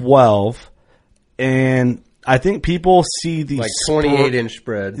typical 12, and I think people see the 28-inch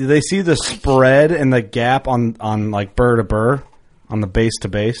spread. They see the spread and the gap on like burr to burr, on the base to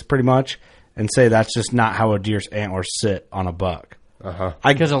base, pretty much, and say that's just not how a deer's antlers sit on a buck.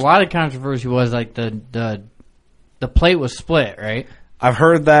 Because a lot of controversy was like the plate was split, right? I've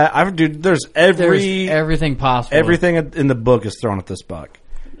heard that. There's everything possible. Everything in the book is thrown at this buck.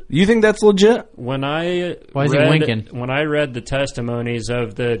 You think that's legit? Why is he winking? When I read the testimonies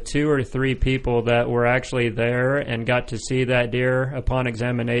of the 2 or 3 people that were actually there and got to see that deer upon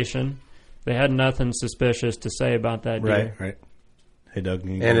examination, they had nothing suspicious to say about that deer. Right. Hey, Doug.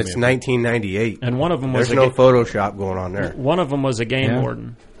 And it's 1998. And one of them was There's no Photoshop going on there. One of them was a game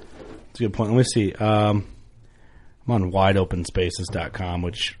warden. That's a good point. Let me see. I'm on wideopenspaces.com,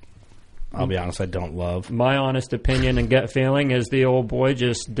 which I'll be honest, I don't love. My honest opinion and gut feeling is the old boy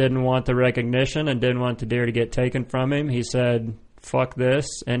just didn't want the recognition and didn't want the deer to get taken from him. He said, fuck this,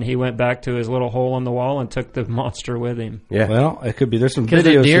 and he went back to his little hole in the wall and took the monster with him. Yeah. Well, it could be. There's some videos because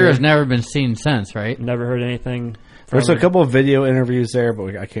the deer here. has never been seen since, right? Never heard anything. There's a couple of video interviews there,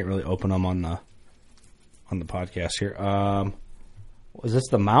 but I can't really open them on the podcast here. Is this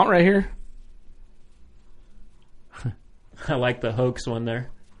the mount right here? I like the hoax one there.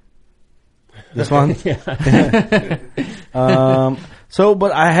 This one? Yeah.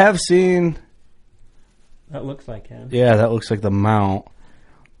 But I have seen... That looks like him. Yeah, that looks like the mount.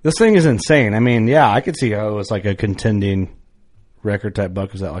 This thing is insane. I mean, yeah, I could see how it was like a contending record type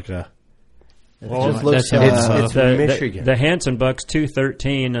buck. Is that like a... Well, it looks it's Michigan. The Hanson buck's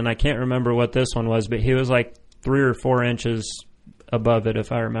 213, and I can't remember what this one was, but he was like 3 or 4 inches above it,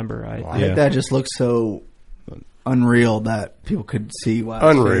 if I remember right. I think that just looks so unreal that people could see why.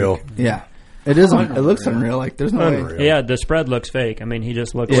 Unreal. Yeah. It is. It looks unreal. Like there's no way. Yeah, the spread looks fake. I mean, he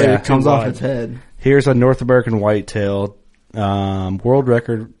just looks. It comes off its head. Here's a North American whitetail world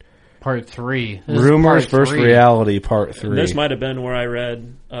record. Part 3. Rumors versus reality. Part 3. And this might have been where I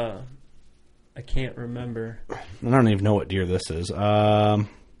read. I can't remember. I don't even know what deer this is.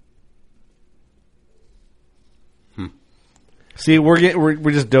 See, we're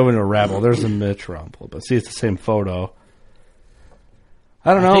just dove into a rabbit hole. There's a Mitch Rumpla, but see, it's the same photo.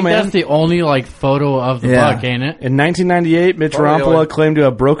 I don't know, man. That's the only photo of the buck, ain't it? In 1998, Mitch Rumpla claimed to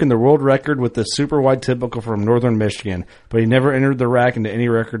have broken the world record with the super wide typical from northern Michigan, but he never entered the rack into any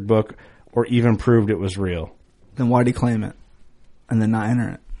record book or even proved it was real. Then why'd he claim it and then not enter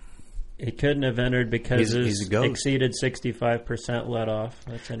it? He couldn't have entered because he's a ghost. exceeded 65% let off.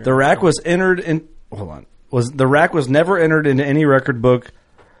 That's The rack was entered in. Hold on. The rack was never entered into any record book,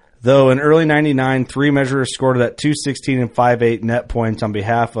 though in early '99, 3 measurers scored at 216 and 5.8 net points on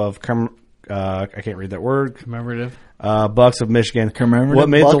behalf of I can't read that word. Commemorative. Bucks of Michigan. What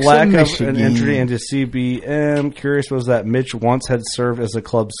made the lack of an entry into CBM curious was that Mitch once had served as the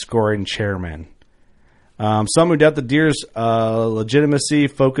club's scoring chairman. Some who doubt the Deer's legitimacy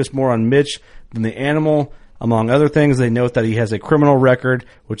focus more on Mitch than the animal. Among other things, they note that he has a criminal record,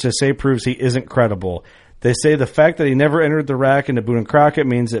 which they say proves he isn't credible. They say the fact that he never entered the rack into Boone and Crockett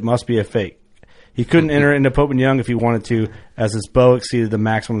means it must be a fake. He couldn't enter into Pope and Young if he wanted to, as his bow exceeded the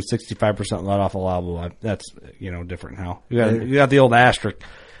maximum 65% let off allowable. That's different now. You got the old asterisk.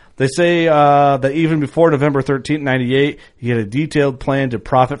 They say that even before November 13th, 98, he had a detailed plan to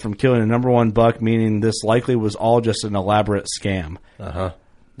profit from killing a number 1 buck, meaning this likely was all just an elaborate scam.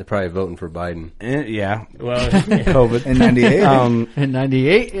 They're probably voting for Biden. Yeah. Well, COVID. In 98? In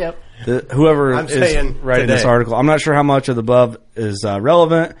 98, yep. Whoever is writing this article, I'm not sure how much of the above is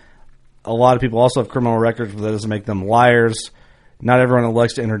relevant. A lot of people also have criminal records, but that doesn't make them liars. Not everyone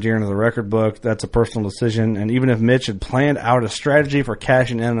elects to enter deer into the record book. That's a personal decision. And even if Mitch had planned out a strategy for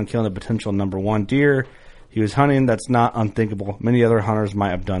cashing in on killing a potential number 1 deer he was hunting, that's not unthinkable. Many other hunters might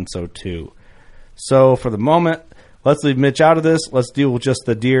have done so too. So for the moment, let's leave Mitch out of this. Let's deal with just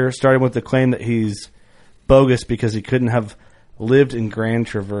the deer, starting with the claim that he's bogus because he couldn't have lived in Grand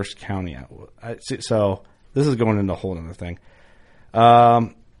Traverse County. So this is going into a whole other thing. How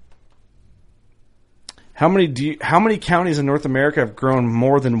many counties in North America have grown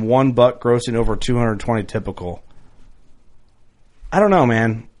more than 1 buck grossing over 220 typical? I don't know,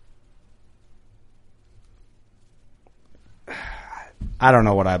 man. I don't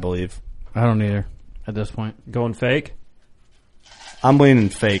know what I believe. I don't either at this point. Going fake? I'm leaning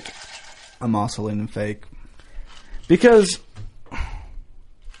fake. I'm also leaning fake. Because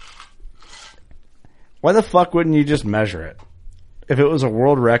why the fuck wouldn't you just measure it? If it was a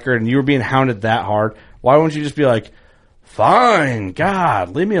world record and you were being hounded that hard, why wouldn't you just be like, fine,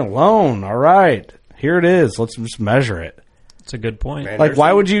 God, leave me alone. All right, here it is. Let's just measure it. That's a good point. Man,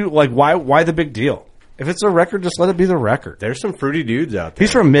 why the big deal? If it's a record, just let it be the record. There's some fruity dudes out there.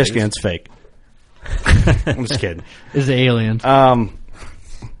 He's from Michigan. It's fake. I'm just kidding. It's the alien. I don't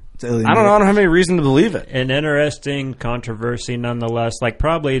know. I don't have any reason to believe it. An interesting controversy, nonetheless. Like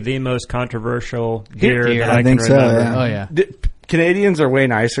probably the most controversial deer that I think can so. remember. Yeah. Oh yeah. Canadians are way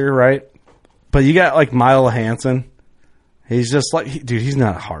nicer, right? But you got like Milo Hansen. He's just like, he's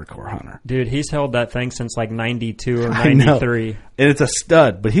not a hardcore hunter. Dude, he's held that thing since like 92 or 93. And it's a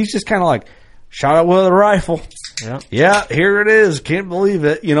stud, but he's just kind of like, shot it with a rifle. Yeah, here it is. Can't believe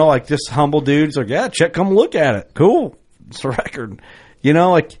it. Like just humble dudes. Like, yeah, come look at it. Cool. It's a record.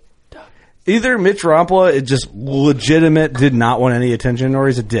 Like either Mitch Rompla is just legitimate, did not want any attention, or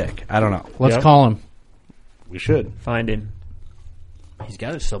he's a dick. I don't know. Let's call him. We should. Find him. He's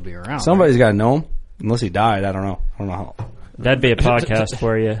got to still be around. Somebody's got to know him. Unless he died. I don't know. How. That'd be a podcast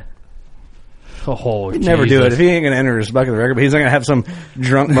for you. Oh, he'd never do it. If he ain't going to enter his bucket of the record, but he's not going to have some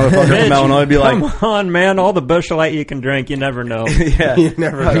drunk motherfucker from Illinois be like, come on, man, all the Busch Light you can drink, you never know. Yeah. You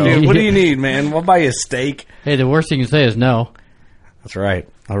never know. Dude, what do you need, man? We'll buy you a steak. Hey, the worst you can say is no. That's right.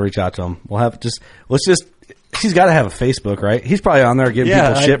 I'll reach out to him. He's got to have a Facebook, right? He's probably on there giving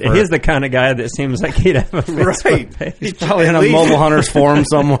people shit for he's the kind of guy that seems like he'd have a Facebook page. He's probably in a Mobile Hunters forum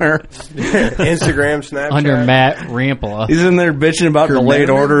somewhere. Instagram, Snapchat. Under Matt Rampla. He's in there bitching about delayed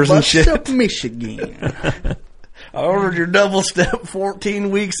orders and shit. Up Michigan. I ordered your double step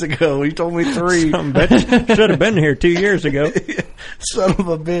 14 weeks ago. You told me 3. Some bitch should have been here 2 years ago. Son of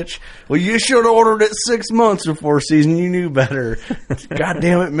a bitch. Well, you should have ordered it 6 months before season. You knew better. God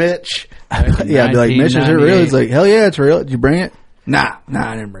damn it, Mitch. Yeah, I'd be like, Mitch, is it real? He's like, hell yeah, it's real. Did you bring it? Nah,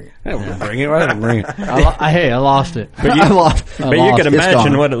 I didn't bring it. I didn't bring it. I didn't bring it. I lost it. But you could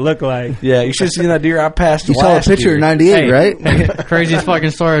imagine what it looked like. Yeah, you should have seen that deer I passed. You saw a picture in 98, right? Craziest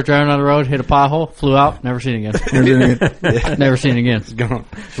fucking story. I was driving on the road, hit a pothole, flew out, never seen it again. Never seen it again. It's gone.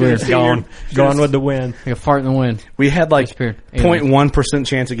 Weird. Gone with the wind. Like a fart in the wind. We had like 0.1%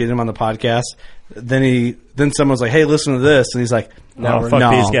 chance of getting him on the podcast. Then someone was like, "Hey, listen to this," and he's like, "No, fuck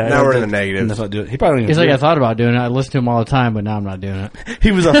these guys." Now we're in the negatives. Do it. He probably. He's like, "I thought about doing it. I listen to him all the time, but now I'm not doing it."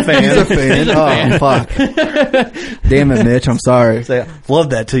 He was a fan. He's a fan. Oh fuck! Damn it, Mitch. I'm sorry.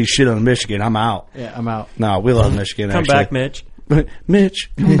 Love that till you shit on Michigan. I'm out. Yeah, I'm out. No, we love Michigan. Come back, Mitch.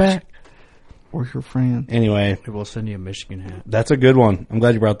 Mitch, come back. We're your friend. Anyway, we'll send you a Michigan hat. That's a good one. I'm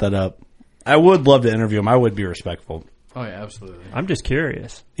glad you brought that up. I would love to interview him. I would be respectful. Oh yeah, absolutely. I'm just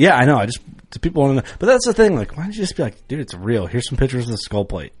curious. Yeah, I know. Do people want to know? But that's the thing. Like, why don't you just be like, dude, it's real. Here's some pictures of the skull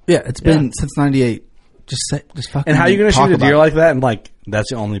plate. Yeah, it's been since '98. Just fucking. And how are you going to shoot a deer like that? And like, that's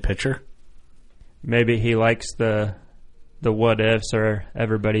the only picture. Maybe he likes the what ifs or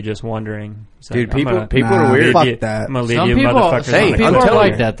everybody just wondering. So dude, people are weird. Fuck that. I'm gonna leave Some you people, motherfuckers. some people are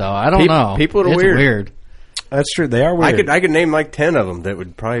like that though. I don't know. People are it's weird. That's true. They are weird. I could name like 10 of them that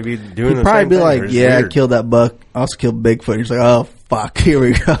would probably be doing the probably same be thing. like, yeah, weird. I killed that buck. I also killed Bigfoot. He's like, oh fuck, here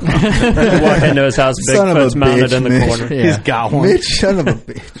we go. Walk into his house, Bigfoot's mounted in the Mitch. corner. He's got one. Mitch, son of a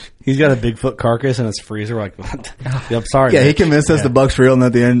bitch. He's got a Bigfoot carcass in his freezer. Like, what? I'm sorry. Yeah, Mitch. he convinced us the buck's real, and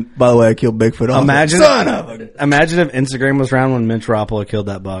at the end, by the way, I killed Bigfoot. Imagine, son of a... Imagine if Instagram was around when Mitch Rapala killed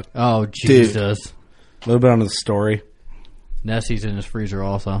that buck. Oh Jesus! A little bit onto the story. Nessie's in his freezer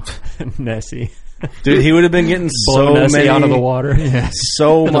also. Nessie. Dude, he would have been getting so Nessie many out of the water.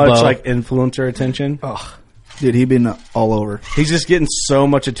 So much like influencer attention. Oh, dude, he'd been all over. He's just getting so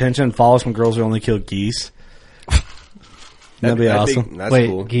much attention and follows from girls who only kill geese. That'd be awesome. That's Wait,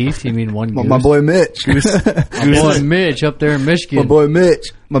 cool. geese? You mean one goose? My boy Mitch. My boy Mitch up there in Michigan. My boy Mitch.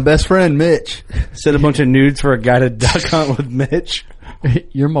 My best friend Mitch. Sent a bunch of nudes for a guided duck hunt with Mitch.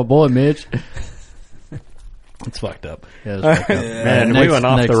 You're my boy Mitch. It's fucked up. Yeah, it's fucked up. Man, we went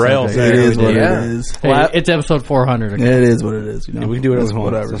off the rails It is what Yeah. it is. Hey, it's episode 400. Okay? It is what it is. You know? Yeah, we can do whatever we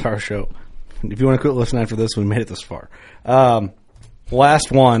want. Whatever. It's our show. If you want to quit listening after this, we made it this far.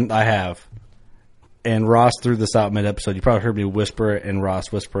 Last one I have, and Ross threw this out mid-episode. You probably heard me whisper it, and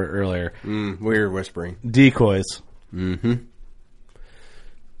Ross whisper it earlier. Weird whispering. Decoys. Mm-hmm.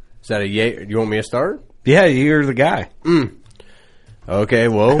 Is that a yay? You want me to start? Yeah, you're the guy. Okay,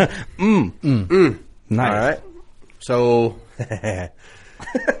 well. Nice. All right. So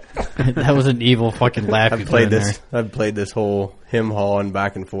That was an evil fucking laugh. I've played this whole hem hawing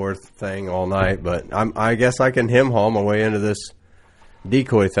back and forth thing all night, but I guess I can hem haul my way into this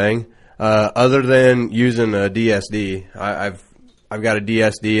decoy thing. Other than using a DSD, I've got a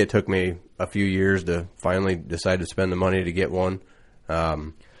DSD. It took me a few years to finally decide to spend the money to get one.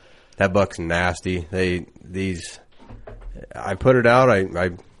 That buck's nasty. I put it out.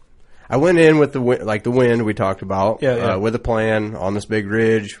 I went in with the wind we talked about, with a plan on this big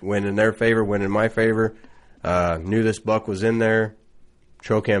ridge, wind in their favor, wind in my favor. Knew this buck was in there.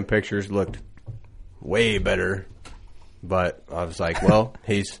 Trail cam pictures looked way better, but I was like, well,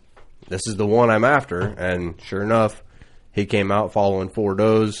 this is the one I'm after, and sure enough, he came out following 4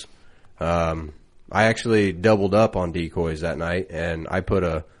 does. I actually doubled up on decoys that night, and I put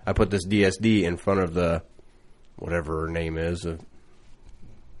this DSD in front of the whatever her name is, of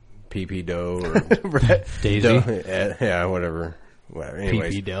PP doe or Daisy. doe, yeah, whatever. Well,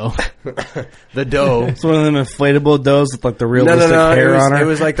 anyways, PP doe. The doe. It's one of them inflatable does with like the realistic hair on her. It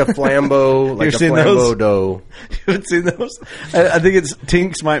was like the Flambeau, like a Flambeau doe. You haven't seen those? I think it's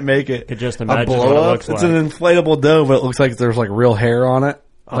Tinks might make it. Could just imagine blow what it up? looks It's like. an inflatable doe, but it looks like there's like real hair on it.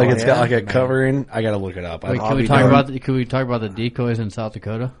 Like Oh, it's got yeah? like a covering. I gotta look it up. Wait, I'll can we be talk darned. about the decoys in South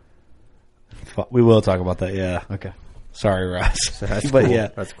Dakota? We will talk about that. Yeah. Okay. Sorry, Ross. That's but cool. yeah,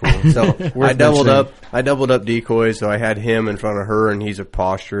 That's cool. So I doubled mentioning. up. I doubled up decoys. So I had him in front of her, and he's a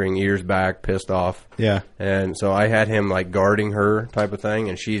posturing, ears back, pissed off. yeah. And so I had him like guarding her type of thing,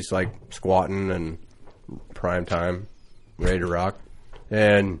 and she's like squatting and prime time, ready to rock.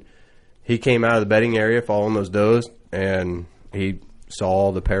 And he came out of the bedding area following those does, and he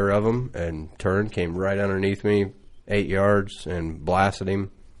saw the pair of them and turned, came right underneath me, 8 yards, and blasted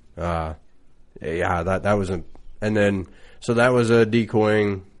him. Yeah, that was a, and then so that was a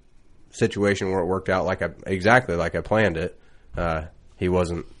decoying situation where it worked out exactly like I planned it. He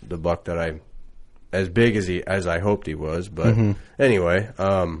wasn't the buck that as big as I hoped he was, but anyway.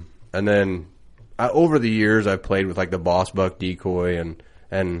 And then over the years I've played with like the Boss Buck decoy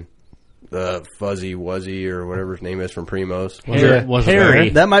and the Fuzzy Wuzzy or whatever his name is from Primos. Harry.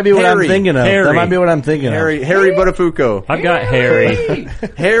 That might be what I'm Harry. thinking of. Harry. That might be what I'm thinking of. Harry Buttafuoco. I've got Harry.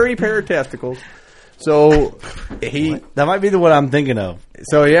 Hairy pair of testicles. So That might be what I'm thinking of.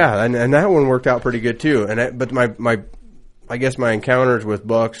 So yeah, and that one worked out pretty good too. But I guess my encounters with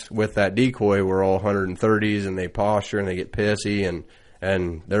bucks with that decoy were all 130s, and they posture and they get pissy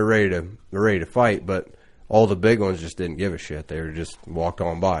and they're ready to fight. But all the big ones just didn't give a shit. They were just walked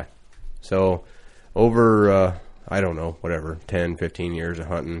on by. So over I don't know, whatever, 10, 15 years of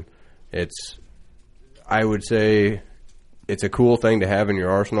hunting, I would say it's a cool thing to have in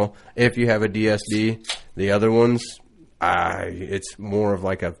your arsenal. If you have a DSD, the other ones, it's more of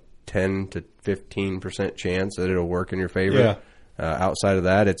like a 10 to 15% chance that it'll work in your favor. Yeah. Outside of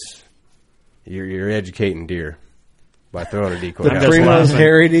that, you're educating deer. by throwing a decoy. The Primo's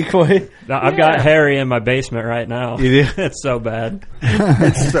Harry decoy. I've got Harry in my basement right now. You do? It's so bad.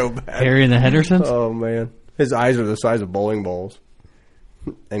 It's so bad. Harry and the Hendersons? Oh, man. His eyes are the size of bowling balls.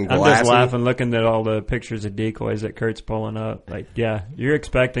 And I'm glassy. just laughing looking at all the pictures of decoys that Kurt's pulling up. Like, yeah, you're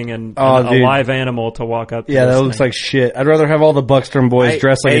expecting a live animal to walk up to Yeah, this that looks thing. like shit. I'd rather have all the Buckstrom boys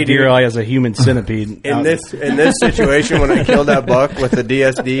dressed like a deer as a human centipede. In this situation, when I killed that buck with the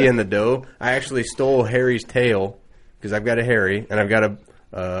DSD and the doe, I actually stole Harry's tail because I've got a Harry and I've got a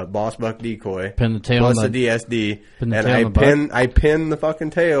boss buck decoy. Pin the tail plus on the DSD, pin the and tail I pin the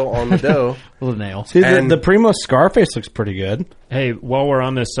fucking tail on the doe with a nail. See, the Primo Scarface looks pretty good. Hey, while we're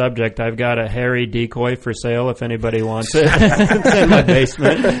on this subject, I've got a Harry decoy for sale if anybody wants it. It's in my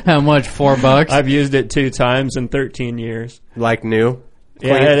basement. How much? $4? I've used it 2 times in 13 years. Like new.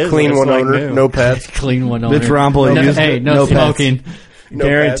 Yeah, it is. Clean one like owner, new. no pets. Clean one owner. Bitch Rompola used it. No smoking. No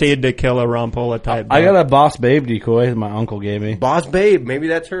Guaranteed to kill a Rompola type. I got a Boss Babe decoy that my uncle gave me. Boss Babe, maybe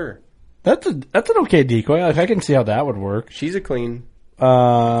that's her. That's an okay decoy. Like, I can see how that would work. She's a clean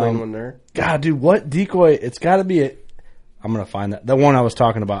one there. God, dude, what decoy? It's got to be I'm going to find that. The one I was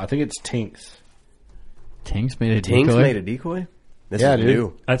talking about. I think it's Tinks. Tinks made a Tinks decoy? made a decoy? This is dude.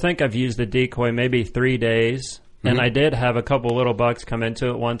 new. I think I've used the decoy maybe 3 days. And I did have a couple little bucks come into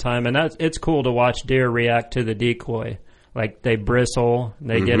it one time, and it's cool to watch deer react to the decoy. Like, they bristle,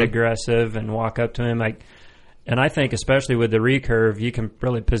 they get aggressive, and walk up to him. Like, and I think especially with the recurve, you can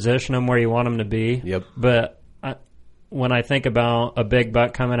really position them where you want them to be. Yep. But when I think about a big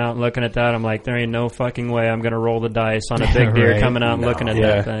buck coming out and looking at that, I'm like, there ain't no fucking way I'm going to roll the dice on a big deer coming out and looking at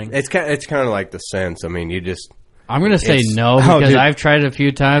that thing. It's kind of like the sense. I mean, you just. I'm going to say no because I've tried it a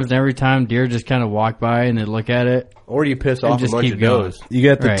few times, and every time deer just kind of walk by and they look at it. Or you piss off a bunch of does. You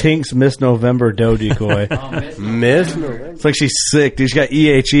got the Tinks Miss November doe decoy. Miss November? It's like she's sick, dude. She got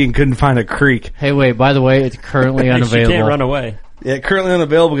EHE and couldn't find a creek. Hey, wait, by the way, it's currently unavailable. She can't run away. Yeah, currently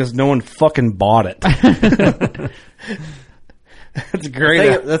unavailable because no one fucking bought it. That's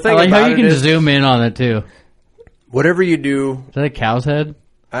great. The thing I like about how you it can is, zoom in on it, too. Whatever you do. Is that a cow's head?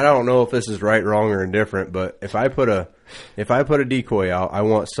 I don't know if this is right, wrong, or indifferent, but if I put a decoy out, I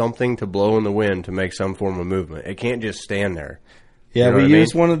want something to blow in the wind to make some form of movement. It can't just stand there. Yeah, you know we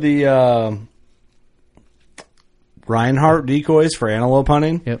used one of the Reinhardt decoys for antelope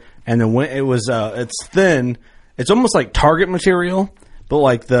hunting. Yep. And then it was it's thin. It's almost like target material, but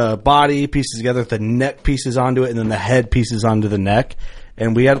like the body pieces together, the neck pieces onto it, and then the head pieces onto the neck.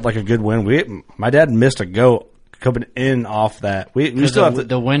 And we had like a good wind. My dad missed a goat coming in off that. We still have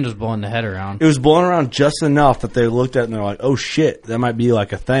the wind was blowing the head around. It was blowing around just enough that they looked at it and they're like, "Oh shit, that might be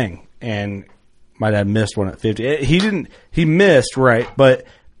like a thing." And my dad missed one at 50. He missed, right? But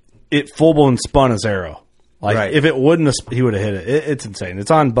it full blown spun his arrow. Like if it wouldn't have, he would have hit it. It's insane.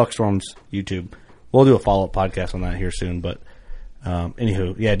 It's on Buckstorm's YouTube. We'll do a follow up podcast on that here soon. But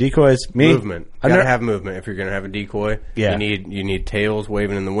anywho, yeah, decoys. Movement. Gotta have movement if you're gonna have a decoy. Yeah. You need tails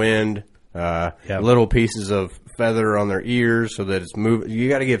waving in the wind. Little pieces of feather on their ears so that it's moving. You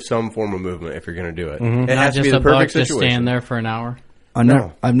got to give some form of movement if you're going to do it. It has to be the perfect situation. Just stand there for an hour.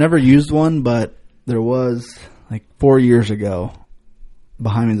 I've never used one, but there was like 4 years ago.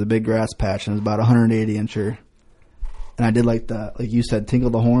 Behind me is a big grass patch, and it's about 180 incher. And I did like you said,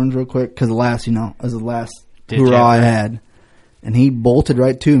 tinkle the horns real quick because was the last hoorah I had. And he bolted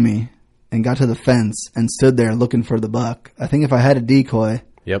right to me and got to the fence and stood there looking for the buck. I think if I had a decoy.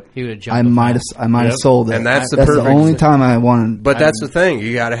 Yep. He would have jumped. I might have sold it. And that's the perfect. The only time I wanted. But that's the thing.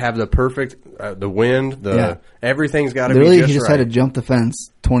 You got to have the perfect, the wind, everything's got to be really, just he just right. had to jump the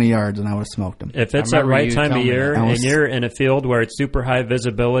fence 20 yards and I would have smoked him. If it's that right time of year and you're in a field where it's super high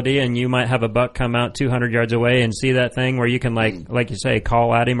visibility and you might have a buck come out 200 yards away and see that thing where you can like you say,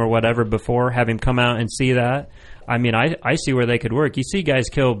 call at him or whatever before, have him come out and see that. I mean, I see where they could work. You see guys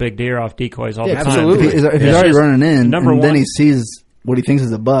kill big deer off decoys all the time. Absolutely. If he's already running in then he sees what he thinks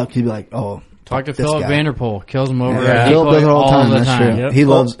is a buck, he'd be like, "Oh, talk to Philip Vanderpool. Kills him over. Philip does it all the time. That's true.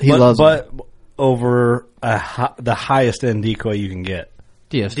 Yep. He loves. But over the highest end decoy you can get.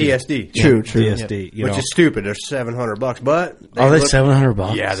 DSD. True. DSD. Which is stupid. They're $700, but they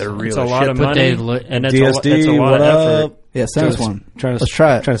 $700? Yeah, they're really. It's a lot of money, and it's DSD. It's a lot of effort. Yeah, send us one. Let's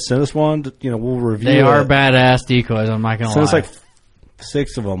try it. Trying to send us one. We'll review. They are badass decoys. I'm not gonna lie. Send us like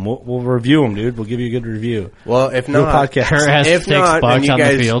 6 of them. We'll review them, dude. We'll give you a good review. Well, if not, Kurt has if 6 not, bucks on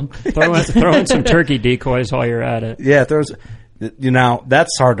guys, the field. Throw in some turkey decoys while you're at it. Yeah,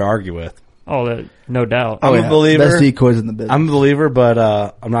 that's hard to argue with. Oh, no doubt. I'm a believer. Best decoys in the business. I'm a believer, but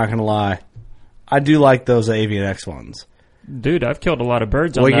I'm not going to lie. I do like those Avian X ones. Dude, I've killed a lot of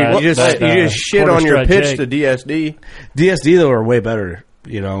birds on that. You just shit on your pitch to DSD. DSD, though, are way better.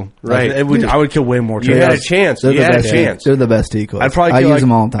 Right. I would kill way more turkeys. You had a chance. They're a chance. They're the best decoys. I use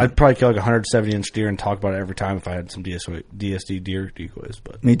them all the time. I'd probably kill like 170-inch deer and talk about it every time if I had some DSD deer decoys.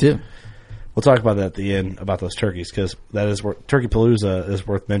 But me too. We'll talk about that at the end about those turkeys because that is Turkey Palooza is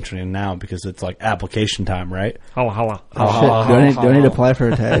worth mentioning now because it's like application time, right? Holla. Do I need to apply for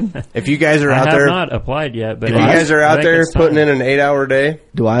a tag? If you guys are out I there, have not applied yet. But if you guys are out there putting in an 8-hour day,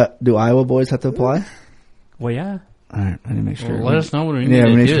 do Iowa boys have to apply? Well, yeah. All right, I need to make sure. Well, let us know when we need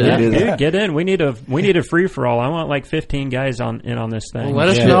to do that. Dude, get in. We need a free for all. I want like 15 guys in on this thing. Well, let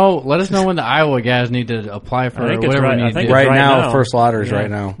us know. Let us know when the Iowa guys need to apply for whatever we need to do. Right now, first lotteries right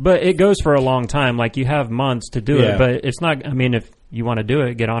now. But it goes for a long time. Like you have months to do it. But it's not. I mean, if you want to do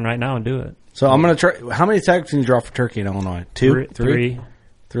it, get on right now and do it. So I'm gonna try. How many tags can you draw for turkey in Illinois? 2, 3.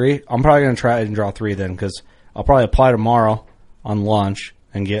 I'm probably gonna try and draw 3 then because I'll probably apply tomorrow on lunch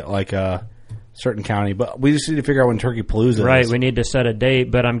and get like a certain county, but we just need to figure out when Turkey Palooza is. Right, we need to set a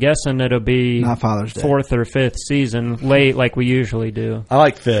date, but I'm guessing it'll be not Father's Day. 4th or 5th season, late like we usually do. I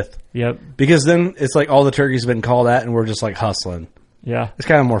like 5th. Yep. Because then it's like all the turkeys have been called at and we're just like hustling. Yeah. It's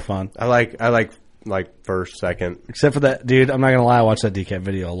kind of more fun. I like first, second. Except for that, dude, I'm not going to lie, I watched that DCAT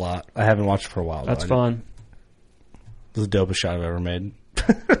video a lot. I haven't watched it for a while. That's fun. It was the dopest shot I've ever made.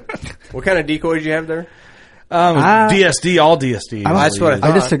 What kind of decoys you have there? DSD, all DSD. That's what I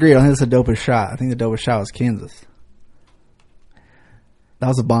thought. I disagree. I don't think it's the dopest shot. I think the dopest shot was Kansas. That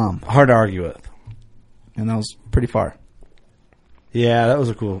was a bomb. Hard to argue with. And that was pretty far. Yeah, that was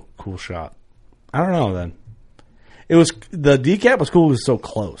a cool shot. I don't know then. It was the decap was cool. It was so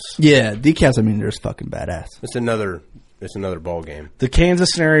close. Yeah, decaps. I mean, they're just fucking badass. It's another ball game. The Kansas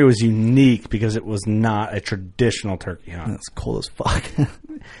scenario was unique because it was not a traditional turkey hunt. It's cold as fuck.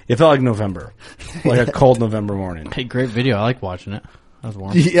 It felt like November, like a cold November morning. Hey, great video. I like watching it. That was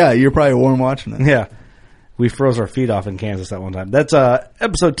warm. Yeah, you're probably warm watching it. Yeah, we froze our feet off in Kansas that one time. That's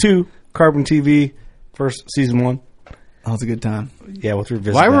episode 2, Carbon TV, first season 1. That was a good time. Yeah, we'll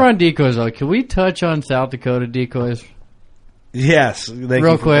revisit. While we're on decoys, though, can we touch on South Dakota decoys? Yes, thank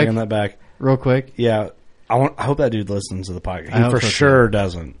you for bringing that back. Real quick. Yeah, I hope that dude listens to the podcast. He for sure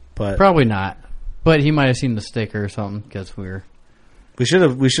doesn't, but probably not. But he might have seen the sticker or something because we should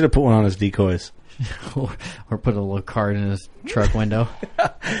have put one on his decoys, or put a little card in his truck window.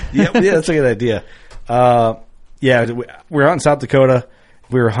 yeah, that's a good idea. We're out in South Dakota.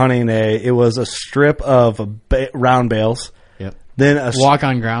 We were hunting it was a strip of round bales. Yep. Then a walk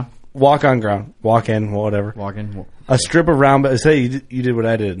on ground, walk in, whatever. Walk in. A strip of round bales. Say you did what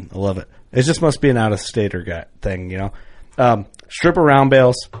I did. I love it. It just must be an out-of-stater guy thing, you know. Strip of round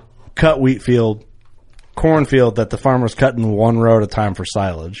bales, cut wheat field, cornfield that the farmer's cutting one row at a time for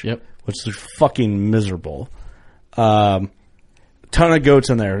silage. Yep. Which is fucking miserable. Ton of goats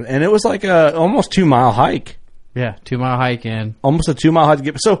in there, and it was like a almost 2-mile hike. Yeah, 2-mile hike in. Almost a 2-mile hike to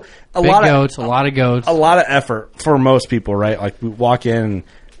get. So a lot of goats. A lot of effort for most people, right? Like we walk in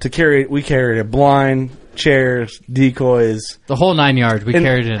we carried a blind, chairs, decoys, the whole 9 yards. We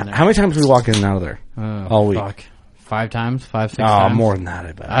carried it in there. How many times did we walk in and out of there all week? Fuck. 5 times, 5, 6 times. More than that,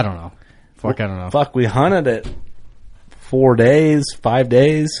 I bet. I don't know. I don't know. Fuck, we hunted it 4 days, 5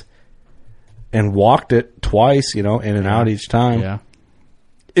 days, and walked it twice. You know, in and out each time. Yeah,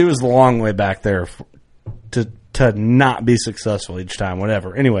 it was a long way back there to not be successful each time.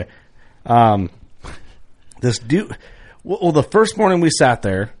 Whatever. Anyway, this dude. Well, the first morning we sat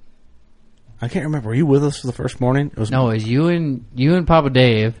there, I can't remember. Were you with us for the first morning? It was you and Papa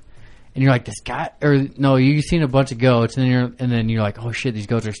Dave, and you're like, this guy, or no, you've seen a bunch of goats, and then you're like, oh shit, these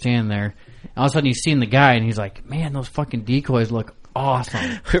goats are standing there. And all of a sudden, you've seen the guy, and he's like, man, those fucking decoys look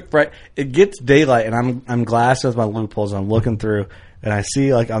awesome. Right. It gets daylight, and I'm glassed with my loopholes, and I'm looking through, and I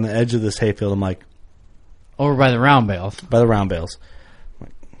see like on the edge of this hayfield, I'm like, over by the round bales. By the round bales.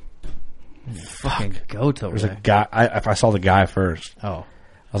 Fucking goats over there. There's a guy. If I saw the guy first. Oh. I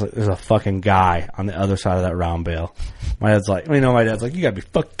was like, there's a fucking guy on the other side of that round bale. My dad's like, you gotta be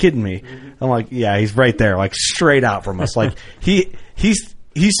fucking kidding me. I'm like, yeah, he's right there, like straight out from us. Like he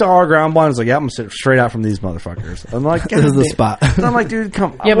saw our ground blind. I was like, yeah, I'm sitting straight out from these motherfuckers. I'm like, this is the spot. And I'm like, dude,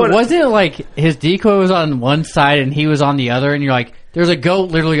 come. Yeah, but wasn't it like his decoy was on one side and he was on the other, and you're like, there's a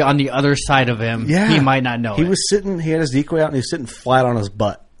goat literally on the other side of him. Yeah, he might not know. He was sitting. He had his decoy out, and he was sitting flat on his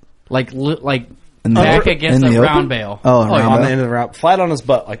butt, like back against the round bale. Oh, on the end of the round, flat on his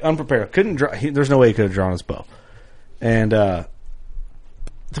butt, like unprepared. Couldn't draw. There's no way he could have drawn his bow. And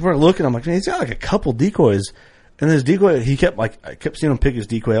we're looking. I'm like, man, he's got like a couple decoys, and this decoy, I kept seeing him pick his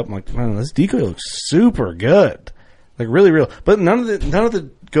decoy up. I'm like, man, this decoy looks super good, like really real. But none of the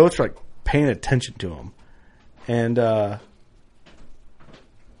goats are like paying attention to him, and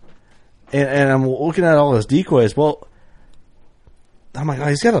I'm looking at all his decoys. Well, I'm like, oh,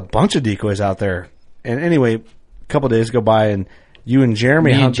 he's got a bunch of decoys out there. And anyway, a couple of days go by, and you and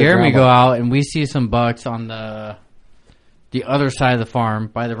Jeremy go out, and we see some bucks on the other side of the farm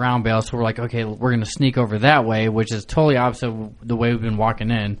by the round bale. So we're like, okay, we're going to sneak over that way, which is totally opposite of the way we've been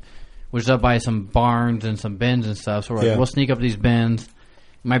walking in, which is up by some barns and some bins and stuff. So we're like, we'll sneak up these bins.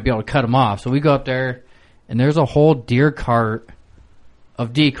 Might be able to cut them off. So we go up there, and there's a whole deer cart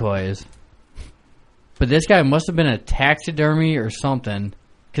of decoys. But this guy must have been a taxidermy or something,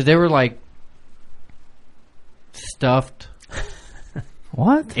 because they were like stuffed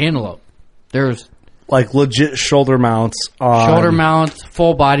what? Antelope. There's like legit shoulder mounts,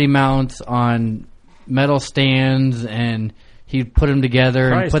 full body mounts on metal stands, and he put them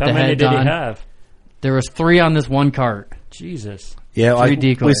together and put the heads on. How many did he have? There was 3 on this one cart. Jesus. Yeah, like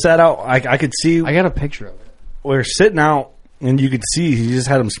decoys. We sat out. I could see. I got a picture of it. We were sitting out, and you could see he just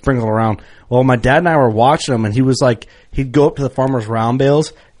had them sprinkled around. Well, my dad and I were watching him, and he was like, he'd go up to the farmer's round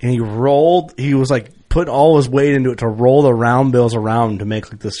bales, and he was like putting all his weight into it to roll the round bales around to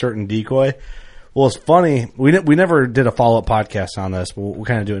make like this certain decoy. Well, it's funny. We never did a follow-up podcast on this, but we'll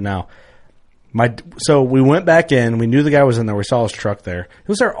kind of do it now. So we went back in. We knew the guy was in there. We saw his truck there.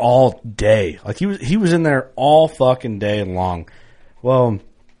 He was there all day. Like he was in there all fucking day long. Well,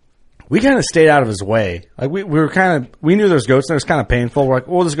 we kind of stayed out of his way. Like we knew there's goats and it was kind of painful. We're like,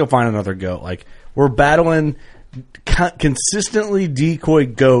 we'll just go find another goat. Like we're battling consistently decoy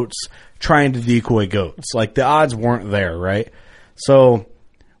goats, trying to decoy goats. Like the odds weren't there, right? So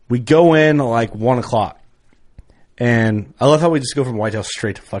we go in at like 1:00. And I love how we just go from whitetail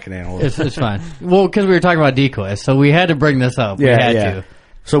straight to fucking antelope. It's fine. Well, because we were talking about decoys, so we had to bring this up. We had to.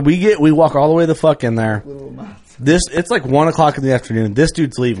 So we walk all the way the fuck in there. It's like 1:00 in the afternoon. This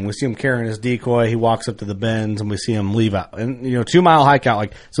dude's leaving. We see him carrying his decoy. He walks up to the bins, and we see him leave out. And 2-mile hike out.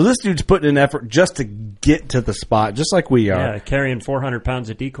 Like so, this dude's putting in effort just to get to the spot, just like we are. Yeah, carrying 400 pounds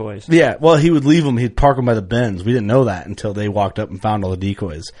of decoys. Yeah, well, he would leave them. He'd park them by the bins. We didn't know that until they walked up and found all the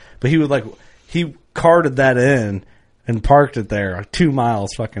decoys. But he carted that in and parked it there, like 2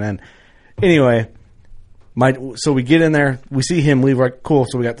 miles fucking in. Anyway. So we get in there, we see him leave, like, cool,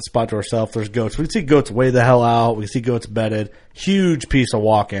 so we got the spot to ourselves. There's goats. We see goats way the hell out. We see goats bedded. Huge piece of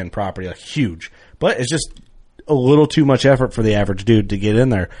walk-in property, like huge. But it's just a little too much effort for the average dude to get in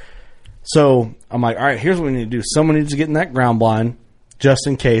there. So I'm like, all right, here's what we need to do. Someone needs to get in that ground blind just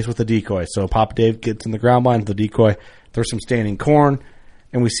in case with the decoy. So Papa Dave gets in the ground blind with the decoy. There's some standing corn,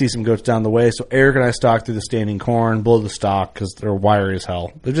 and we see some goats down the way. So Eric and I stalk through the standing corn, blow the stalk because they're wiry as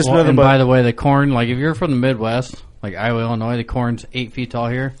hell. They're just nothing but. By the way, the corn, like if you're from the Midwest, like Iowa, Illinois, the corn's 8 feet tall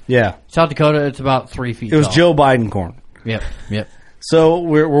here. Yeah. South Dakota, it's about 3 feet tall. It was Joe Biden corn. Yep. So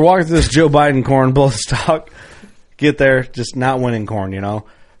we're walking through this Joe Biden corn, blow the stalk, get there, just not winning corn,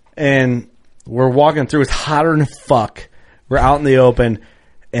 And we're walking through. It's hotter than fuck. We're out in the open,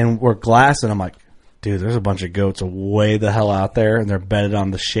 and we're glassing. I'm like, dude, there's a bunch of goats way the hell out there, and they're bedded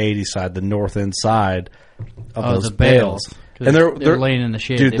on the shady side, the north end side of those bales. And they're laying in the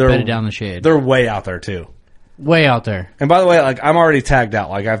shade. Dude, they're bedded down the shade. They're way out there too. Way out there. And by the way, like I'm already tagged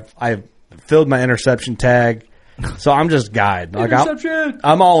out. Like I've filled my interception tag, so I'm just guide. Like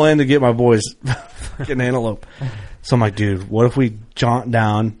I'm all in to get my boys fucking antelope. So I'm like, dude, what if we jaunt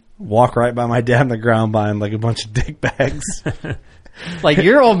down, walk right by my dad in the ground blind like a bunch of dick bags? Like,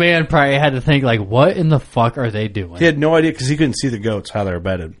 your old man probably had to think, like, what in the fuck are they doing? He had no idea because he couldn't see the goats, how they were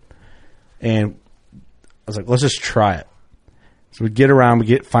bedded. And I was like, let's just try it. So we get around,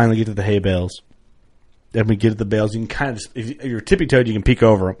 finally get to the hay bales. Then we get to the bales. You can kind of just, if you're tippy-toed, you can peek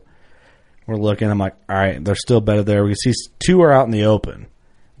over them. We're looking. I'm like, all right, they're still bedded there. We can see 2 are out in the open.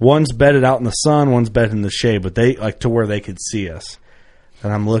 One's bedded out in the sun, one's bedded in the shade, but they, like, to where they could see us.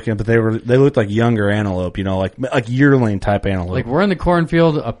 And I'm looking, but they looked like younger antelope, like yearling type antelope. Like we're in the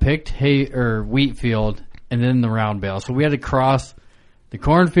cornfield, a picked hay or wheat field, and then the round bale. So we had to cross the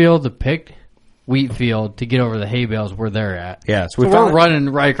cornfield, the picked wheat field to get over the hay bales where they're at. Yeah, so we're running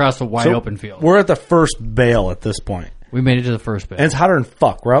right across the wide open field. We're at the first bale at this point. We made it to the first bale. And it's hotter than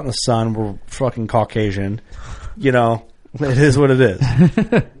fuck. We're out in the sun. We're fucking Caucasian. It is what it is.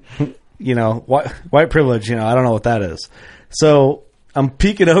 White privilege, I don't know what that is. So I'm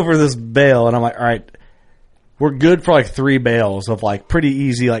peeking over this bale, and I'm like, all right, we're good for like 3 bales of like pretty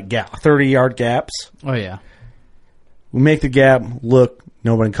easy, like 30-yard gaps. Oh, yeah. We make the gap, look,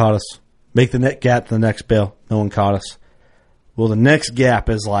 nobody caught us. Make the net gap to the next bale, no one caught us. Well, the next gap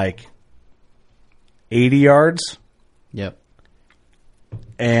is like 80 yards. Yep.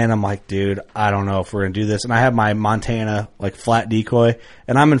 And I'm like, dude, I don't know if we're going to do this. And I have my Montana like flat decoy,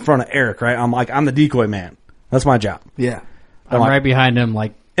 and I'm in front of Eric, right? I'm the decoy man. That's my job. Yeah. I'm right behind him,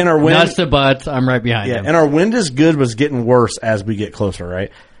 like And our wind, nuts to butts, I'm right behind him. And our wind is good, but it's getting worse as we get closer,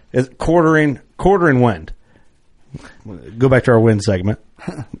 right? It's quartering wind. Go back to our wind segment.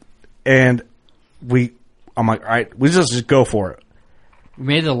 And I'm like, all right, we just go for it. We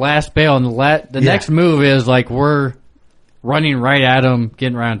made the last bail, and the next move is like we're running right at him,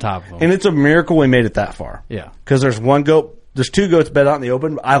 getting right on top of him. And it's a miracle we made it that far. Yeah. Because there's two goats bed out in the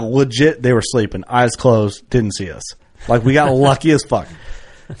open. They were sleeping, eyes closed, didn't see us. Like, we got lucky as fuck.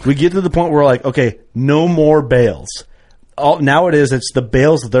 We get to the point where we're like, okay, no more bales. Now it's the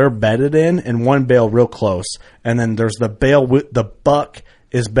bales they're bedded in, and one bale real close. And then there's the bale with the buck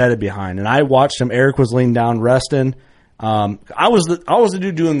is bedded behind. And I watched him. Eric was leaning down, resting. I was the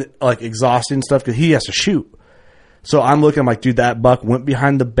dude doing like exhausting stuff because he has to shoot. So I'm looking, I'm like, dude, that buck went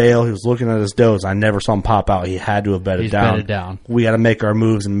behind the bale. He was looking at his does. I never saw him pop out. He had to have bedded down. We got to make our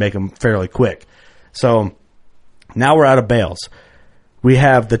moves and make them fairly quick. So now we're out of bales. We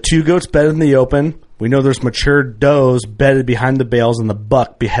have the two goats bedded in the open. We know there's mature does bedded behind the bales and the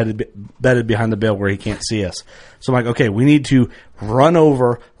buck bedded behind the bale where he can't see us. So I'm like, okay, we need to run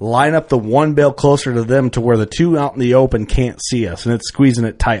over, line up the one bale closer to them to where the two out in the open can't see us, and it's squeezing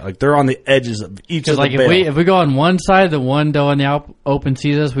it tight. Like, they're on the edges of each of the bale. If we go on one side, the one doe in the open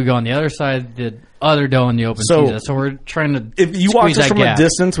sees us. We go on the other side, the other doe in the open sees us. So we're trying to if you watch us from a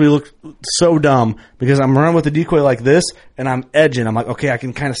distance, we look so dumb because I'm running with the decoy like this, and I'm edging. I'm like, okay, I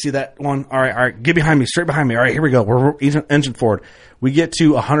can kind of see that one. All right, get behind me, straight behind me. All right, here we go. We're engine forward. We get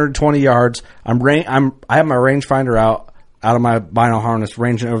to 120 yards. I have my rangefinder out of my vinyl harness,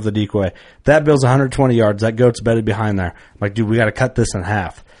 ranging over the decoy. That bill's 120 yards. That goat's bedded behind there. I'm like, dude, we got to cut this in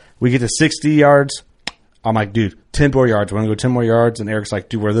half. We get to 60 yards. I'm like, dude, 10 more yards. We're going to go 10 more yards. And Eric's like,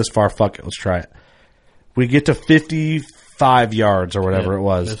 dude, we're this far. Fuck it. Let's try it. We get to 55 yards or whatever it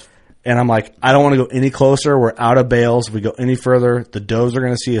was. And I'm like, I don't want to go any closer. We're out of bales. If we go any further, the does are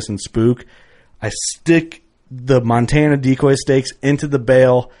going to see us and spook. I stick the Montana decoy stakes into the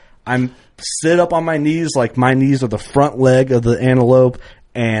bale. I'm sit up on my knees, like my knees are the front leg of the antelope,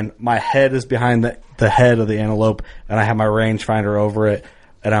 and my head is behind the head of the antelope, and I have my rangefinder over it,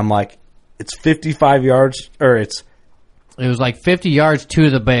 and I'm like, it's 55 yards, or it was like 50 yards to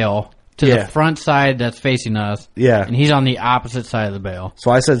the bale, to the front side that's facing us, and he's on the opposite side of the bale.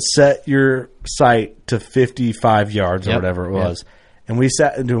 So I said, set your sight to 55 yards or whatever it was, and we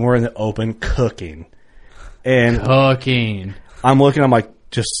sat and we're in the open cooking. I'm looking, I'm like,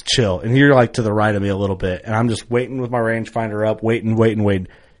 just chill. And you're like to the right of me a little bit. And I'm just waiting with my rangefinder up, waiting.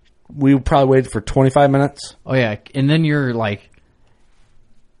 We probably waited for 25 minutes. Oh, yeah. And then you're like,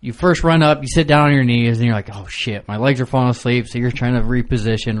 you first run up, you sit down on your knees, and you're like, oh, shit, my legs are falling asleep. So you're trying to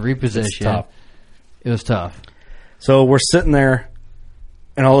reposition. It's tough. It was tough. So we're sitting there,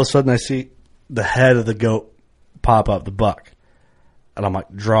 and all of a sudden I see the head of the goat pop up, the buck. And I'm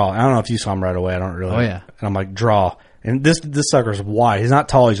like, draw. I don't know if you saw him right away. I don't really. Oh, yeah. And I'm like, draw. And this sucker's wide. He's not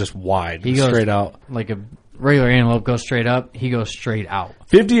tall. He's just wide. He goes straight out. Like a regular antelope goes straight up. He goes straight out.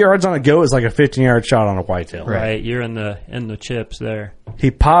 50 yards on a goat is like a 15-yard shot on a whitetail. Right. You're in the chips there. He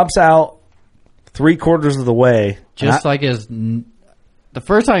pops out 3/4 of the way. Just like the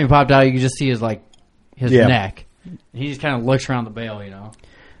first time he popped out, you could just see his neck. He just kind of looks around the bale, you know.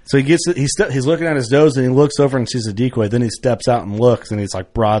 So he's looking at his does, and he looks over and sees a decoy. Then he steps out and looks, and he's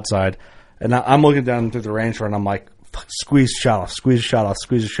like broadside. And I'm looking down through the range, and I'm like, squeeze a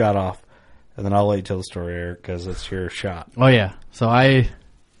shot off. And then I'll let you tell the story, Eric, because it's your shot. Oh, yeah. So as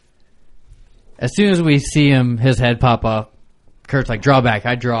soon as we see his head pop up, Kurt's like, draw back.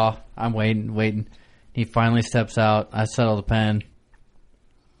 I draw. I'm waiting. He finally steps out. I settle the pen.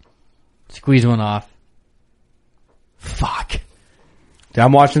 Squeeze one off. Fuck.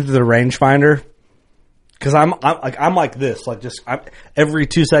 I'm watching through the rangefinder because I'm like this, like just every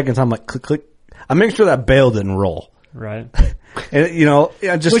 2 seconds I'm like click click. I'm making sure that bale didn't roll. Right. And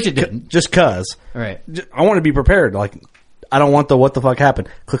which it didn't. Just cause. Right. I want to be prepared. Like I don't want what the fuck happened.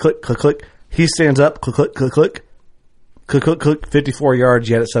 Click click click click. He stands up. Click click click click. Click click click. 54 yards.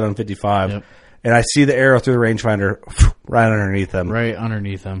 You had it set on 55. Yep. And I see the arrow through the rangefinder right underneath him. Right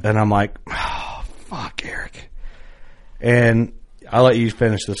underneath him. And I'm like, oh, fuck, Eric. And I'll let you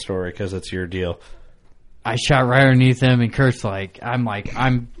finish the story because it's your deal. I shot right underneath him, and Kurt's like,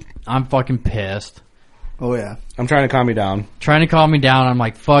 I'm fucking pissed. Oh, yeah. I'm trying to calm you down. Trying to calm me down. I'm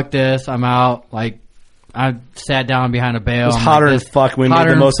like, fuck this. I'm out. Like, I sat down behind a bale. It was hotter than fuck. We made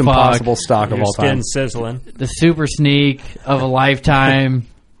the most impossible stock of all time. Your skin sizzling. The super sneak of a lifetime,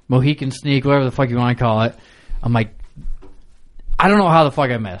 Mohican sneak, whatever the fuck you want to call it. I'm like, I don't know how the fuck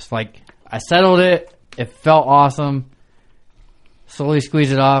I missed. Like, I settled it. It felt awesome. Slowly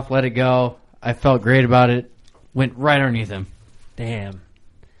squeezed it off, let it go. I felt great about it. Went right underneath him. Damn.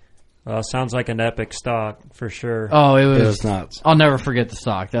 Well, sounds like an epic stock for sure. Oh, it It was was nuts. I'll never forget the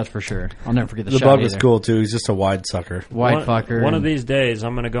stock. That's for sure. I'll never forget the The shot bug was either. cool too. He's just a wide sucker. White fucker. One of and- these days,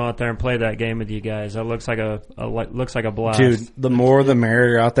 I'm going to go out there and play that game with you guys. That looks like a blast, Dude, the more the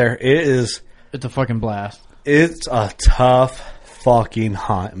merrier out there. It's a fucking blast. It's a tough fucking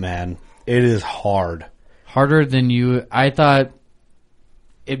hunt, man. It is hard. Harder than you. I thought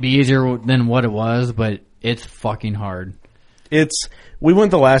it'd be easier than what it was, but it's fucking hard. We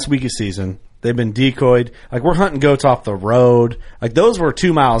went the last week of season. They've been decoyed. Like, we're hunting goats off the road. Like, those were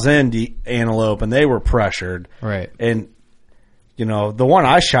 2 miles in antelope, and they were pressured. Right. And, you know, the one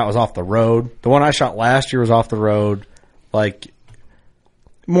I shot was off the road. The one I shot last year was off the road. Like,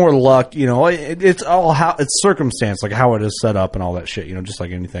 more luck, you know. It's all it's circumstance, like how it is set up and all that shit, you know, just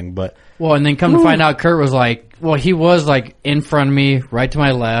like anything. But Well, and then come to find out, Kurt was like, well, he was like in front of me, right to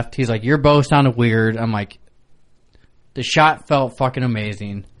my left. He's like, your bow sounded weird. I'm like, the shot felt fucking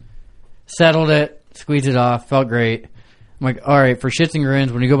amazing. Settled it, squeezed it off, felt great. I'm like, all right, for shits and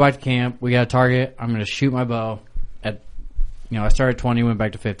grins, when you go back to camp, we got a target. I'm going to shoot my bow at, I started 20, went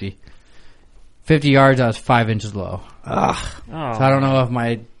back to 50. 50 yards, I was 5 inches low. Oh. So I don't know if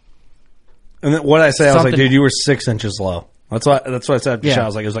my... And then what I say, I was like, Something- dude, you were 6 inches low. That's what I said at the Yeah. shot. I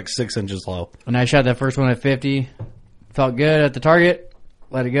was like, it was like 6 inches low. When I shot that first one at 50, felt good at the target,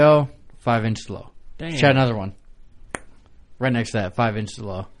 let it go, 5 inches low. Damn. Shot another one. Right next to that, 5 inches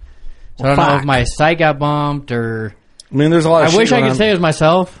low. So Well, I don't know fuck. if my sight got bumped or... I mean, there's a lot of I shit wish I going could on. say it was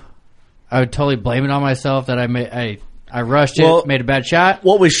myself. I would totally blame it on myself that I rushed it, Well, made a bad shot.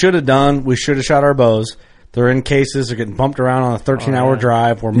 What we should have done, we should have shot our bows. They're in cases. They're getting bumped around on a 13-hour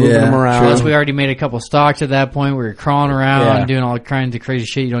drive. We're moving them around. Plus, we already made a couple stocks at that point. We were crawling around, Yeah. doing all kinds of crazy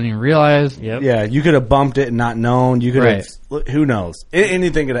shit you don't even realize. Yep. Yeah, you could have bumped it and not known. You could Right. have, who knows?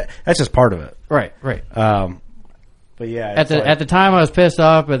 Anything could have, that's just part of it. Right, right. But yeah, At the time, I was pissed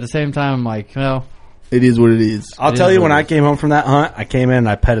off, but at the same time, I'm like, well... It is what it is. I'll It tell is you, what when it I is. came home from that hunt, I came in and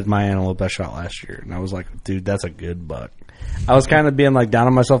I petted my antelope I shot last year. And I was like, dude, that's a good buck. I was kind of being like down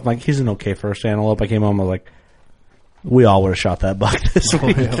on myself. I'm like, he's an okay first antelope. I came home, I was like, we all would have shot that buck this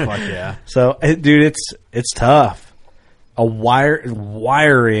week. Fuck yeah. So, dude, it's tough.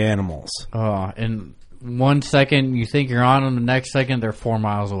 Wiry animals. Oh, in 1 second, you think you're on them. The next second, they're 4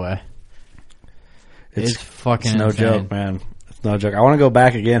 miles away. It's fucking It's no insane. joke, man. It's no joke. I want to go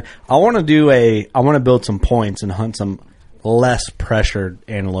back again. I want to build some points and hunt some less pressured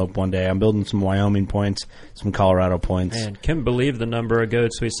antelope one day. I'm building some Wyoming points, some Colorado points. Man, can't believe the number of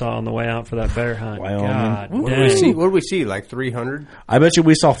goats we saw on the way out for that bear hunt. Wyoming. God, What dang. did we see? Like 300? I bet you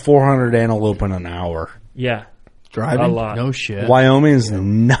we saw 400 antelope in an hour. Yeah, Driving? a lot. No shit. Wyoming's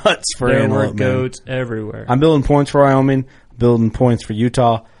nuts for There were antelope, man. goats everywhere. I'm building points for Wyoming, building points for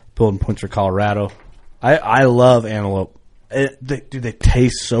Utah, building points for Colorado. I love antelope. They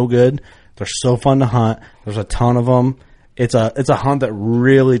taste so good. They're so fun to hunt. There's a ton of them. It's a hunt that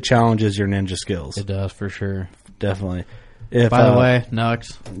really challenges your ninja skills. It does, for sure. Definitely. By the way, Nux.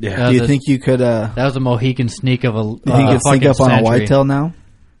 Yeah. Do you think you could? That was a Mohican sneak of a. You think you could sneak fucking up on a century. whitetail now?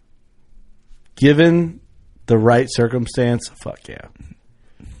 Given the right circumstance, fuck yeah.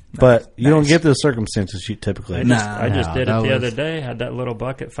 But you don't get those circumstances you typically. I just did it that the was- other day. Had that little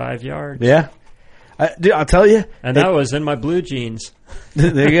buck at 5 yards. Yeah. Dude, I'll tell you. And that was in my blue jeans.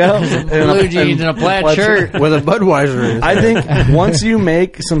 There you go. Blue jeans and a plaid shirt. With a Budweiser in his I think once you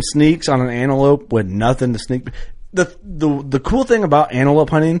make some sneaks on an antelope with nothing to sneak, the cool thing about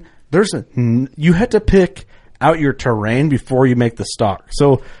antelope hunting, you have to pick out your terrain before you make the stalk.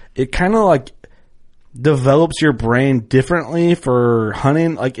 So it kind of like develops your brain differently for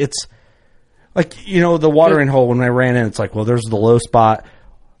hunting. Like it's like, the watering hole when I ran in, it's like, well, there's the low spot.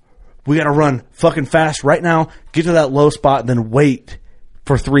 We got to run fucking fast right now, get to that low spot, then wait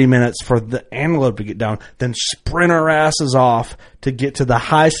for 3 minutes for the antelope to get down, then sprint our asses off to get to the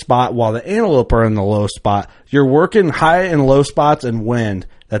high spot while the antelope are in the low spot. You're working high and low spots and wind.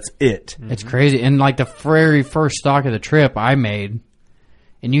 That's it. It's crazy. And like the very first stalk of the trip I made,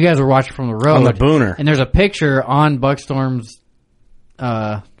 and you guys were watching from the road. On the Booner. And there's a picture on Buckstorm's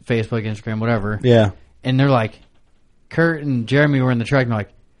Facebook, Instagram, whatever. Yeah. And they're like, Kurt and Jeremy were in the truck, and they're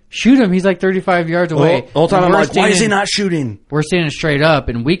like, shoot him. He's like 35 yards away. The whole time I'm We're like, why is he standing- not shooting? We're standing straight up,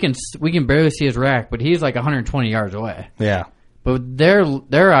 and we can barely see his rack, but he's like 120 yards away. Yeah. But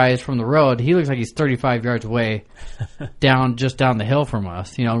their eyes from the road, he looks like he's 35 yards away, down the hill from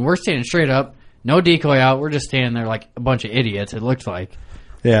us. And we're standing straight up, no decoy out. We're just standing there like a bunch of idiots. It looks like,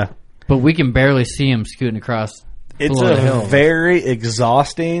 Yeah. but we can barely see him scooting across. It's below the hill. very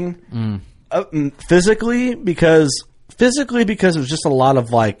exhausting physically because it was just a lot of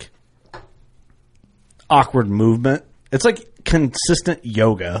like awkward movement. It's like consistent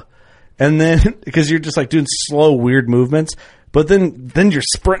yoga. And then, because you're just like doing slow, weird movements, but then you're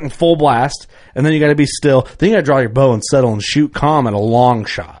sprinting full blast, and then you got to be still. Then you got to draw your bow and settle and shoot calm at a long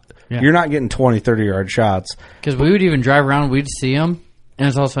shot. Yeah. You're not getting 20, 30-yard shots. Because we would even drive around, we'd see them, and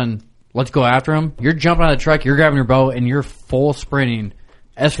it's all of a sudden, let's go after them. You're jumping out of the truck, you're grabbing your bow, and you're full sprinting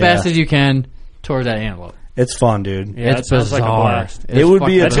as fast as you can towards that antelope. It's fun, dude. Yeah, it's bizarre. Like a blast. It would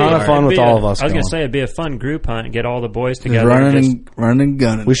be a ton of fun with all of us. I was going to say it'd be a fun group hunt and get all the boys together. Running and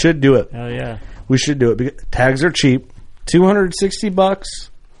gunning. We should do it. Oh yeah, we should do it. Tags are cheap, $260.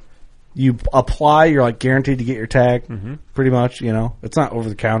 You apply, you're like guaranteed to get your tag. Pretty much, you know. It's not over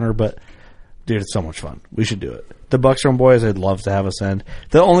the counter, but dude, it's so much fun. We should do it. The Buckstrom boys, I'd love to have us in.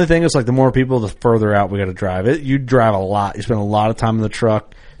 The only thing is, like, the more people, the further out we got to drive. You drive a lot. You spend a lot of time in the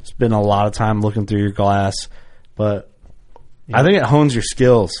truck. Spend a lot of time looking through your glass, but I think it hones your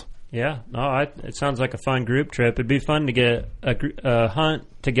skills. Yeah, no, it sounds like a fun group trip. It'd be fun to get a hunt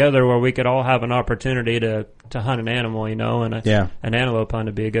together where we could all have an opportunity to hunt an animal, you know, and an antelope hunt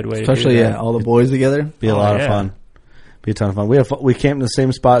would be a good way especially, to do that. All the boys together. Be a lot of fun. Be a ton of fun. We camped in the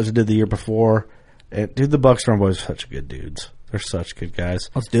same spot as we did the year before. And, dude, the Buckstrom boys are such good dudes. They're such good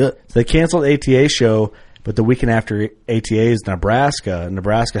guys. Let's do it. So they canceled the ATA show. But the weekend after ATA is Nebraska.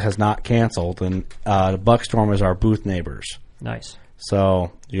 Nebraska has not canceled, and Buckstorm is our booth neighbors. Nice.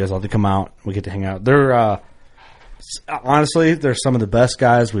 So you guys have to come out. We get to hang out. They're honestly, they're some of the best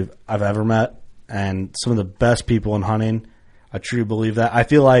guys I've ever met, and some of the best people in hunting. I truly believe that. I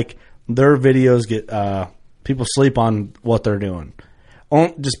feel like their videos get people sleep on what they're doing,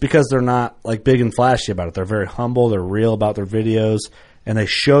 just because they're not like big and flashy about it. They're very humble. They're real about their videos. And they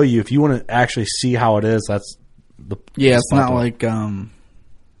show you, if you want to actually see how it is, that's the... Yeah, it's not like...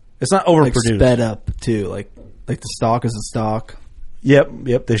 it's not overproduced. Like sped up, too. Like the stock is a stock.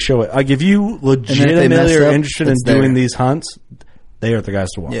 Yep, they show it. Like, if you legitimately are interested in doing these hunts, they are the guys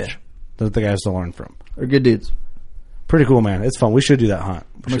to watch. Yeah. They're the guys to learn from. They're good dudes. Pretty cool, man. It's fun. We should do that hunt.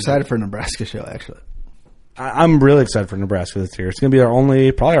 I'm excited for a Nebraska show, actually. I'm really excited for Nebraska this year. It's going to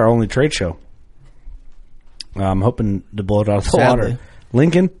be probably our only trade show. I'm hoping to blow it out of the water.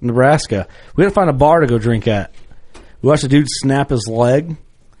 Lincoln, Nebraska. We got to find a bar to go drink at. We watched a dude snap his leg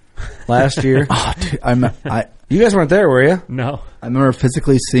last year. Oh, dude, you guys weren't there, were you? No. I remember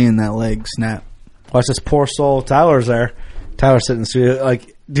physically seeing that leg snap. Watch this poor soul. Tyler's there. Tyler's sitting in the studio.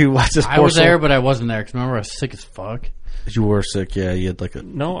 Like, dude, watch this poor soul. I was there, but I wasn't there because remember I was sick as fuck. You were sick, yeah. You had like a...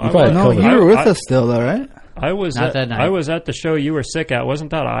 No, you were with us still, though, right? I was at the show you were sick at. Wasn't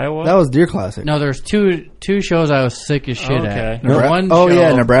that Iowa? That was Deer Classic. No, there's two shows I was sick as shit at.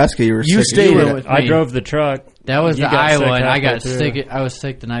 Nebraska. You were sick. Stayed with me. I drove the truck. That was the Iowa, and I got sick. I was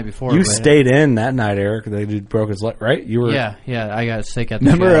sick the night before. You stayed in that night, Eric. The dude broke his leg, right? You were. Yeah. I got sick at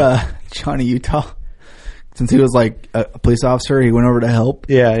the show. Johnny Utah? Since he was like a police officer, he went over to help.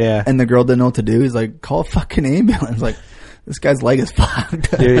 Yeah. And the girl didn't know what to do. He's like, call a fucking ambulance. Like, this guy's leg is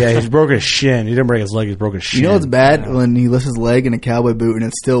fucked. Dude, yeah, he's broken his shin. He didn't break his leg, he's broken his shin. You know what's bad? When he lifts his leg in a cowboy boot and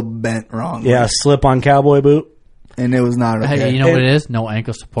it's still bent wrong. Yeah, slip-on cowboy boot. And it was not okay. Hey, you know what it is? No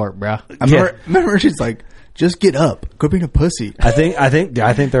ankle support, bro. I remember she's like, just get up. Quit being a pussy. I think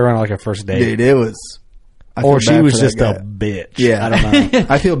they're on like a first date. Dude, it was... Or she was just a bitch. Yeah. I don't know.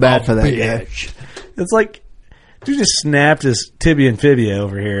 I feel bad for that guy. It's like... Dude just snapped his tibia and fibia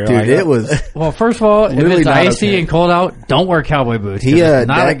over here. Dude, it was... Well, first of all, if it's icy and cold out, don't wear cowboy boots. He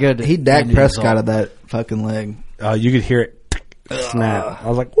Dak Prescott of that fucking leg. You could hear it snap. I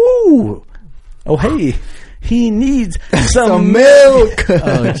was like, woo! Oh, hey, he needs some milk!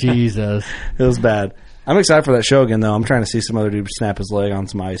 Oh, Jesus. It was bad. I'm excited for that show again, though. I'm trying to see some other dude snap his leg on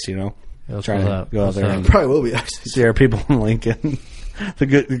some ice, you know? Trying to go out there and probably will be icy. See our people in Lincoln.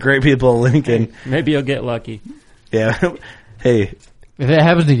 the great people of Lincoln. Hey, maybe you'll get lucky. Yeah. Hey. If it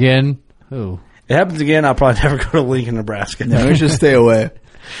happens again, who? It happens again, I'll probably never go to Lincoln, Nebraska. No, we should stay away.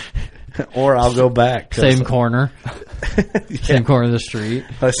 Or I'll go back. Same corner. Same corner of the street.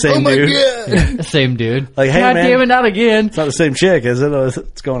 Same dude. Yeah, same dude. Like, hey, God man, damn it, not again. It's not the same chick, is it?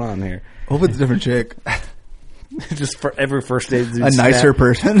 What's going on here? Hope it's a different chick. Just for every first date. A nicer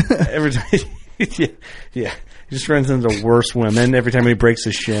person. Every time. Yeah. He just runs into worse women every time he breaks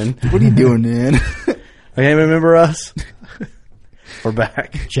his shin. What are you doing, man? Okay, remember us? We're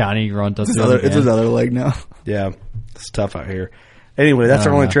back. Johnny runs up. It's his other leg now. Yeah, it's tough out here. Anyway, that's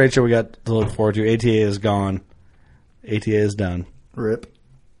our only trade show we got to look forward to. ATA is gone. ATA is done. Rip.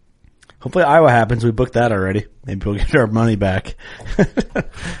 Hopefully Iowa happens. We booked that already. Maybe we'll get our money back.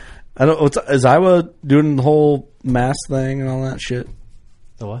 I don't. Is Iowa doing the whole mask thing and all that shit?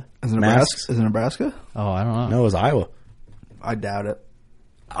 The what? Is it Nebraska? Oh, I don't know. No, it was Iowa. I doubt it.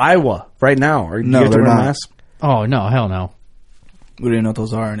 Iowa right now. No, they're not. Oh no, hell no. We don't even know what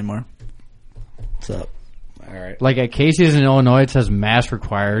those are anymore. What's up? All right. Like at Casey's in Illinois, it says mask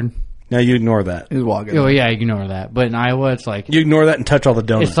required. No, you ignore that. He's walking. Oh yeah, ignore that. But in Iowa, it's like you ignore that and touch all the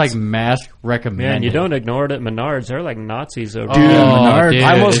donuts. It's like mask recommended. Man, you don't ignore it at Menards. They're like Nazis over Dude, there. Menards. Dude.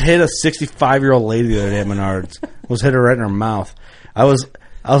 I almost hit a 65-year-old lady the other day at Menards. Almost hit her right in her mouth. I was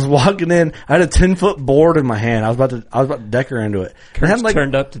walking in. I had a 10-foot board in my hand. I was about to deck her into it. And I had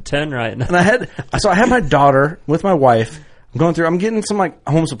turned up to 10 right now. And I had my daughter with my wife. I'm getting some like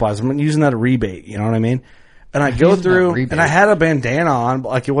home supplies. I'm using that a rebate. You know what I mean? And I go through, and I had a bandana on, but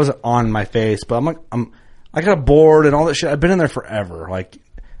like it wasn't on my face. But I got a board and all that shit. I've been in there forever. Like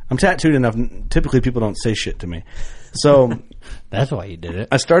I'm tattooed enough. Typically, people don't say shit to me. So that's why you did it.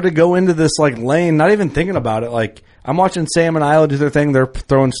 I started to go into this like lane, not even thinking about it. Like I'm watching Sam and Isla do their thing. They're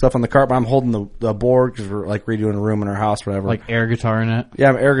throwing stuff on the cart, but I'm holding the board because we're like redoing a room in our house, whatever. Like air guitar in it. Yeah,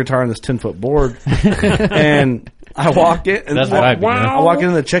 I'm air guitar in this 10-foot board, and I walk in. And that's what I'd be doing. I walk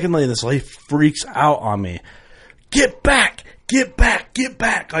into the chicken lady, and this lady freaks out on me. Get back! Get back! Get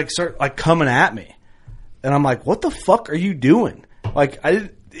back! Like start like coming at me, and I'm like, "What the fuck are you doing?" Like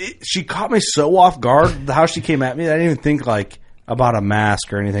she caught me so off guard how she came at me. I didn't even think like about a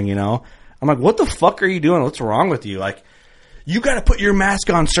mask or anything. You know, I'm like, "What the fuck are you doing? What's wrong with you?" Like, you got to put your mask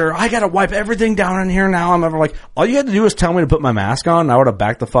on, sir. I got to wipe everything down in here now. I'm ever like, all you had to do was tell me to put my mask on. And I would have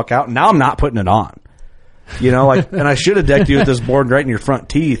backed the fuck out. Now I'm not putting it on. You know, like, and I should have decked you with this board right in your front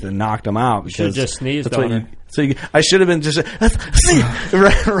teeth and knocked them out. You should have just sneezed on her. I should have been just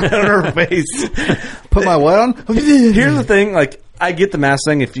right on her face. Put my what on? Here's the thing, like, I get the mask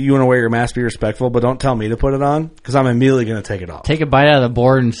thing. If you want to wear your mask, be respectful, but don't tell me to put it on because I'm immediately going to take it off. Take a bite out of the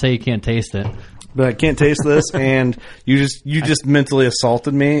board and say you can't taste it. But I can't taste this, and you just mentally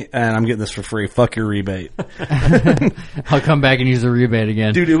assaulted me, and I'm getting this for free. Fuck your rebate. I'll come back and use the rebate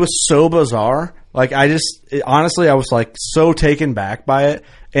again. Dude, it was so bizarre. Like, honestly, I was like so taken back by it.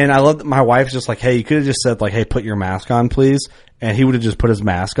 And I love that my wife's just like, hey, you could have just said like, hey, put your mask on, please. And he would have just put his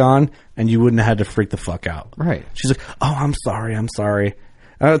mask on, and you wouldn't have had to freak the fuck out. Right. She's like, oh, I'm sorry.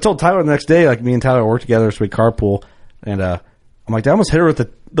 And I told Tyler the next day, like, me and Tyler worked together, so we carpool. And I'm like, I almost hit her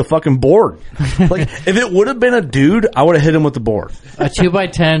with the fucking board. Like, if it would have been a dude, I would have hit him with the board. A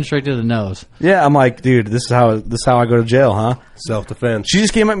 2x10 straight to the nose. Yeah, I'm like, dude, this is how I go to jail, huh? Self-defense. She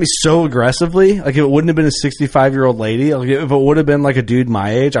just came at me so aggressively. Like, if it wouldn't have been a 65-year-old lady, like, if it would have been like a dude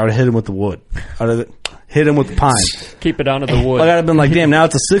my age, I would have hit him with the wood. I would have hit him with the pine. Keep it onto the wood. Like, I'd have been like, damn, now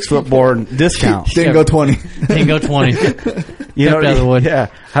it's a 6-foot board discount. Didn't go 20. Didn't go 20. You know, out of the wood. Yeah.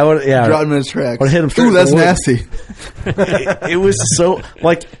 I would, yeah. Dropped him in his tracks. Would have hit him straight. Ooh, that's to the wood. nasty. It was so,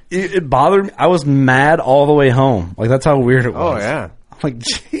 like, it bothered me. I was mad all the way home. Like, that's how weird it was. Oh, yeah. I'm like,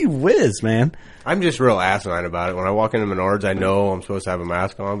 gee whiz, man. I'm just real asinine about it. When I walk into Menards, I know I'm supposed to have a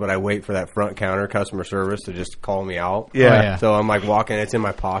mask on, but I wait for that front counter customer service to just call me out. Yeah. Oh, yeah. So I'm like walking, it's in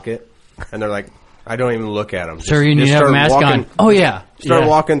my pocket, and they're like, I don't even look at them. Sir, you need to have a mask on. Oh, yeah. Start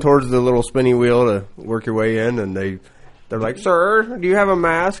walking towards the little spinny wheel to work your way in, and they're like, sir, do you have a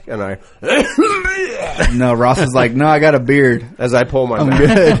mask? And No, Ross is like, no, I got a beard. As I pull my I'm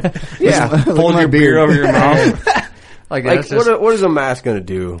mask. good. Yeah. Hold your beard over your mouth. Like what is a mask going to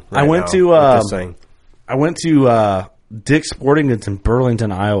do right I went now to with this thing? I went to Dick's Sporting Goods in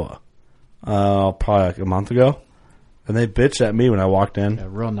Burlington, Iowa, probably like a month ago, and they bitched at me when I walked in. Yeah,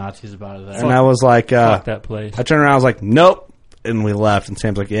 real Nazis about it. There. And I was like, fuck that place. I turned around, I was like, nope. And we left, and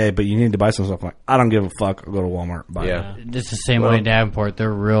Sam's like, yeah, but you need to buy some stuff. I'm like, I don't give a fuck. I'll go to Walmart and buy it. It's the same way in Davenport.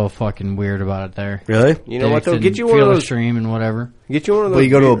 They're real fucking weird about it there. Really? You know what, though? Get you one of those. Stream and whatever. Get you one of those. Well, you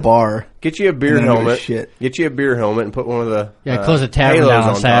go to a bar. Get you a beer and then helmet. shit. Get you a beer helmet and put one of the close the tavern down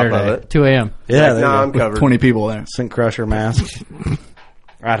on Saturday, 2 a.m. Yeah, like, I'm covered. 20 people there. Sink Crusher mask.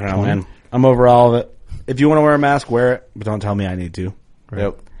 I don't know, man. I'm over all of it. If you want to wear a mask, wear it, but don't tell me I need to. Right.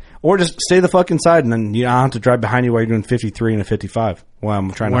 Yep. Or just stay the fuck inside, and then you don't have to drive behind you while you're doing 53 and a 55 while I'm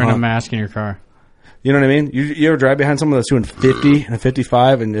trying wearing to hunt. a mask in your car. You know what I mean? You ever drive behind someone that's doing 50 and a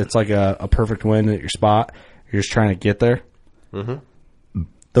 55, and it's like a perfect wind at your spot? You're just trying to get there. Mm-hmm.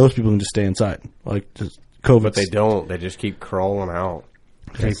 Those people can just stay inside, like just COVID. But they don't. They just keep crawling out.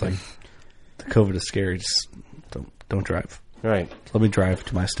 It's like the COVID is scary. Just don't drive. Right. Let me drive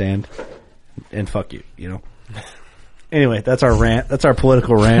to my stand and fuck you. You know. Anyway, that's our rant. That's our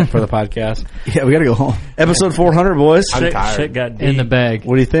political rant for the podcast. Yeah, we got to go home. Episode 400, boys. I'm tired. Shit got deep. In the bag.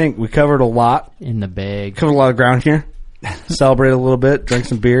 What do you think? We covered a lot. In the bag. Covered a lot of ground here. Celebrated a little bit. Drank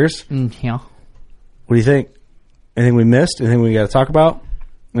some beers. Yeah. What do you think? Anything we missed? Anything we got to talk about?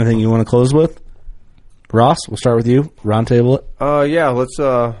 Anything you want to close with? Ross, we'll start with you. Round table it. Yeah, let's,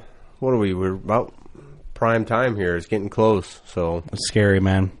 what are we? We're about prime time here. It's getting close, so. It's scary,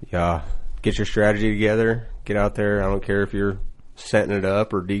 man. Yeah. Get your strategy together. Get out there. I don't care if you're setting it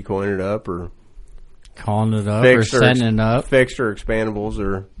up or decoying it up or calling it up or setting it up. Fixed or expandables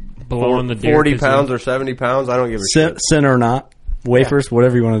or blowing the deer 40 pounds or 70 pounds. I don't give a shit. Sin or not. Wafers,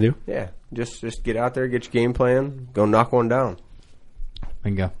 whatever you want to do. Yeah. Just get out there, get your game plan, go knock one down.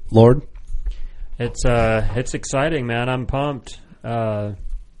 Bingo. Lord? It's exciting, man. I'm pumped.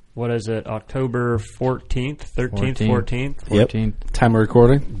 What is it? October 14th, 13th, 14th. Yep. Time of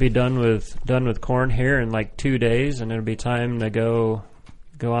recording. Be done with corn here in like 2 days, and it'll be time to go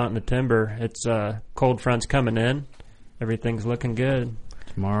out in the timber. It's cold fronts coming in. Everything's looking good.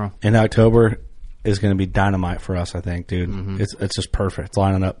 Tomorrow. In October is going to be dynamite for us, I think, dude. Mm-hmm. It's just perfect. It's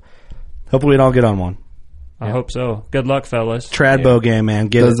lining up. Hopefully we don't get on one. I hope so. Good luck, fellas. Tradbo game, man.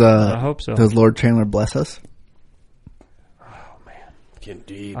 I hope so. Does Lord Chandler bless us?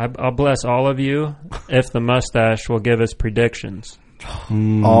 Indeed. I'll bless all of you if the mustache will give us predictions.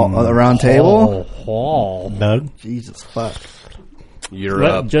 All around table? Doug? Jesus fuck. You're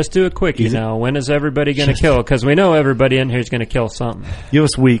up. Just do a quickie now. When is everybody going to kill? Because we know everybody in here is going to kill something. Give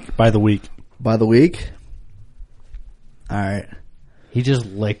us week by the week. By the week? All right. He just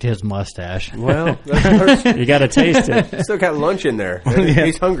licked his mustache. Well, you got to taste it. Still got lunch in there.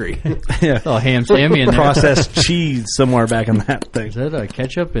 He's hungry. Yeah. Oh, ham Sammy in there. Processed cheese somewhere back in that thing. Is that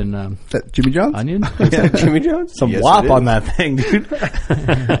ketchup and is that Jimmy John's? Onion? Yeah. Jimmy John's? Some wop on that thing, dude.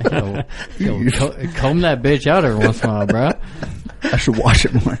 Comb that bitch out every once in a while, bro. I should wash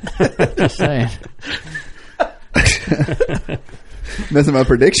it more. Just saying. Messing my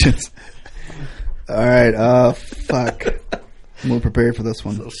predictions. All right. Fuck. I'm more prepared for this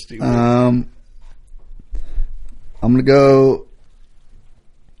one. So stupid. I'm gonna go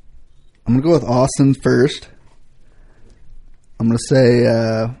with Austin first. I'm gonna say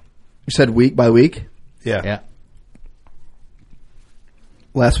you said week by week. Yeah.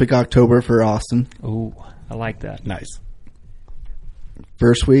 Last week October for Austin. Ooh, I like that. Nice.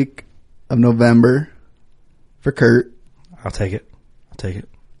 First week of November for Kurt. I'll take it.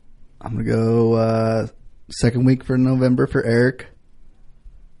 I'm gonna go second week for November for Eric.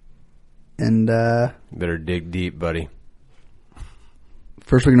 And better dig deep, buddy.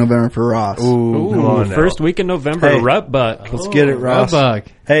 First week of November for Ross. Ooh, first week in November, Hey, Rut Buck. Let's get it, Ross. Rubbuck.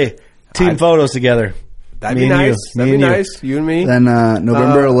 Hey, team photos together. That'd Me be and nice. you. That'd Me be and you. nice. You and me. Then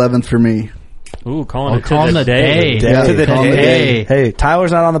November 11th for me. Ooh, calling it calling to the day. Yeah, To the calling the day. Hey,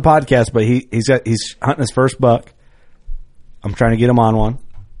 Tyler's not on the podcast, but he's hunting his first buck. I'm trying to get him on one.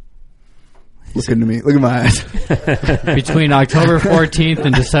 Listen to me. Look at my eyes. Between October 14th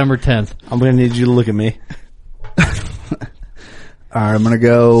and December 10th. I'm going to need you to look at me. All right, I'm going to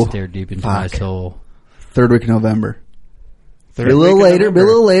go Stare deep into my soul. third week of November. Third Be a little week of later,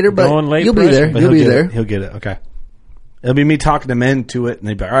 November. but Going late you'll be pressure. there. But You'll be get there. it. He'll get it. Okay. It'll be me talking them into it, and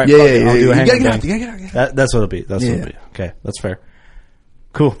they'd be all right. Yeah, fuck yeah, it, I'll yeah, do a you hang gotta get thing. out, you gotta get out. That's what it'll be. That's what it'll be. Okay, that's fair.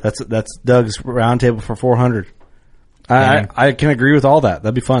 Cool. That's Doug's roundtable for 400. I can agree with all that.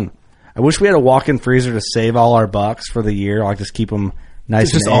 That'd be fun. I wish we had a walk-in freezer to save all our bucks for the year. Like just keep them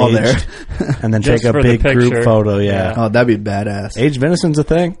nice Just and all aged, and then Just take a for the big group picture. photo. Yeah. Oh, that'd be badass. Aged venison's a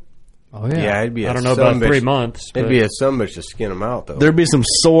thing. Oh, yeah. Yeah, it'd be. I don't know about 3 months. It'd but- be a sumbitch to skin them out, though. There'd be some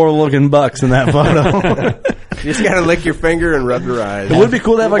sore-looking bucks in that photo. You just gotta lick your finger and rub your eyes. It would be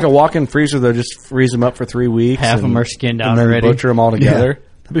cool to have like a walk-in freezer though. Just freeze them up for 3 weeks. Half of them are skinned out and then already. Butcher them all together.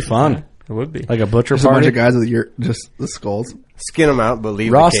 That'd be fun. It would be. Like a butcher Just a bunch party. of guys with just the skulls. Skin them out, but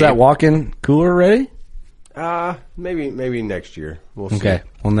leave Ross, the that cave. walk-in cooler ready? Maybe next year. We'll see. Okay.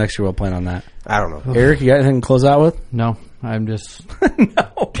 Well, next year we'll plan on that. I don't know. Eric, you got anything to close out with? No, I'm just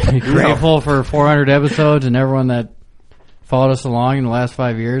grateful for 400 episodes and everyone that followed us along in the last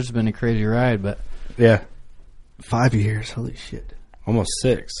 5 years. It's been a crazy ride, but Yeah. 5 years. Holy shit. Almost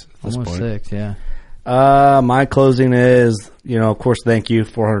 6 at this almost point. 6, yeah. My closing is, of course, thank you.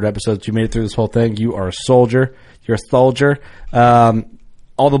 400 episodes. You made it through this whole thing. You are a soldier. You're a soldier.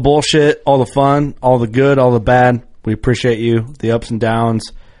 All the bullshit, all the fun, all the good, all the bad. We appreciate you. The ups and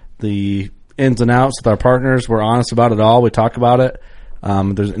downs, the ins and outs with our partners. We're honest about it all. We talk about it.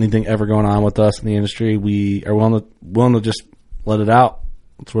 If there's anything ever going on with us in the industry, we are willing to just let it out.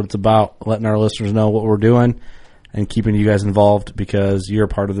 That's what it's about, letting our listeners know what we're doing and keeping you guys involved because you're a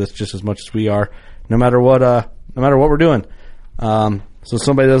part of this just as much as we are, no matter what we're doing. So if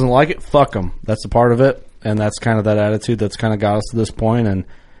somebody doesn't like it, fuck them. That's a part of it, and that's kind of that attitude that's kind of got us to this point, and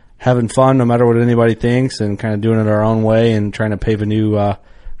having fun no matter what anybody thinks and kind of doing it our own way and trying to pave a new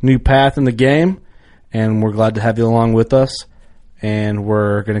path in the game. And we're glad to have you along with us, and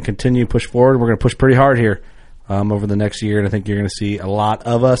we're going to continue to push forward. We're going to push pretty hard here over the next year, and I think you're going to see a lot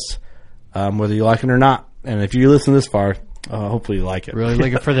of us, whether you like it or not. And if you listen this far, hopefully you like it. Really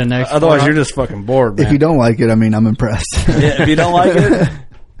looking for the next Otherwise, you're just fucking bored, man. If you don't like it, I'm impressed. Yeah, if you don't like it,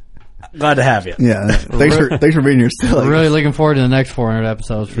 glad to have you. Yeah, thanks for being here still. We're really looking forward to the next 400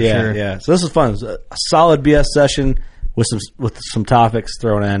 episodes for sure. Yeah. So this is fun. It was a solid BS session with some topics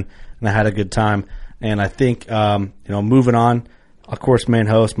thrown in, and I had a good time. And I think moving on. Of course, main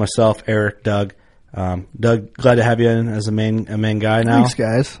host myself, Eric, Doug. Doug, glad to have you in as a main guy now. Thanks,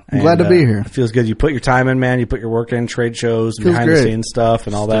 guys. I'm glad to be here. It feels good. You put your time in, man. You put your work in, trade shows, behind the scenes stuff,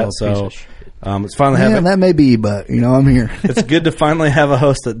 and all that. So it's finally having. That may be, but I'm here. It's good to finally have a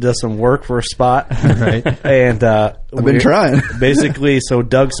host that does some work for a spot, right? And I've been trying. Basically, so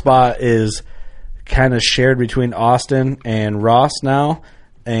Doug's spot is kind of shared between Austin and Ross now.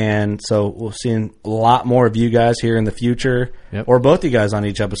 And so we'll see a lot more of you guys here in the future, or both you guys on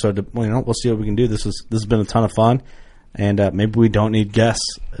each episode. We'll see what we can do. This has been a ton of fun, and maybe we don't need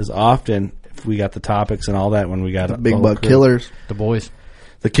guests as often if we got the topics and all that when we got the big buck killers, the boys,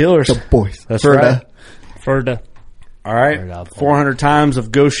 the killers, the boys. That's right. Ferda. All right, 400 times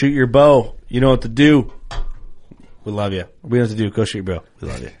of go shoot your bow. You know what to do. We love you. We know what to do. Go shoot your bow. We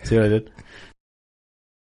love you. See what I did?